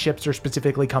none of these ships are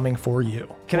specifically coming for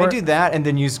you. Can I do that and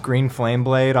then use green flame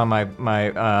blade on my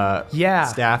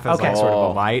staff as like sort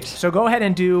of a light? So go ahead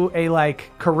and do a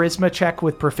like charisma check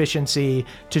with proficiency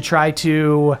to try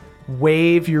to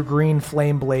wave your green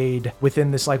flame blade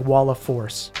within this like wall of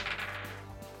force.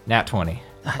 Nat 20.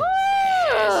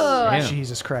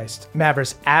 Jesus Christ.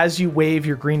 Mavris, as you wave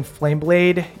your green flame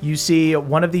blade, you see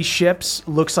one of these ships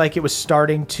looks like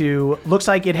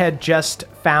it had just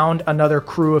found another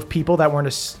crew of people that were in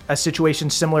a situation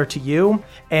similar to you,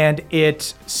 and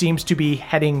it seems to be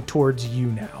heading towards you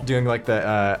now. Doing like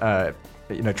the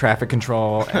traffic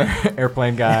control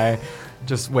airplane guy,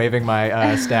 just waving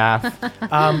my staff.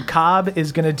 Cobb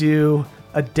is going to do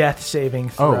a death saving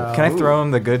throw. Oh, can I throw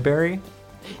him the good berry?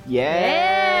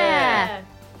 Yeah.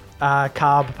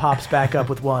 Cobb pops back up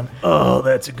with one. Oh,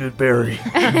 that's a good berry.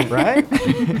 Right?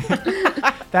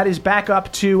 That is back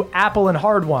up to Apple and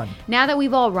Hard One. Now that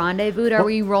we've all rendezvoused, are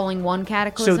we rolling one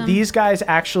cataclysm? So these guys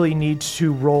actually need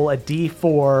to roll a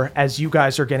d4 as you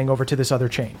guys are getting over to this other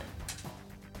chain.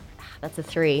 That's a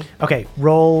 3. Okay,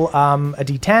 roll a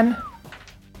d10.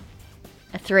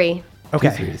 A 3.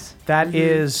 Okay, that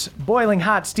is boiling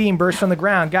hot steam bursts from the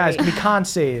ground. Guys, give me con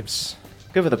saves.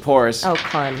 Good for the pores. Oh,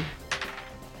 con.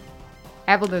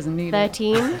 Apple doesn't need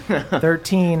 13.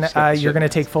 13, you're going to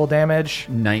take full damage.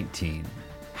 19.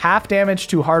 Half damage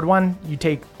to Hard One. You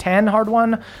take 10, Hard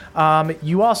One.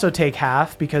 You also take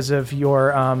half because of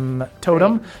your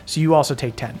totem, right. So you also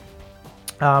take 10.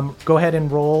 Go ahead and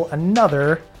roll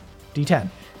another d10.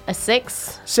 A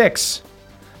 6. 6.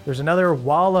 There's another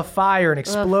wall of fire, an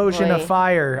explosion of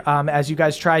fire. As you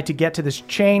guys try to get to this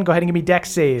chain, go ahead and give me dex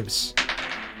saves.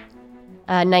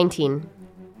 19.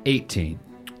 18.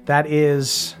 That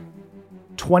is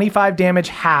 25 damage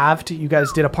halved. You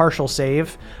guys did a partial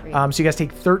save. So you guys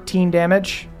take 13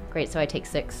 damage. Great, so I take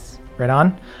 6. Right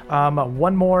on.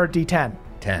 One more d10.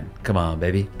 10. Come on,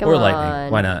 baby. Come or on.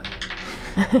 lightning. Why not?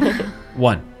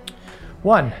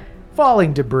 1.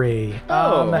 Falling debris.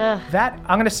 That,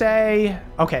 I'm going to say,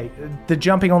 okay, the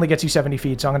jumping only gets you 70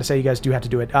 feet, so I'm going to say you guys do have to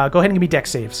do it. Go ahead and give me dex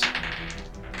saves.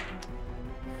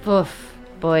 Oof.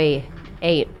 Boy.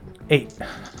 8. 8.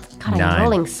 God, I'm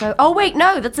rolling so... Oh, wait,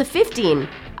 no, that's a 15.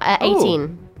 18.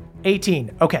 Ooh. 18.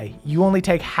 Okay, you only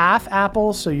take half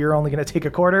Apple, so you're only going to take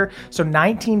a quarter. So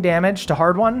 19 damage to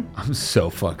Hard One. I'm so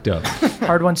fucked up.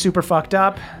 Hard One super fucked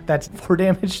up. That's 4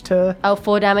 damage to... Oh,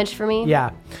 4 damage for me?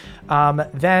 Yeah.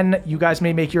 Then you guys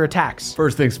may make your attacks.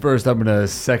 First things first, I'm gonna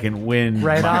second wind.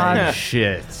 Right on.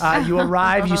 Shit. You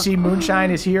arrive, you see Moonshine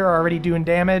is here already doing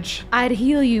damage. I'd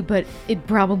heal you, but it'd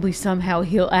probably somehow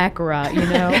heal Akarat, you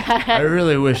know? I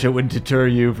really wish it wouldn't deter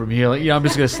you from healing. I'm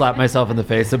just gonna slap myself in the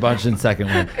face a bunch in second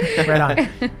wind. Right on.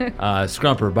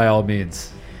 Scrumper, by all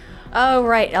means. Oh,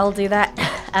 right, I'll do that.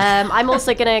 I'm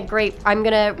also gonna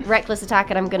reckless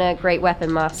attack, and I'm gonna great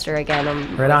weapon master again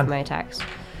on my attacks.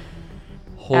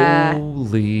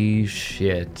 Holy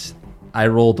shit. I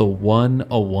rolled a 1,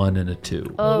 a 1, and a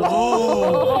 2.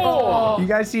 Oh. You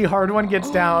guys see Hard One gets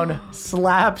down,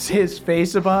 slaps his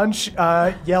face a bunch,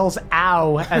 yells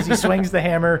ow as he swings the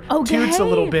hammer, toots a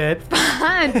little bit.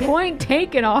 Fine, point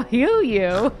taken, I'll heal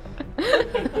you.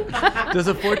 Does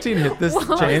a 14 hit this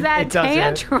what chain? Was that it doesn't.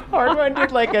 tantrum? Hard One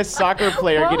did like a soccer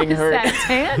player What getting was hurt. that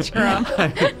tantrum?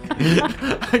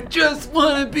 I just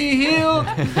want to be healed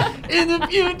in the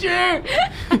future.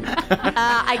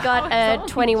 I got a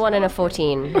 21 and a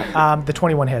 14. The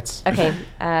 21 hits. Okay.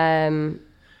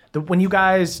 When you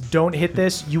guys don't hit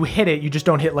this, you hit it, you just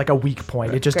don't hit like a weak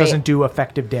point. It just doesn't do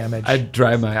effective damage. I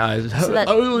dry my eyes. So I was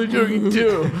only doing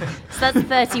 2. So that's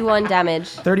 31 damage.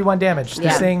 31 damage.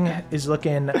 This thing is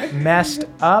looking messed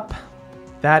up.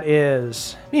 That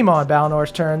is Mimo and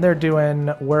Balnor's turn. They're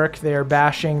doing work. They're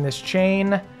bashing this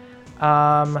chain.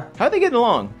 How are they getting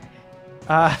along?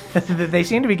 They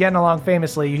seem to be getting along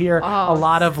famously. You hear a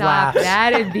lot of laughs.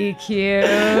 That'd be cute.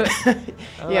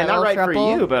 Yeah, not right for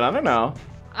you, but I don't know.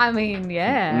 I mean,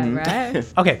 yeah,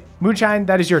 right? Okay, Moonshine,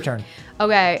 that is your turn.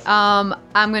 Okay, I'm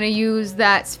gonna use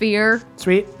that sphere.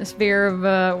 Sweet. The sphere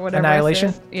of whatever.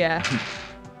 Annihilation? Yeah.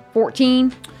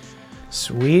 14.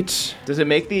 Sweet. Does it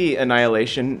make the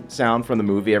annihilation sound from the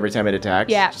movie every time it attacks?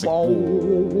 Yeah. Just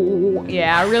like,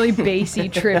 yeah, really bassy,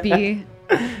 trippy.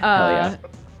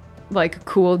 Like a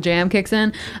cool jam kicks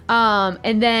in.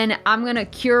 And then I'm gonna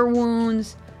cure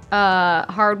wounds.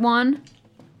 Hard One.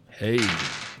 Hey.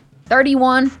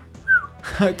 31.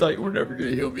 I thought you were never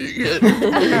gonna heal me again.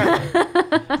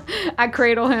 I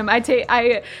cradle him. I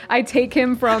take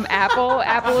him from Apple.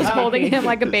 Apple is holding him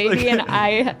like a baby, and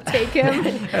I take him.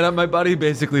 And my body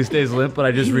basically stays limp, but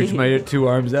I just reach my 2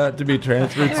 arms out to be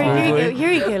transferred smoothly.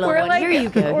 Here you go, little one. Here you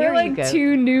go. We're like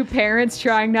two new parents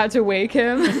trying not to wake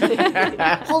him.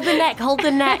 Hold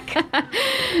the neck.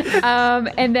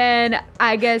 And then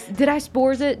I guess, did I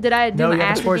spores it? Did I do No, my you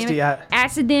haven't acid spores damage? it yet.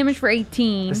 Acid damage for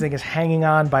 18. This thing is hanging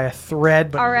on by a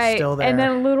thread, but All it's right, still there. and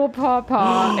then little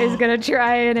Pawpaw is gonna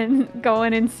try it and go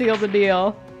in and seal the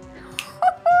deal.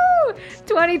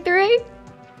 23.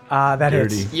 That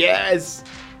Dirty. hits. Yes.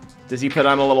 Does he put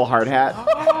on a little hard hat?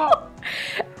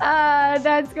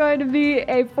 That's going to be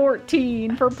a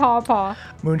 14 for Pawpaw.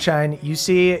 Moonshine, you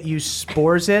see you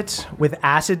spores it with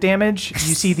acid damage. You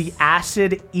see the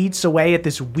acid eats away at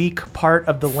this weak part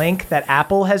of the link that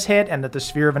Apple has hit and that the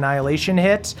Sphere of Annihilation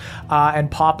hit. And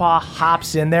Pawpaw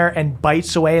hops in there and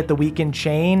bites away at the weakened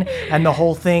chain, and the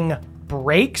whole thing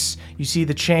breaks. You see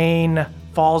the chain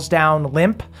falls down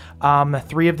limp.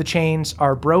 3 of the chains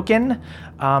are broken.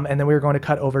 And then we're going to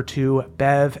cut over to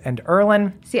Bev and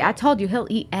Erlen. See, I told you he'll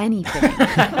eat anything.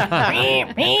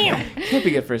 Can't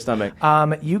be good for his stomach.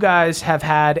 You guys have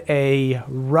had a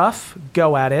rough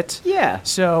go at it. Yeah.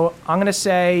 So I'm going to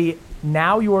say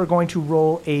now you are going to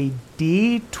roll a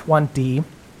D20,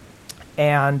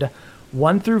 and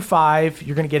 1 through 5,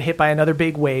 you're going to get hit by another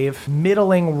big wave.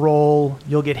 Middling roll,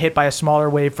 you'll get hit by a smaller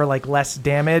wave for like less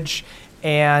damage.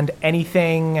 And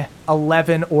anything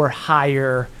 11 or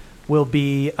higher will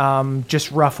be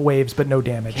just rough waves, but no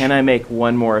damage. Can I make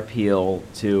one more appeal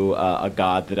to a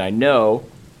god that I know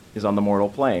is on the mortal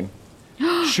plane?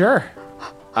 Sure.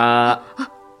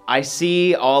 I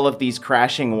see all of these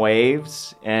crashing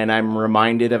waves, and I'm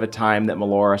reminded of a time that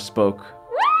Melora spoke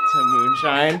to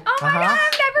Moonshine. Oh my god,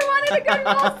 I've never wanted a good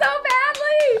roll so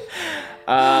badly!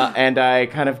 And I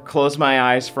kind of close my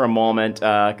eyes for a moment,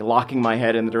 locking my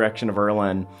head in the direction of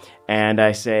Erlen, and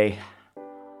I say,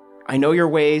 I know your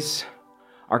ways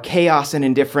are chaos and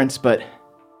indifference, but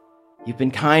you've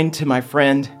been kind to my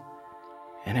friend,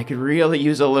 and I could really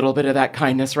use a little bit of that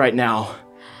kindness right now.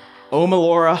 Oh,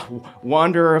 Melora,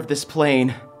 wanderer of this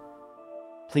plane,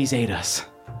 please aid us.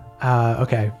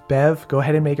 Okay, Bev, go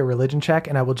ahead and make a religion check,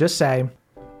 and I will just say,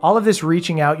 all of this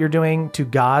reaching out you're doing to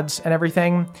gods and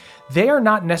everything, they are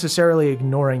not necessarily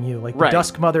ignoring you. Like, the Right.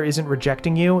 Dusk Mother isn't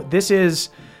rejecting you. This is,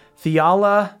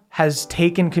 Theala has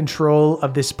taken control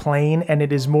of this plane, and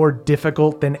it is more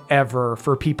difficult than ever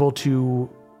for people to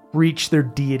reach their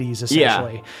deities,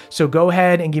 essentially. Yeah. So go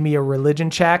ahead and give me a religion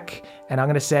check, and I'm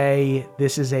going to say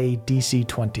this is a DC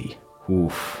 20.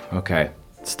 Oof, okay.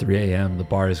 It's 3 a.m. The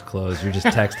bar is closed. You're just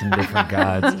texting different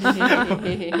gods.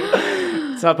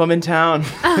 What's up? I'm in town.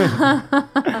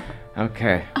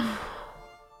 Okay.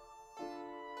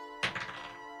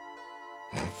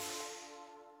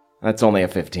 That's only a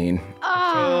 15.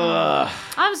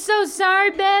 I'm so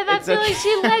sorry, Bev. I It's feel okay. like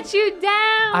she let you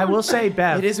down. I will say,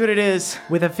 Bev, It is what it is.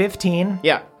 with a 15,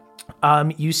 Yeah.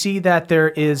 you see that there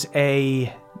is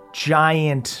a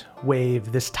giant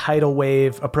wave, this tidal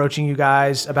wave approaching you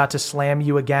guys, about to slam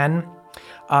you again.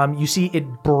 You see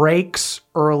it breaks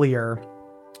earlier,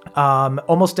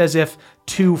 almost as if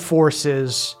 2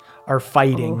 forces are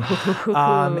fighting.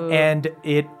 And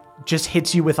it just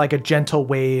hits you with like a gentle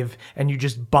wave, and you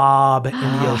just bob in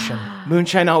the ocean.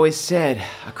 Moonshine always said,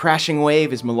 a crashing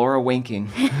wave is Melora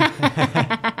winking.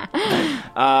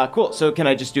 Cool. So can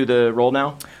I just do the roll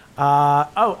now?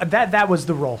 That was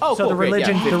the roll. Oh, so cool, the great,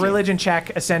 religion yeah, the 15. religion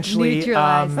check essentially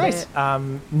Neutralized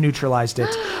it. Neutralized it.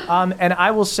 And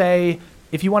I will say,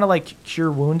 if you want to like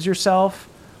cure wounds yourself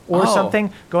or Oh.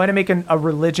 something, go ahead and make a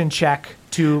religion check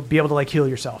to be able to like heal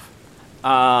yourself.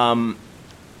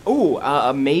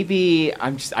 Maybe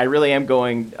I really am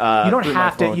going. You don't through my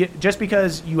have to. phone. Just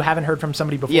because you haven't heard from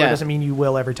somebody before Yeah. doesn't mean you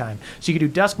will every time. So you could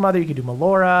do Dusk Mother, you could do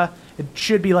Melora. It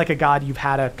should be like a god you've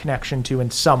had a connection to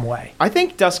in some way. I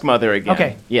think Dusk Mother again.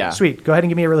 Okay. Yeah. Sweet. Go ahead and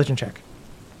give me a religion check.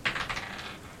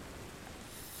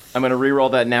 I'm going to re-roll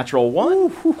that natural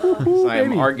 1. So I am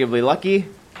baby. arguably lucky.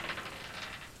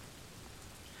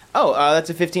 Oh, that's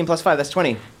a 15 plus 5. That's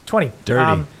 20. 20.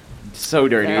 Dirty. So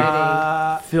dirty.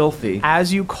 Filthy.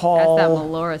 As you That's call that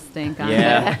Melora stink on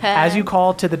Yeah. as you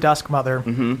call to the Dusk Mother,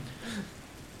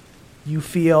 you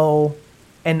feel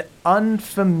an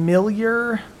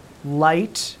unfamiliar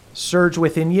light surge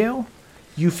within you.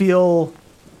 You feel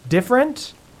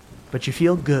different, but you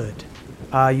feel good.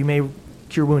 You may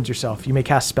cure wounds yourself. You may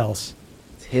cast spells.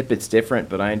 It's hip, it's different,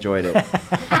 but I enjoyed it.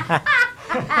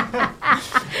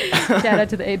 Shout out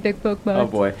to the 8-bit book mode. Oh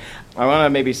boy. I want to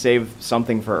maybe save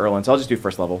something for Erlen, so I'll just do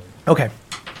first level. Okay.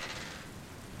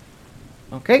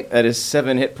 Okay, that is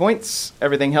 7 hit points.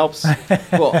 Everything helps.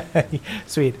 Cool.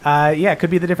 Sweet. Yeah, it could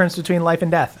be the difference between life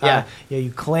and death. Yeah.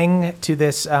 You cling to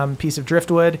this piece of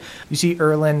driftwood. You see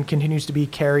Erlen continues to be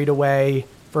carried away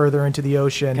further into the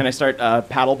ocean. Can I start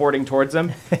paddleboarding towards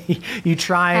them? You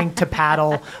trying to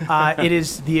paddle. It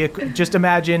is just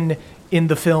imagine in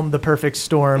the film The Perfect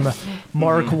Storm,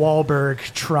 Mark Wahlberg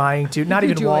trying to, not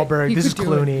even Wahlberg, this is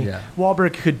Clooney. Yeah.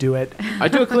 Wahlberg could do it. I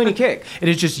do a Clooney kick. It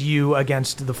is just you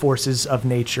against the forces of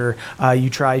nature. You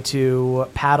try to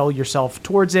paddle yourself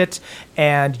towards it,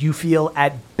 and you feel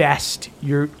at best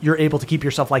you're able to keep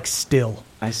yourself like still.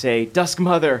 I say, Dusk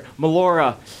Mother,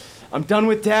 Melora, I'm done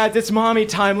with Dad. It's mommy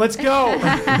time. Let's go.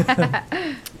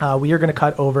 We are going to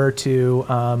cut over to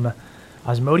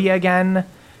Osmodia again.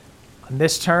 On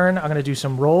this turn, I'm going to do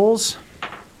some rolls.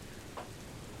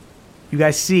 You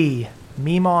guys see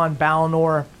Mima and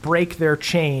Balinor break their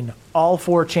chain. All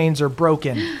 4 chains are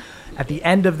broken. At the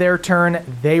end of their turn,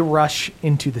 they rush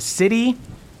into the city.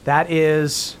 That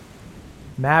is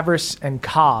Mavris and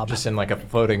Cobb. Just in like a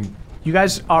floating You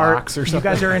guys are box or you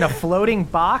something. guys are in a floating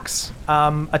box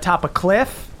atop a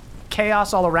cliff.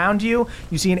 Chaos all around you.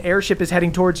 You see an airship is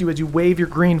heading towards you as you wave your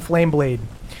green flame blade.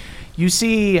 You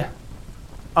see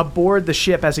aboard the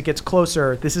ship as it gets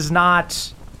closer. This is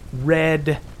not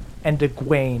Red and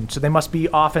Egwene, so they must be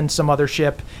off in some other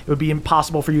ship. It would be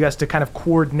impossible for you guys to kind of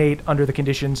coordinate under the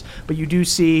conditions, but you do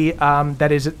see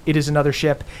it is another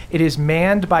ship. It is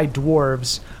manned by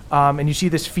dwarves, and you see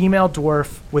this female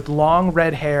dwarf with long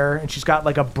red hair, and she's got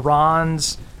like a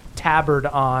bronze tabard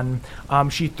on.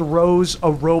 She throws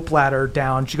a rope ladder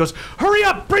down. She goes, "Hurry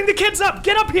up! Bring the kids up!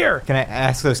 Get up here!" Can I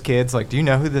ask those kids, like, do you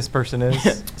know who this person is?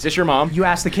 Is this your mom? You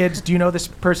ask the kids, "Do you know who this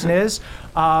person is?"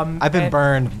 I've been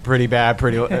burned pretty bad,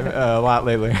 a lot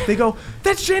lately. They go,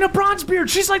 "That's Jaina Bronzebeard.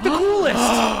 She's like the coolest."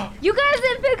 You guys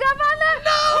didn't pick up on that?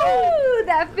 No! Ooh,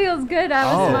 that feels good. I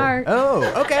was smart.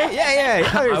 Oh, okay,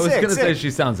 yeah. I was going to say she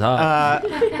sounds hot.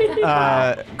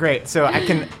 Great. So I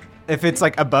can, if it's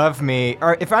like above me,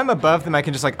 or if I'm above them, I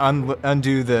can just like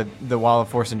undo the wall of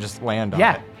force and just land on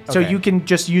Yeah. it. So Okay. you can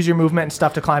just use your movement and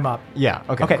stuff to climb up. Yeah.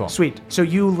 Okay. Okay, Cool. sweet. So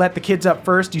you let the kids up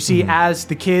first. You see, as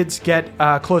the kids get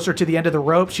closer to the end of the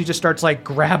rope, she just starts like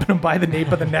grabbing them by the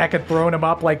nape of the neck and throwing them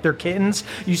up like they're kittens.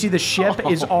 You see the ship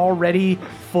is already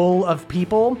full of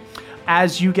people.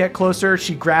 As you get closer,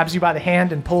 she grabs you by the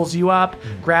hand and pulls you up,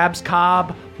 grabs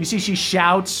Cobb. You see she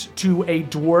shouts to a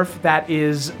dwarf that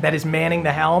is manning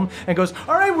the helm and goes,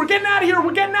 "All right, we're getting out of here.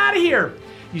 We're getting out of here."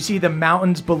 You see the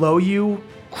mountains below you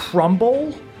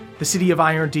crumble. The city of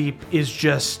Iron Deep is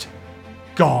just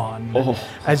gone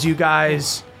as you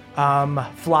guys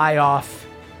fly off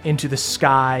into the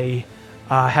sky,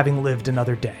 having lived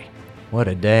another day. What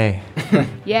a day.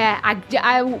 Yeah,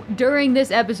 I during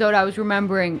this episode, I was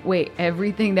remembering, wait,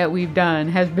 everything that we've done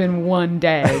has been one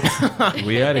day.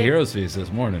 We had a hero's feast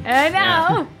this morning. I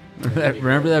know.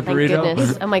 Remember that Thank burrito?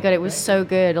 goodness. Oh my god, it was so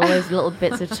good. All those little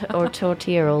bits of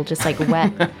tortilla all just like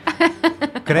wet.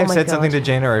 Could I have my said something God. to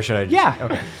Jaina, or should I? Just, Yeah.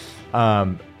 Okay.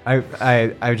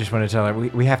 I just want to tell her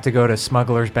we have to go to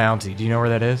Smuggler's Bounty. Do you know where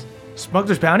that is?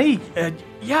 Smuggler's Bounty?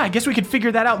 Yeah, I guess we could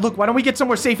figure that out. Look, why don't we get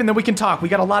somewhere safe and then we can talk? We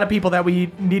got a lot of people that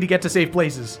we need to get to safe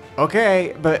places.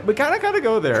 Okay, but we kind of gotta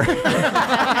go there.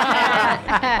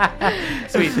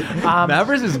 Sweet.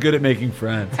 Mavericks is good at making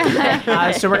friends.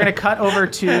 So we're going to cut over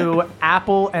to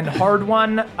Apple and Hard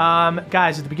One.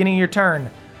 Guys, at the beginning of your turn,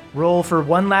 roll for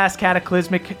one last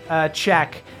cataclysmic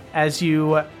check as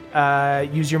you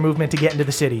use your movement to get into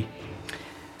the city.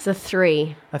 It's a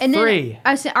 3. A And 3. then,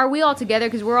 I said, are we all together?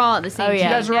 Because we're all at the same Oh, time. yeah. You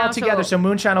guys are all now, together, so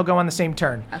Moonshine will go on the same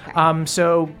turn. Okay.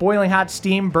 So boiling hot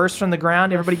steam bursts from the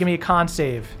ground. Everybody give me a con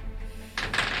save.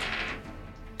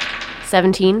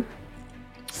 17.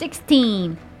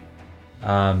 16.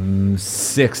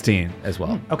 16 as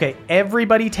well. Okay,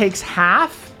 everybody takes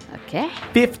half, Okay.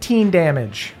 15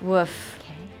 damage. Woof.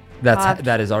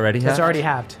 That is already That's halved? already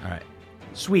halved. All right.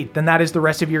 Sweet. Then that is the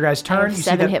rest of your guys' I turn. have You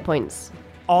 7 see that hit points.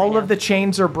 all of the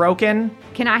chains are broken.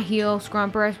 Can I heal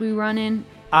Scrumper as we run in?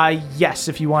 Yes,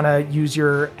 if you want to use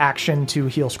your action to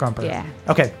heal Scrumper. Yeah.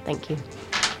 Okay. Thank you.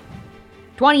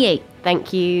 28.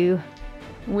 Thank you.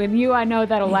 With you, I know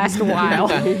that'll last a while.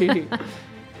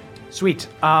 Sweet.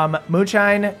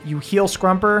 Moonshine, you heal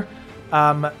Scrumper.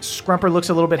 Scrumper looks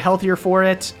a little bit healthier for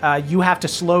it. You have to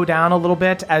slow down a little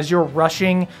bit as you're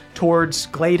rushing towards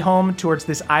Gladeholm, towards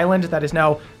this island that is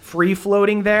now free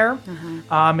floating there.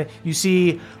 You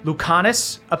see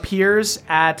Lucanus appears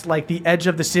at like the edge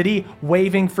of the city,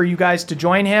 waving for you guys to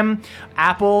join him.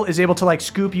 Apple is able to like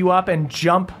scoop you up and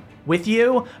jump with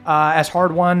you as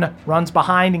Hard One runs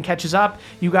behind and catches up.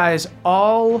 You guys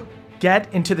all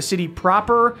get into the city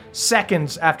proper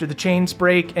seconds after the chains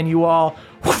break and you all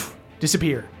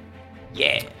disappear.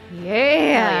 Yeah.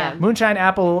 Moonshine,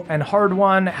 Apple, and Hard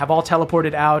One have all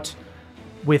teleported out.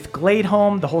 With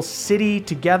Gladeholm, the whole city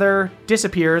together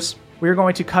disappears. We're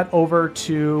going to cut over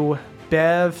to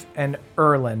Bev and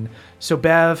Erlen. So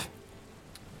Bev,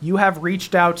 you have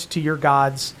reached out to your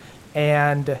gods,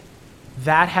 and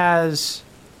that has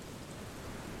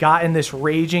gotten this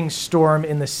raging storm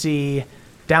in the sea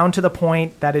down to the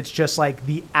point that it's just like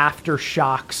the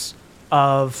aftershocks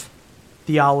of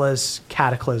Theala's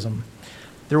cataclysm.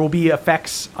 There will be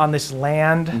effects on this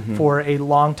land for a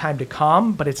long time to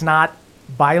come, but it's not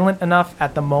violent enough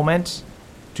at the moment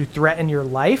to threaten your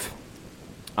life.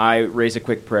 I raise a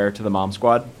quick prayer to the mom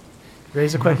squad.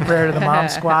 Raise a quick prayer to the mom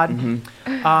squad.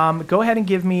 Go ahead and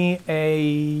give me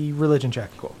a religion check.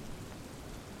 Cool.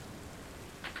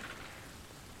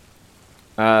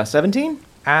 17?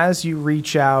 As you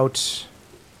reach out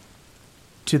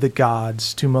to the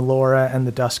gods, to Melora and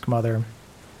the Dusk Mother,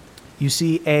 you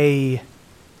see a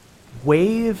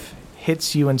wave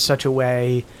hits you in such a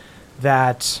way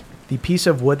that the piece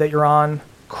of wood that you're on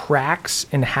cracks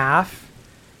in half,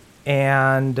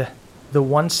 and the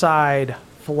one side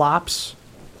flops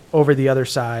over the other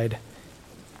side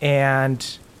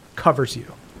and covers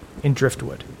you in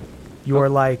driftwood. You are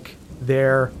like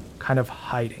they're kind of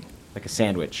hiding. Like a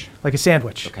sandwich. Like a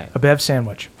sandwich. Okay. A Bev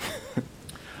sandwich.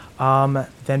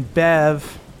 Then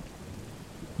Bev,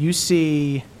 you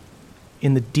see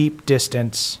in the deep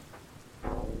distance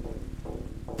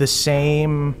the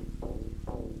same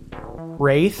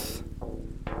wraith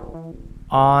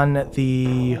on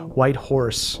the white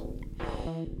horse.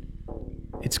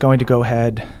 It's going to go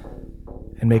ahead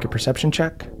and make a perception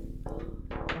check.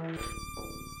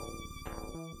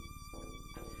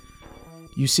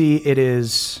 You see it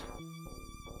is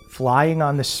flying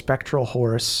on the spectral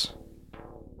horse,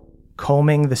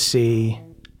 combing the sea.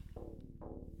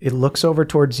 It looks over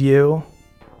towards you,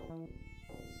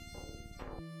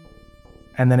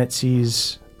 and then it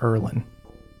sees Erlen.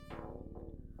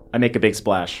 I make a big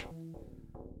splash.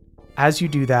 As you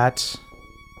do that,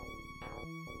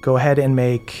 go ahead and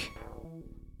make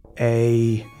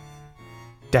a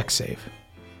dex save.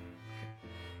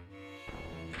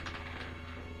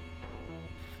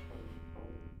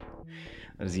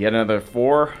 That is yet another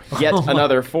 4. Yet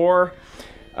another 4.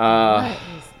 What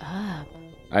is up?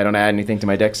 I don't add anything to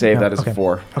my dex save. No, That is okay. a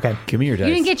 4. Okay. Give me your dice.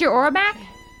 You didn't get your aura back?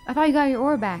 I thought you got your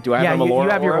aura back. Do I have a you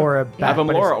Melora have your aura I have a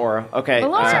back, but Melora aura. Okay.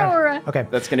 Melora aura. Okay.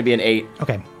 That's going to be an 8.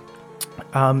 Okay.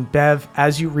 Bev,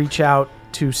 as you reach out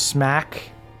to smack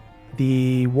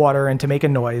the water and to make a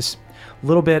noise, a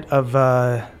little bit of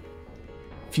a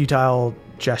futile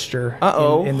gesture.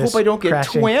 Uh-oh. in this Hope I don't get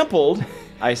crashing. twampled,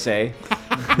 I say.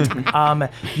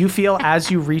 You feel as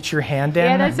you reach your hand in.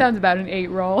 Yeah, that sounds about an 8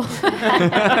 roll.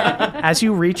 As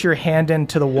you reach your hand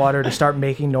into the water to start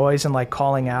making noise and like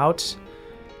calling out,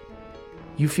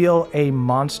 you feel a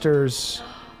monster's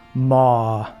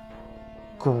maw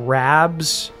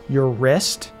grabs your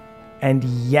wrist and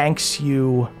yanks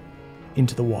you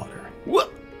into the water.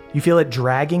 What? You feel it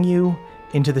dragging you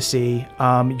into the sea.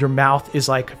 Your mouth is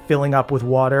like filling up with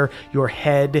water. Your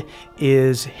head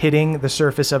is hitting the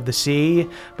surface of the sea,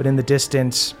 but in the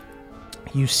distance,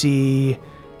 you see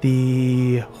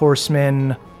the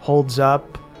horseman holds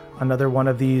up another one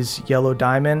of these yellow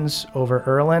diamonds over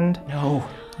Erland. No.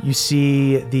 You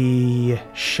see the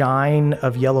shine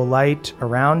of yellow light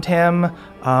around him,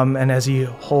 and as he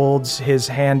holds his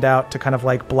hand out to kind of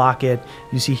like block it,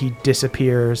 you see he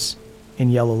disappears in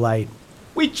yellow light.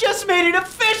 We just made it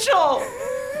official!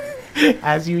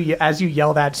 As you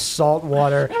yell that, salt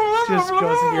water just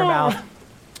goes into your mouth.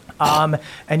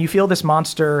 And you feel this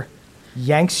monster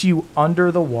yanks you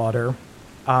under the water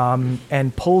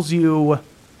and pulls you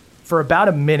for about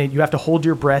a minute. You have to hold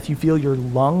your breath. You feel your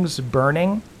lungs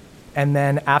burning. And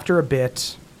then after a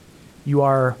bit, you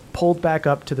are pulled back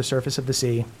up to the surface of the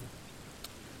sea.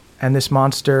 And this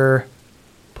monster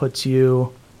puts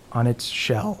you on its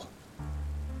shell.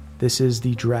 This is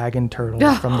the dragon turtle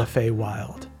from the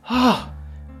Feywild.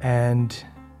 And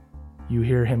you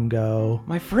hear him go,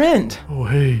 My friend! Oh,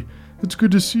 hey, it's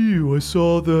good to see you. I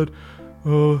saw that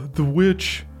the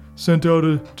witch sent out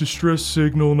a distress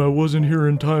signal and I wasn't here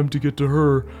in time to get to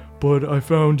her, but I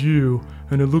found you,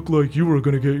 and it looked like you were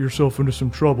going to get yourself into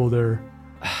some trouble there.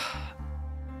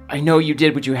 I know you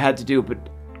did what you had to do, but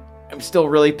I'm still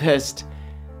really pissed.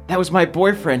 That was my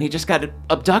boyfriend. He just got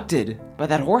abducted by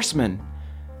that horseman.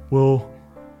 Well,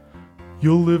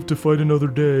 you'll live to fight another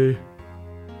day.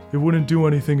 It wouldn't do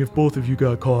anything if both of you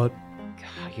got caught.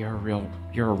 God, you're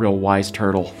a real wise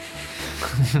turtle.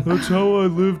 That's how I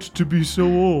lived to be so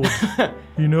old.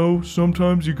 You know,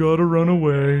 sometimes you gotta run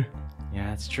away. Yeah,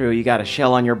 that's true. You got a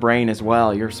shell on your brain as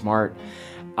well. You're smart.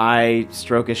 I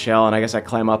stroke a shell, and I guess I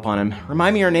climb up on him.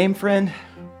 Remind me your name, friend?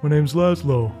 My name's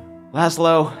Laszlo.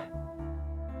 Laszlo.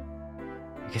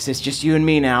 I guess it's just you and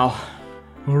me now.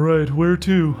 All right, where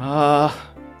to?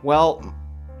 Well,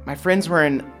 my friends were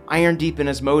in Iron Deep in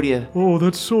Asmodia. Oh,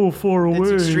 that's so far away.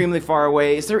 It's extremely far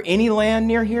away. Is there any land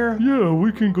near here? Yeah,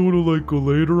 we can go to like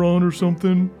Galateron or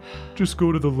something. Just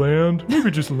go to the land.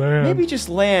 Maybe just land. Maybe just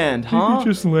land, huh? Maybe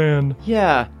just land.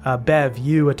 Yeah. Bev,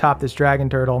 you atop this dragon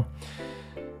turtle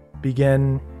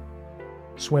begin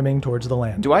swimming towards the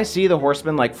land. Do I see the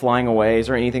horseman like flying away? Is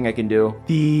there anything I can do?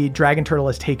 The dragon turtle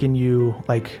has taken you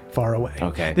like far away.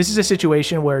 Okay. This is a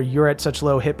situation where you're at such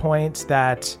low hit points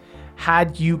that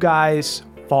had you guys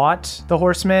fought the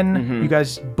horseman, you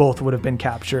guys both would have been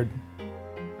captured.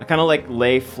 I kind of like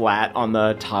lay flat on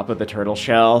the top of the turtle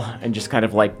shell and just kind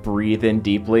of like breathe in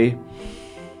deeply.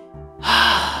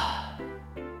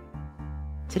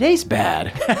 Today's bad.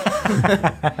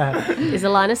 Is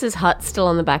Alanis's hut still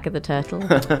on the back of the turtle?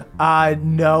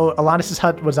 No, Alanis'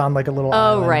 hut was on like a little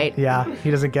island. Right. Yeah,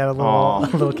 he doesn't get a little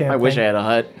campaign. I wish I had a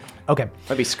hut. Okay.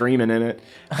 I'd be screaming in it.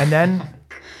 And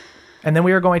then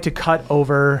we are going to cut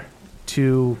over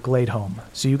to Gladeholm.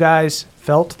 So you guys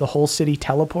felt the whole city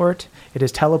teleport. It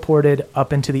is teleported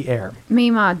up into the air.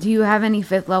 Mima, do you have any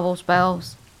 5th level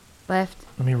spells left?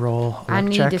 Let me roll a I luck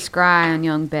need check. to scry on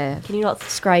young Bev. Can you not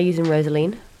scry using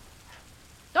Rosaline?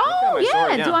 Oh, my yeah.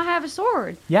 sword, yeah. Do I have a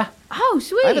sword? Yeah. Oh,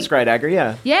 sweet. I have a scry dagger,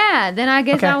 yeah. Yeah, then I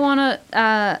guess Okay. I want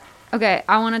to,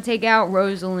 I want to take out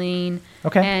Rosaline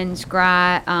Okay. and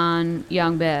scry on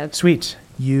young Bev. Sweet.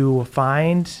 You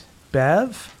find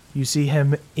Bev. You see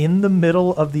him in the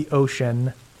middle of the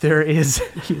ocean. There's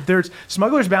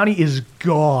Smuggler's Bounty is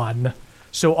gone.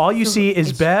 So all you see is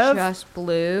It's Bev just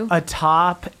blue.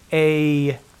 atop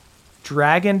a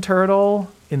dragon turtle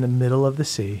in the middle of the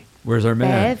sea. Where's our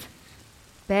man?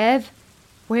 Bev,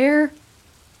 where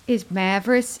is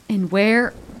Mavris and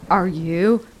where are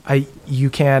you? You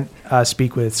can't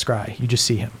speak with Scry. You just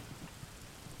see him.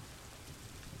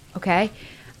 Okay.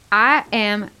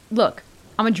 Look,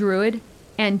 I'm a druid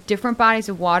and different bodies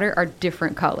of water are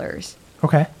different colors.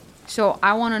 Okay. So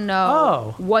I want to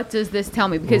know what does this tell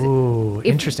me? Because Ooh, if-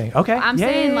 interesting. Okay. I'm Yeah,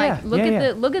 saying yeah, like yeah. look Yeah, at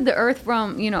yeah. look at the earth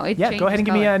from, it Yeah, changes go ahead and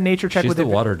give me color. a nature check She's with the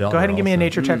advantage. water daughter Go ahead and give me a also.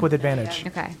 nature check with advantage.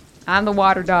 Okay. I'm the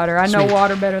water daughter. I know Sweet.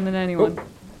 water better than anyone.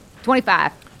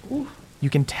 25. You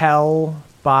can tell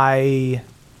by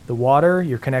the water,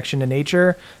 your connection to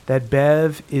nature, that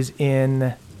Bev is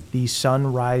in the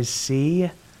Sunrise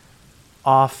Sea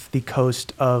off the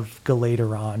coast of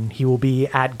Galateron. He will be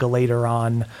at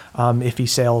Galateron if he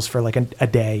sails for like a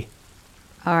day.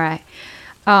 All right.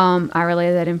 I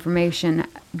relay that information.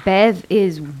 Bev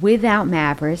is without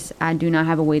Mavris. I do not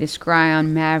have a way to scry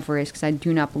on Mavris because I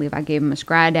do not believe I gave him a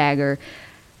scry dagger.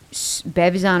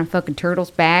 Bev is on a fucking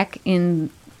turtle's back in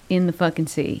the fucking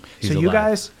sea. So you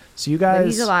guys But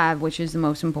he's alive, which is the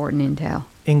most important intel.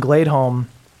 in Gladeholm,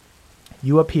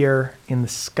 you appear in the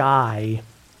sky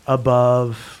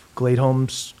above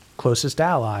Gladeholm's closest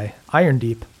ally, Iron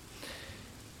Deep.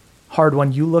 Hard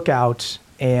One, you look out,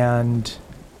 and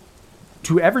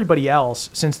to everybody else,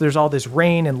 since there's all this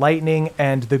rain and lightning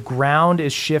and the ground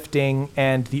is shifting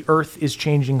and the earth is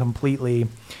changing completely,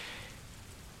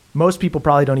 most people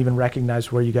probably don't even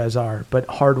recognize where you guys are. But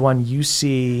Hard One, you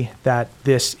see that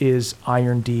this is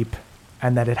Iron Deep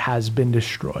and that it has been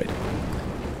destroyed.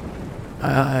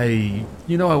 I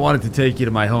wanted to take you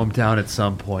to my hometown at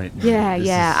some point. Yeah, This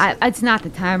yeah. It's not the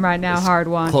time right now, Hard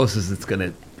One. is closest it's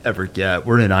gonna ever get.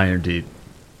 We're in Iron Deep.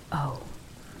 Oh.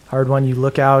 Hard One, you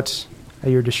look out at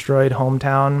your destroyed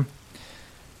hometown,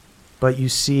 but you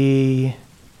see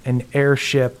an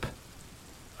airship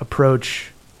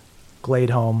approach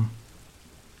Gladeholm.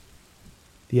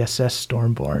 The SS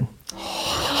Stormborn.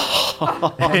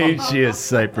 Ain't she a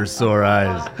sight for sore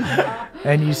eyes?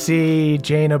 And you see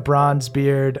Jaina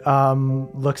Bronzebeard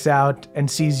looks out and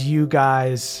sees you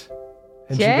guys.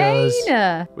 And she goes,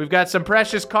 Jaina! We've got some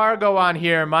precious cargo on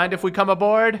here. Mind if we come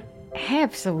aboard?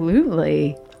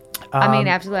 Absolutely.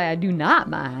 Absolutely, I do not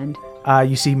mind.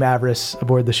 you see Mavris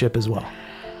aboard the ship as well.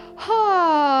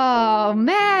 Oh,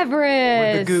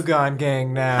 Mavris! The Goo Gone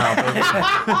Gang now. baby.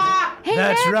 Hey,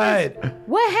 That's Mavris, right.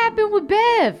 What happened with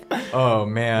Bev? Oh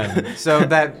man. So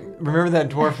remember that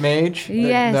dwarf mage?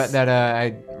 Yes. I wrote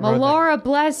that- Melora,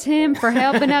 bless him for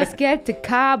helping us get to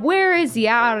Cobb. Where is he?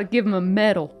 I ought to give him a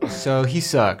medal. So he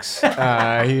sucks.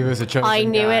 He was a chosen I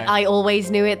knew guy. it. I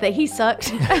always knew it that he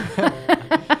sucked.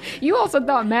 You also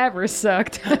thought Maverick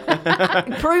sucked.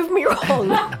 Prove me wrong.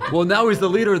 Well, now he's the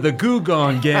leader of the Goo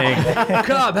Gone gang.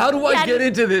 Cobb, how do I get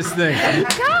into this thing?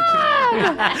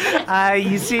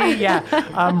 You see,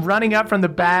 running up from the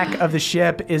back of the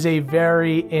ship is a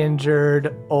very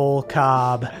injured old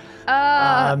Cobb.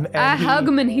 I hug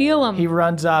him and heal him. He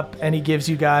runs up and he gives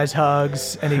you guys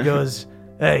hugs and he goes,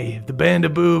 "Hey, if the Band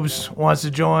of Boobs wants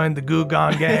to join the Goo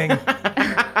Gone gang."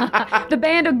 The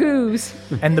Band of Goos.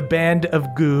 And the Band of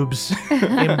Goobs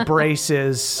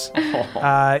embraces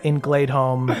in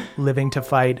Gladeholm, living to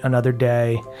fight another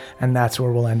day. And that's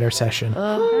where we'll end our session.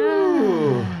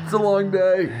 It's a long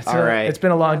day. All right. It's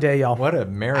been a long day, y'all. What a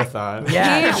marathon.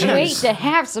 Yeah. Can't wait to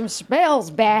have some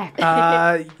spells back.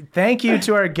 Thank you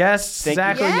to our guests,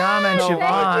 Zach Oyama and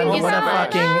Siobhan. Thank you What so a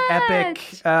much. fucking epic,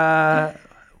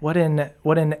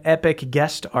 what an epic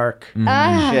guest arc.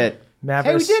 Shit.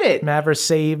 Maverick, we did it. Maverick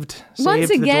saved Once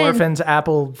the again. dwarfins.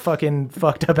 Apple fucking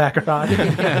fucked up Acheron.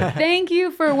 Thank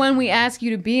you for when we ask you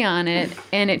to be on it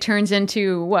and it turns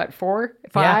into what, 4,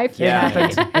 5? Yeah, it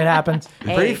happens. It happens.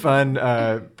 Pretty fun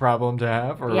problem to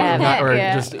have, or Yeah. not, or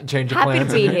Yeah. just change of Happy to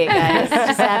plans. be here, guys.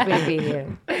 Just happy to be here.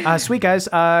 Sweet guys,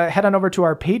 head on over to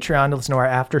our Patreon to listen to our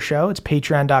after show. It's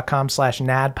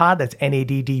patreon.com/NADPOD. That's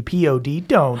NADDPOD.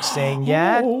 Don't sing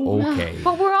yet. Okay.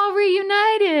 But we're all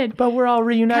reunited. But we're all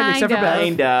reunited except for Kinda. Bev.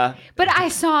 Kinda. But I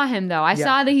saw him though. I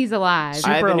saw that he's alive. I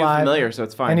have Super a new alive. familiar, so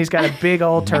it's fine. And he's got a big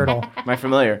old turtle. my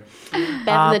familiar. Bev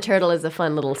and the Turtle is a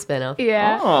fun little spin-off.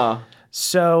 Yeah. Oh,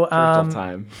 So, turtle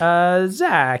time.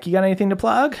 Zach, you got anything to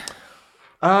plug?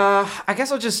 I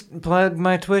guess I'll just plug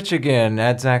my Twitch again,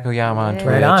 at Zach Oyama on Twitch.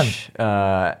 Right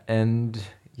on. And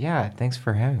yeah, thanks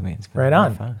for having me. It's been Right really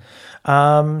on. fun.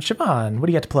 Siobhan, what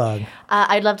do you got to plug?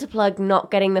 I'd love to plug not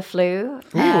getting the flu.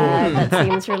 That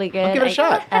seems really good. give it a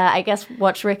shot. I guess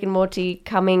watch Rick and Morty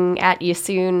coming at you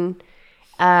soon.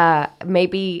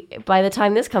 Maybe by the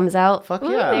time this comes out, Fuck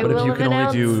yeah. they But if will you have can only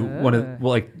announced- do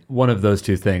one of those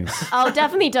two things. Oh,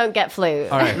 definitely don't get flu.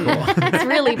 All right, cool. It's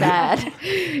really bad.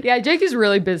 Yeah, Jake is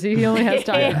really busy. He only has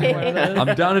time for one of those.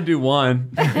 I'm down to do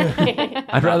one.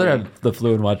 I'd rather have the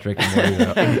flu and watch Rick and Morty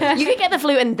though. You could get the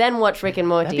flu and then watch Rick and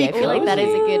Morty. I feel like that is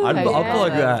a good. I'll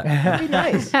plug that. That'd be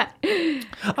nice.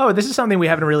 Oh, this is something we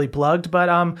haven't really plugged, but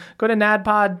go to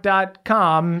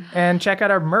nadpod.com and check out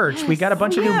our merch. We got a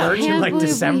bunch of new merch in Can't like believe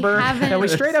we December haven't that we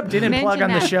straight up didn't plug on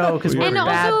the mentioned show because we're And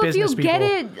bad also, if business you people. get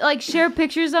it, like share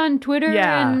pictures on Twitter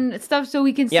Yeah. and stuff so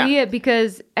we can see Yeah. it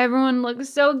because everyone looks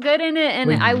so good in it.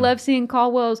 And I love seeing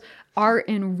Caldwell's art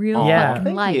in real Yeah. fucking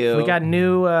Thank life. you. We got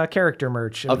new character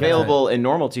merch. Available in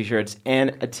normal t-shirts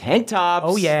and a tank tops.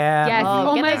 Oh, yeah. Yes.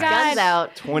 Oh, Get my those guns god.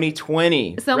 out.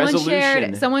 2020 Someone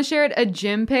resolution. shared a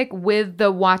gym pic with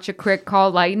the Watch a Crick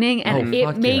Call Lightning, and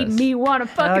fuck it made yes. me want to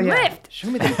fucking yeah. lift.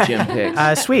 Show me the gym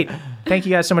pics. Sweet. Thank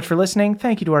you guys so much for listening.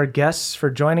 Thank you to our guests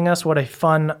for joining us. What a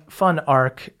fun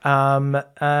arc. And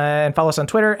follow us on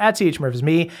Twitter at CHMurph is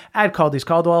me, at Caldy's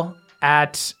Caldwell,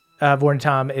 at Vorn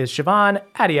Tom is Siobhan,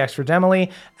 at EX for Emily,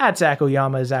 at Zach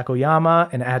Oyama is Zach Oyama,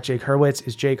 and at Jake Hurwitz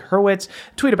is Jake Hurwitz.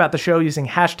 Tweet about the show using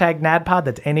hashtag NADPOD.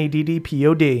 That's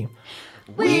NADDPOD.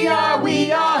 We are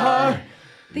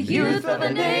the youth of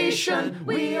a nation.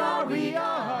 We are the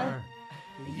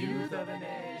youth of a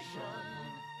nation.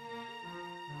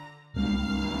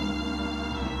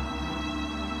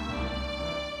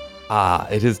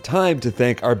 It is time to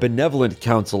thank our benevolent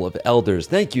council of elders.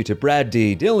 Thank you to Brad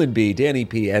D, Dylan B, Danny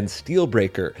P, and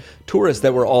Steelbreaker, tourists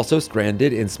that were also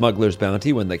stranded in Smuggler's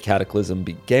Bounty when the cataclysm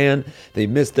began. They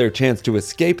missed their chance to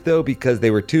escape, though, because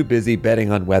they were too busy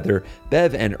betting on whether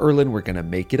Bev and Erlin were going to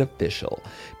make it official.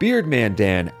 Beardman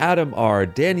Dan, Adam R,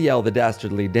 Danielle the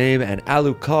Dastardly Dame, and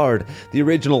Alucard, the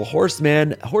original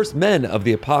horsemen of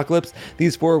the apocalypse.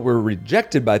 These four were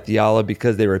rejected by Theala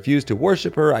because they refused to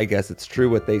worship her. I guess it's true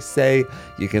what they say.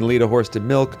 You can lead a horse to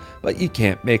milk, but you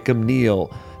can't make him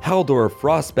kneel. Haldor,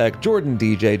 Frostbeck, Jordan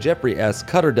DJ, Jeffrey S,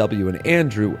 Cutter W, and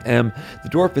Andrew M. The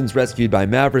Dwarfins rescued by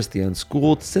Mavris the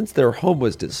Unschooled. Since their home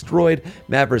was destroyed,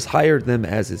 Mavris hired them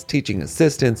as his teaching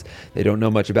assistants. They don't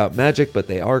know much about magic, but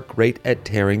they are great at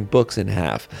tearing books in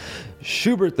half.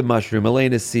 Schubert the Mushroom,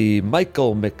 Elena C,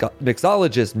 Michael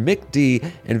Mixologist, Mick D,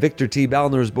 and Victor T.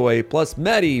 Balner's Boy, plus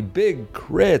Maddie, Big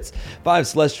Crits, 5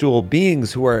 celestial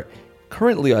beings who are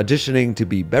currently auditioning to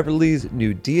be Beverly's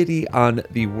new deity on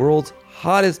the world's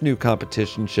hottest new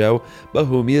competition show,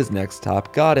 Bohemia's Next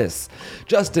Top Goddess.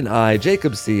 Justin I,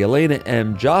 Jacob C, Elena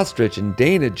M, Jostrich, and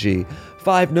Dana G,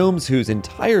 5 gnomes whose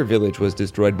entire village was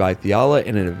destroyed by Theala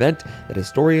in an event that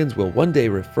historians will one day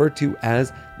refer to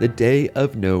as the Day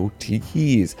of No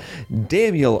Teas.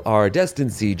 Daniel R, Destin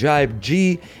C, Jive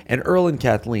G, and Earl and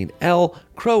Kathleen L,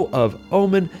 Crow of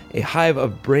Omen, a hive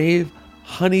of brave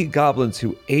honey goblins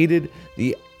who aided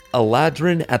the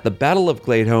Eladrin at the Battle of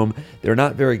Gladeholm. They're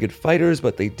not very good fighters,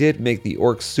 but they did make the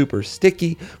orcs super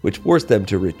sticky, which forced them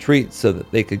to retreat so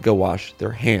that they could go wash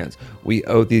their hands. We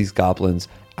owe these goblins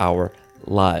our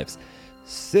lives.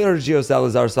 Sergio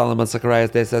Salazar Salaman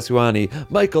Zacharias de Sasuani,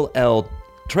 Michael L.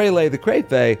 Trele the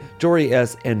Crayfay, Jory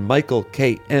S., and Michael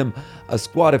K.M., a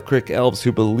squad of Crick elves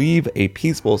who believe a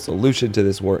peaceful solution to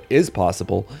this war is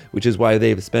possible, which is why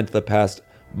they've spent the past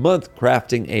month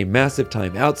crafting a massive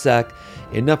timeout sack,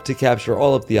 enough to capture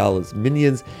all of Theala's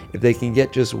minions. If they can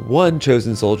get just one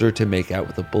chosen soldier to make out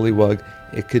with a bullywug,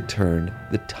 it could turn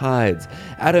the tides.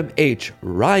 Adam H.,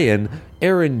 Ryan,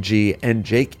 Aaron G., and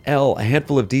Jake L., a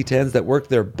handful of D10s that worked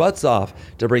their butts off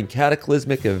to bring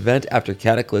cataclysmic event after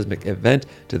cataclysmic event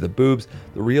to the boobs,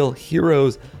 the real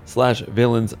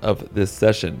heroes/villains of this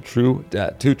session. True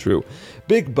dat, too true.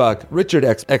 Big Buck, Richard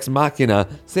X. Ex Machina,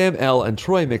 Sam L., and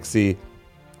Troy McSee,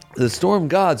 the storm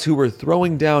gods who were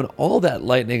throwing down all that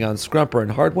lightning on Scrumper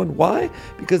and Hardwon. Why?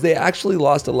 Because they actually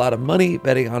lost a lot of money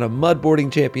betting on a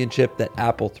mudboarding championship that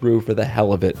Apple threw for the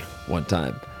hell of it one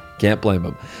time. Can't blame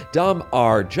them. Dom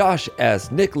R., Josh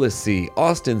S., Nicholas C.,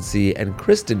 Austin C., and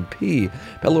Kristen P.,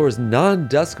 Pelor's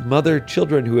non-dusk mother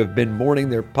children who have been mourning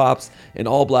their pops in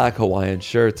all black Hawaiian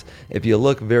shirts. If you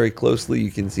look very closely,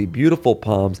 you can see beautiful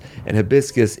palms and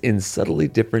hibiscus in subtly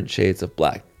different shades of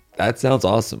black. That sounds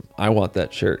awesome. I want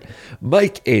that shirt.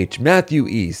 Mike H., Matthew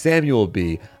E., Samuel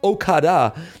B.,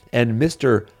 Okada, and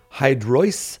Mr.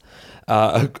 Hydrois.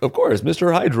 Of course,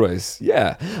 Mr. Hydrois.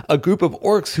 Yeah. A group of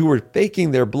orcs who were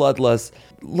faking their bloodlust.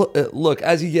 Look,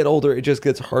 as you get older, it just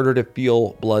gets harder to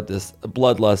feel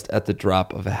bloodlust at the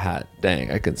drop of a hat.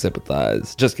 Dang, I can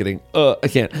sympathize. Just kidding. I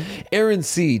can't. Aaron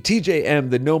C., TJ M.,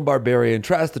 the Gnome Barbarian,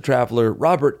 Trask the Traveler,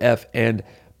 Robert F., and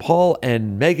Paul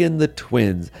and Megan the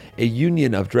Twins, a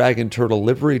union of dragon turtle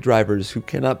livery drivers who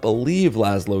cannot believe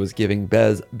Laszlo is giving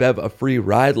Bev a free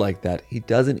ride like that. He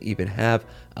doesn't even have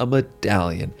a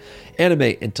medallion.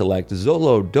 Anime Intellect,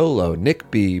 Zolo Dolo, Nick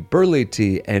B., Burley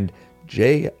T., and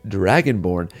J.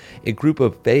 Dragonborn, a group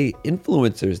of Fae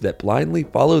influencers that blindly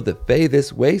follow the Fae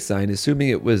This Way sign, assuming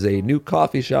it was a new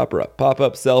coffee shop or a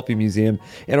pop-up selfie museum,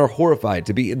 and are horrified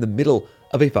to be in the middle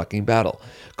of a fucking battle.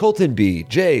 Colton B.,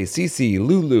 Jay, CC,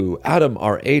 Lulu, Adam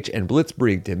RH, and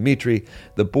Blitzbrig Dimitri,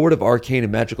 the board of arcane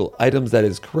and magical items that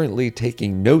is currently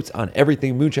taking notes on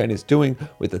everything Moonshine is doing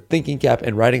with a thinking cap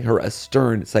and writing her a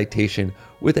stern citation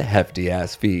with a hefty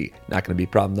ass fee. Not gonna be a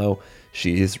problem though.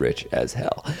 She is rich as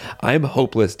hell. I'm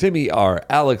Hopeless, Timmy R.,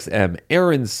 Alex M.,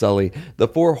 Aaron Sully, the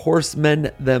four horsemen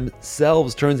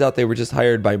themselves. Turns out they were just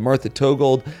hired by Martha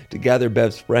Togold to gather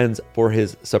Bev's friends for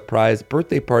his surprise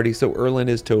birthday party, so Erlen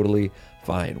is totally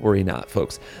fine. Worry not,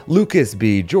 folks. Lucas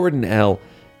B., Jordan L.,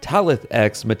 Talith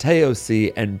X, Mateo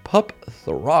C., and Pup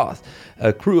Throth,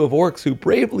 a crew of orcs who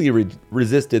bravely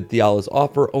resisted Theala's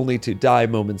offer only to die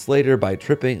moments later by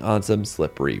tripping on some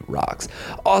slippery rocks.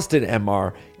 Austin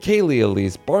MR, Kaylee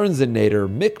Elise, Barnes and Nader,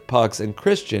 Mick Pucks, and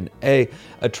Christian A.,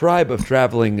 a tribe of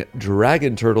traveling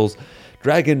dragon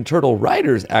turtle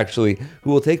riders, actually,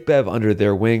 who will take Bev under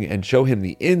their wing and show him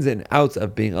the ins and outs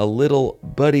of being a little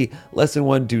buddy. Lesson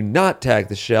 1, do not tag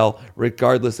the shell,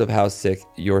 regardless of how sick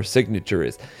your signature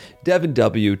is. Devin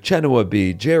W., Chenoa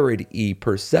B., Jared E.,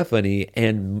 Persephone,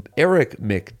 and Eric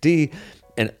McD.,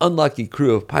 an unlucky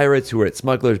crew of pirates who were at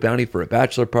Smuggler's Bounty for a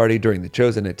bachelor party during the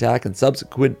Chosen attack and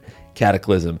subsequent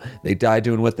cataclysm. They died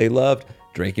doing what they loved,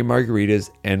 drinking margaritas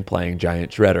and playing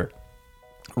Giant Shredder.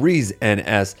 Reese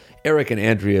NS, Eric and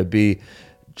Andrea B.,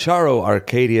 Charo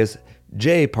Arcadius,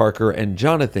 Jay Parker, and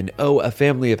Jonathan O., a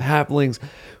family of halflings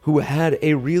who had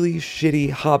a really shitty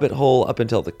hobbit hole up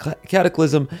until the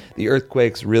cataclysm. The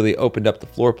earthquakes really opened up the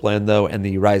floor plan, though, and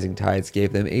the rising tides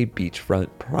gave them a beachfront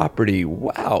property.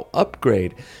 Wow,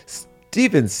 upgrade.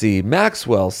 Stephen C.,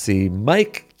 Maxwell C.,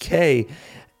 Mike K.,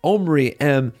 Omri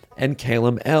M., and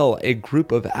Calum L., a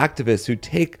group of activists who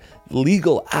take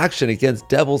legal action against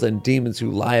devils and demons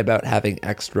who lie about having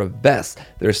extra vests.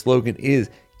 Their slogan is,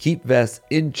 keep vests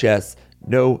in chests,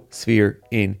 no sphere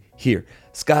in here.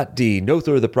 Scott D.,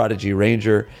 Nothor the Prodigy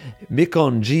Ranger,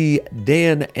 Mikon G.,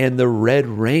 Dan, and the Red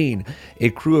Rain, a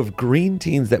crew of green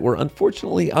teens that were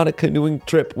unfortunately on a canoeing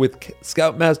trip with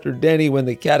Scoutmaster Danny when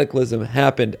the cataclysm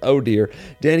happened. Oh dear.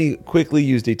 Danny quickly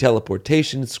used a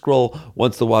teleportation scroll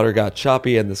once the water got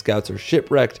choppy and the scouts are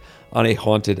shipwrecked on a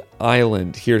haunted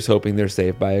island. Here's hoping they're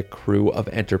saved by a crew of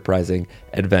enterprising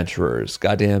adventurers.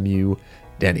 Goddamn you,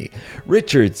 Denny.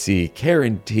 Richard C.,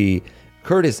 Karen T.,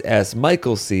 Curtis S.,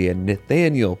 Michael C., and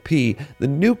Nathaniel P., the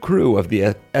new crew of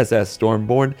the SS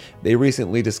Stormborn. They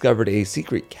recently discovered a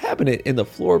secret cabinet in the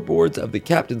floorboards of the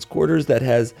captain's quarters that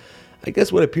has I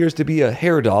guess what appears to be a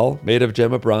hair doll made of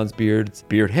Gemma Bronzebeard's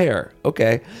beard hair.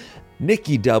 Okay.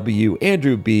 Nikki W.,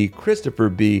 Andrew B., Christopher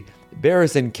B.,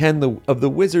 Barris and Ken of the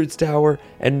Wizard's Tower,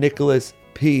 and Nicholas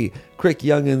P. Crick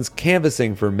Youngins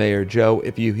canvassing for Mayor Joe.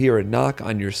 If you hear a knock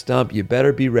on your stump, you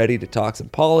better be ready to talk some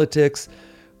politics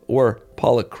or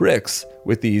politics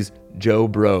with these Joe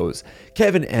Bros.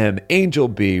 Kevin M., Angel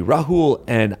B., Rahul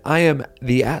N., I Am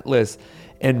the Atlas,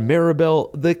 and Maribel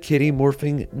the Kitty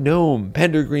Morphing Gnome,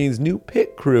 Pendergreen's new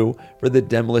pit crew for the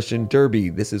Demolition Derby.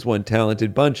 This is one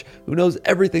talented bunch who knows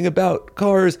everything about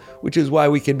cars, which is why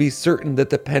we can be certain that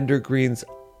the Pendergreen's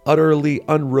utterly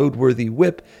unroadworthy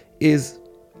whip is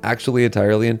actually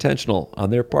entirely intentional on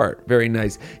their part. Very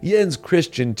nice. Jens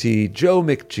Christian T, Joe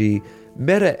McG,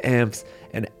 Meta Amps,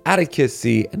 and Atticus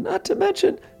C, and not to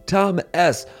mention Tom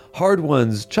S, Hard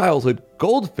One's childhood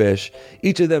goldfish.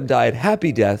 Each of them died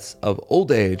happy deaths of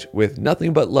old age with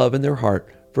nothing but love in their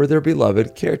heart for their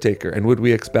beloved caretaker. And would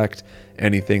we expect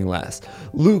anything less?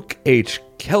 Luke H,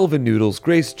 Kelvin Noodles,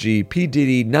 Grace G, P.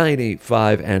 Diddy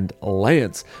 985, and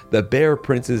Lance, the Bear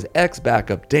Prince's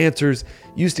ex-backup dancers,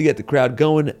 used to get the crowd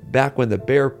going back when the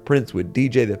Bear Prince would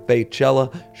DJ the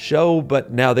Faycella show,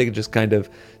 but now they can just kind of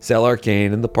sell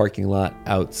arcane in the parking lot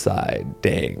outside.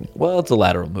 Dang. Well, it's a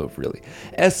lateral move, really.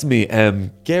 Esme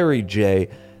M, Gary J,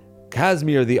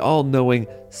 Casimir the All-Knowing,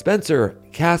 Spencer,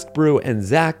 Cask Brew, and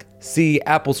Zach C,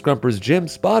 Apple Scrumpers, Jim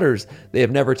Spotters. They have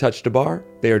never touched a bar.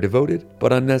 They are devoted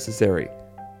but unnecessary.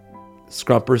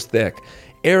 Scrumpers Thick,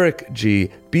 Eric G,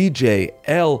 BJ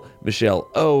L, Michelle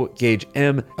O, Gage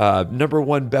M, number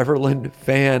one Beverland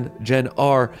fan, Jen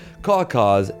R,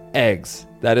 Cawcaws Eggs.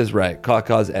 That is right,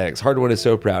 Cawcaws Eggs. Hard One is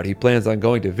so proud. He plans on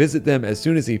going to visit them as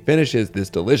soon as he finishes this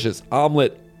delicious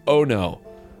omelet. Oh no.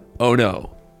 Oh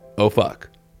no. Oh fuck.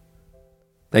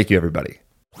 Thank you, everybody.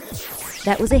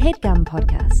 That was a HeadGum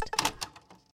podcast.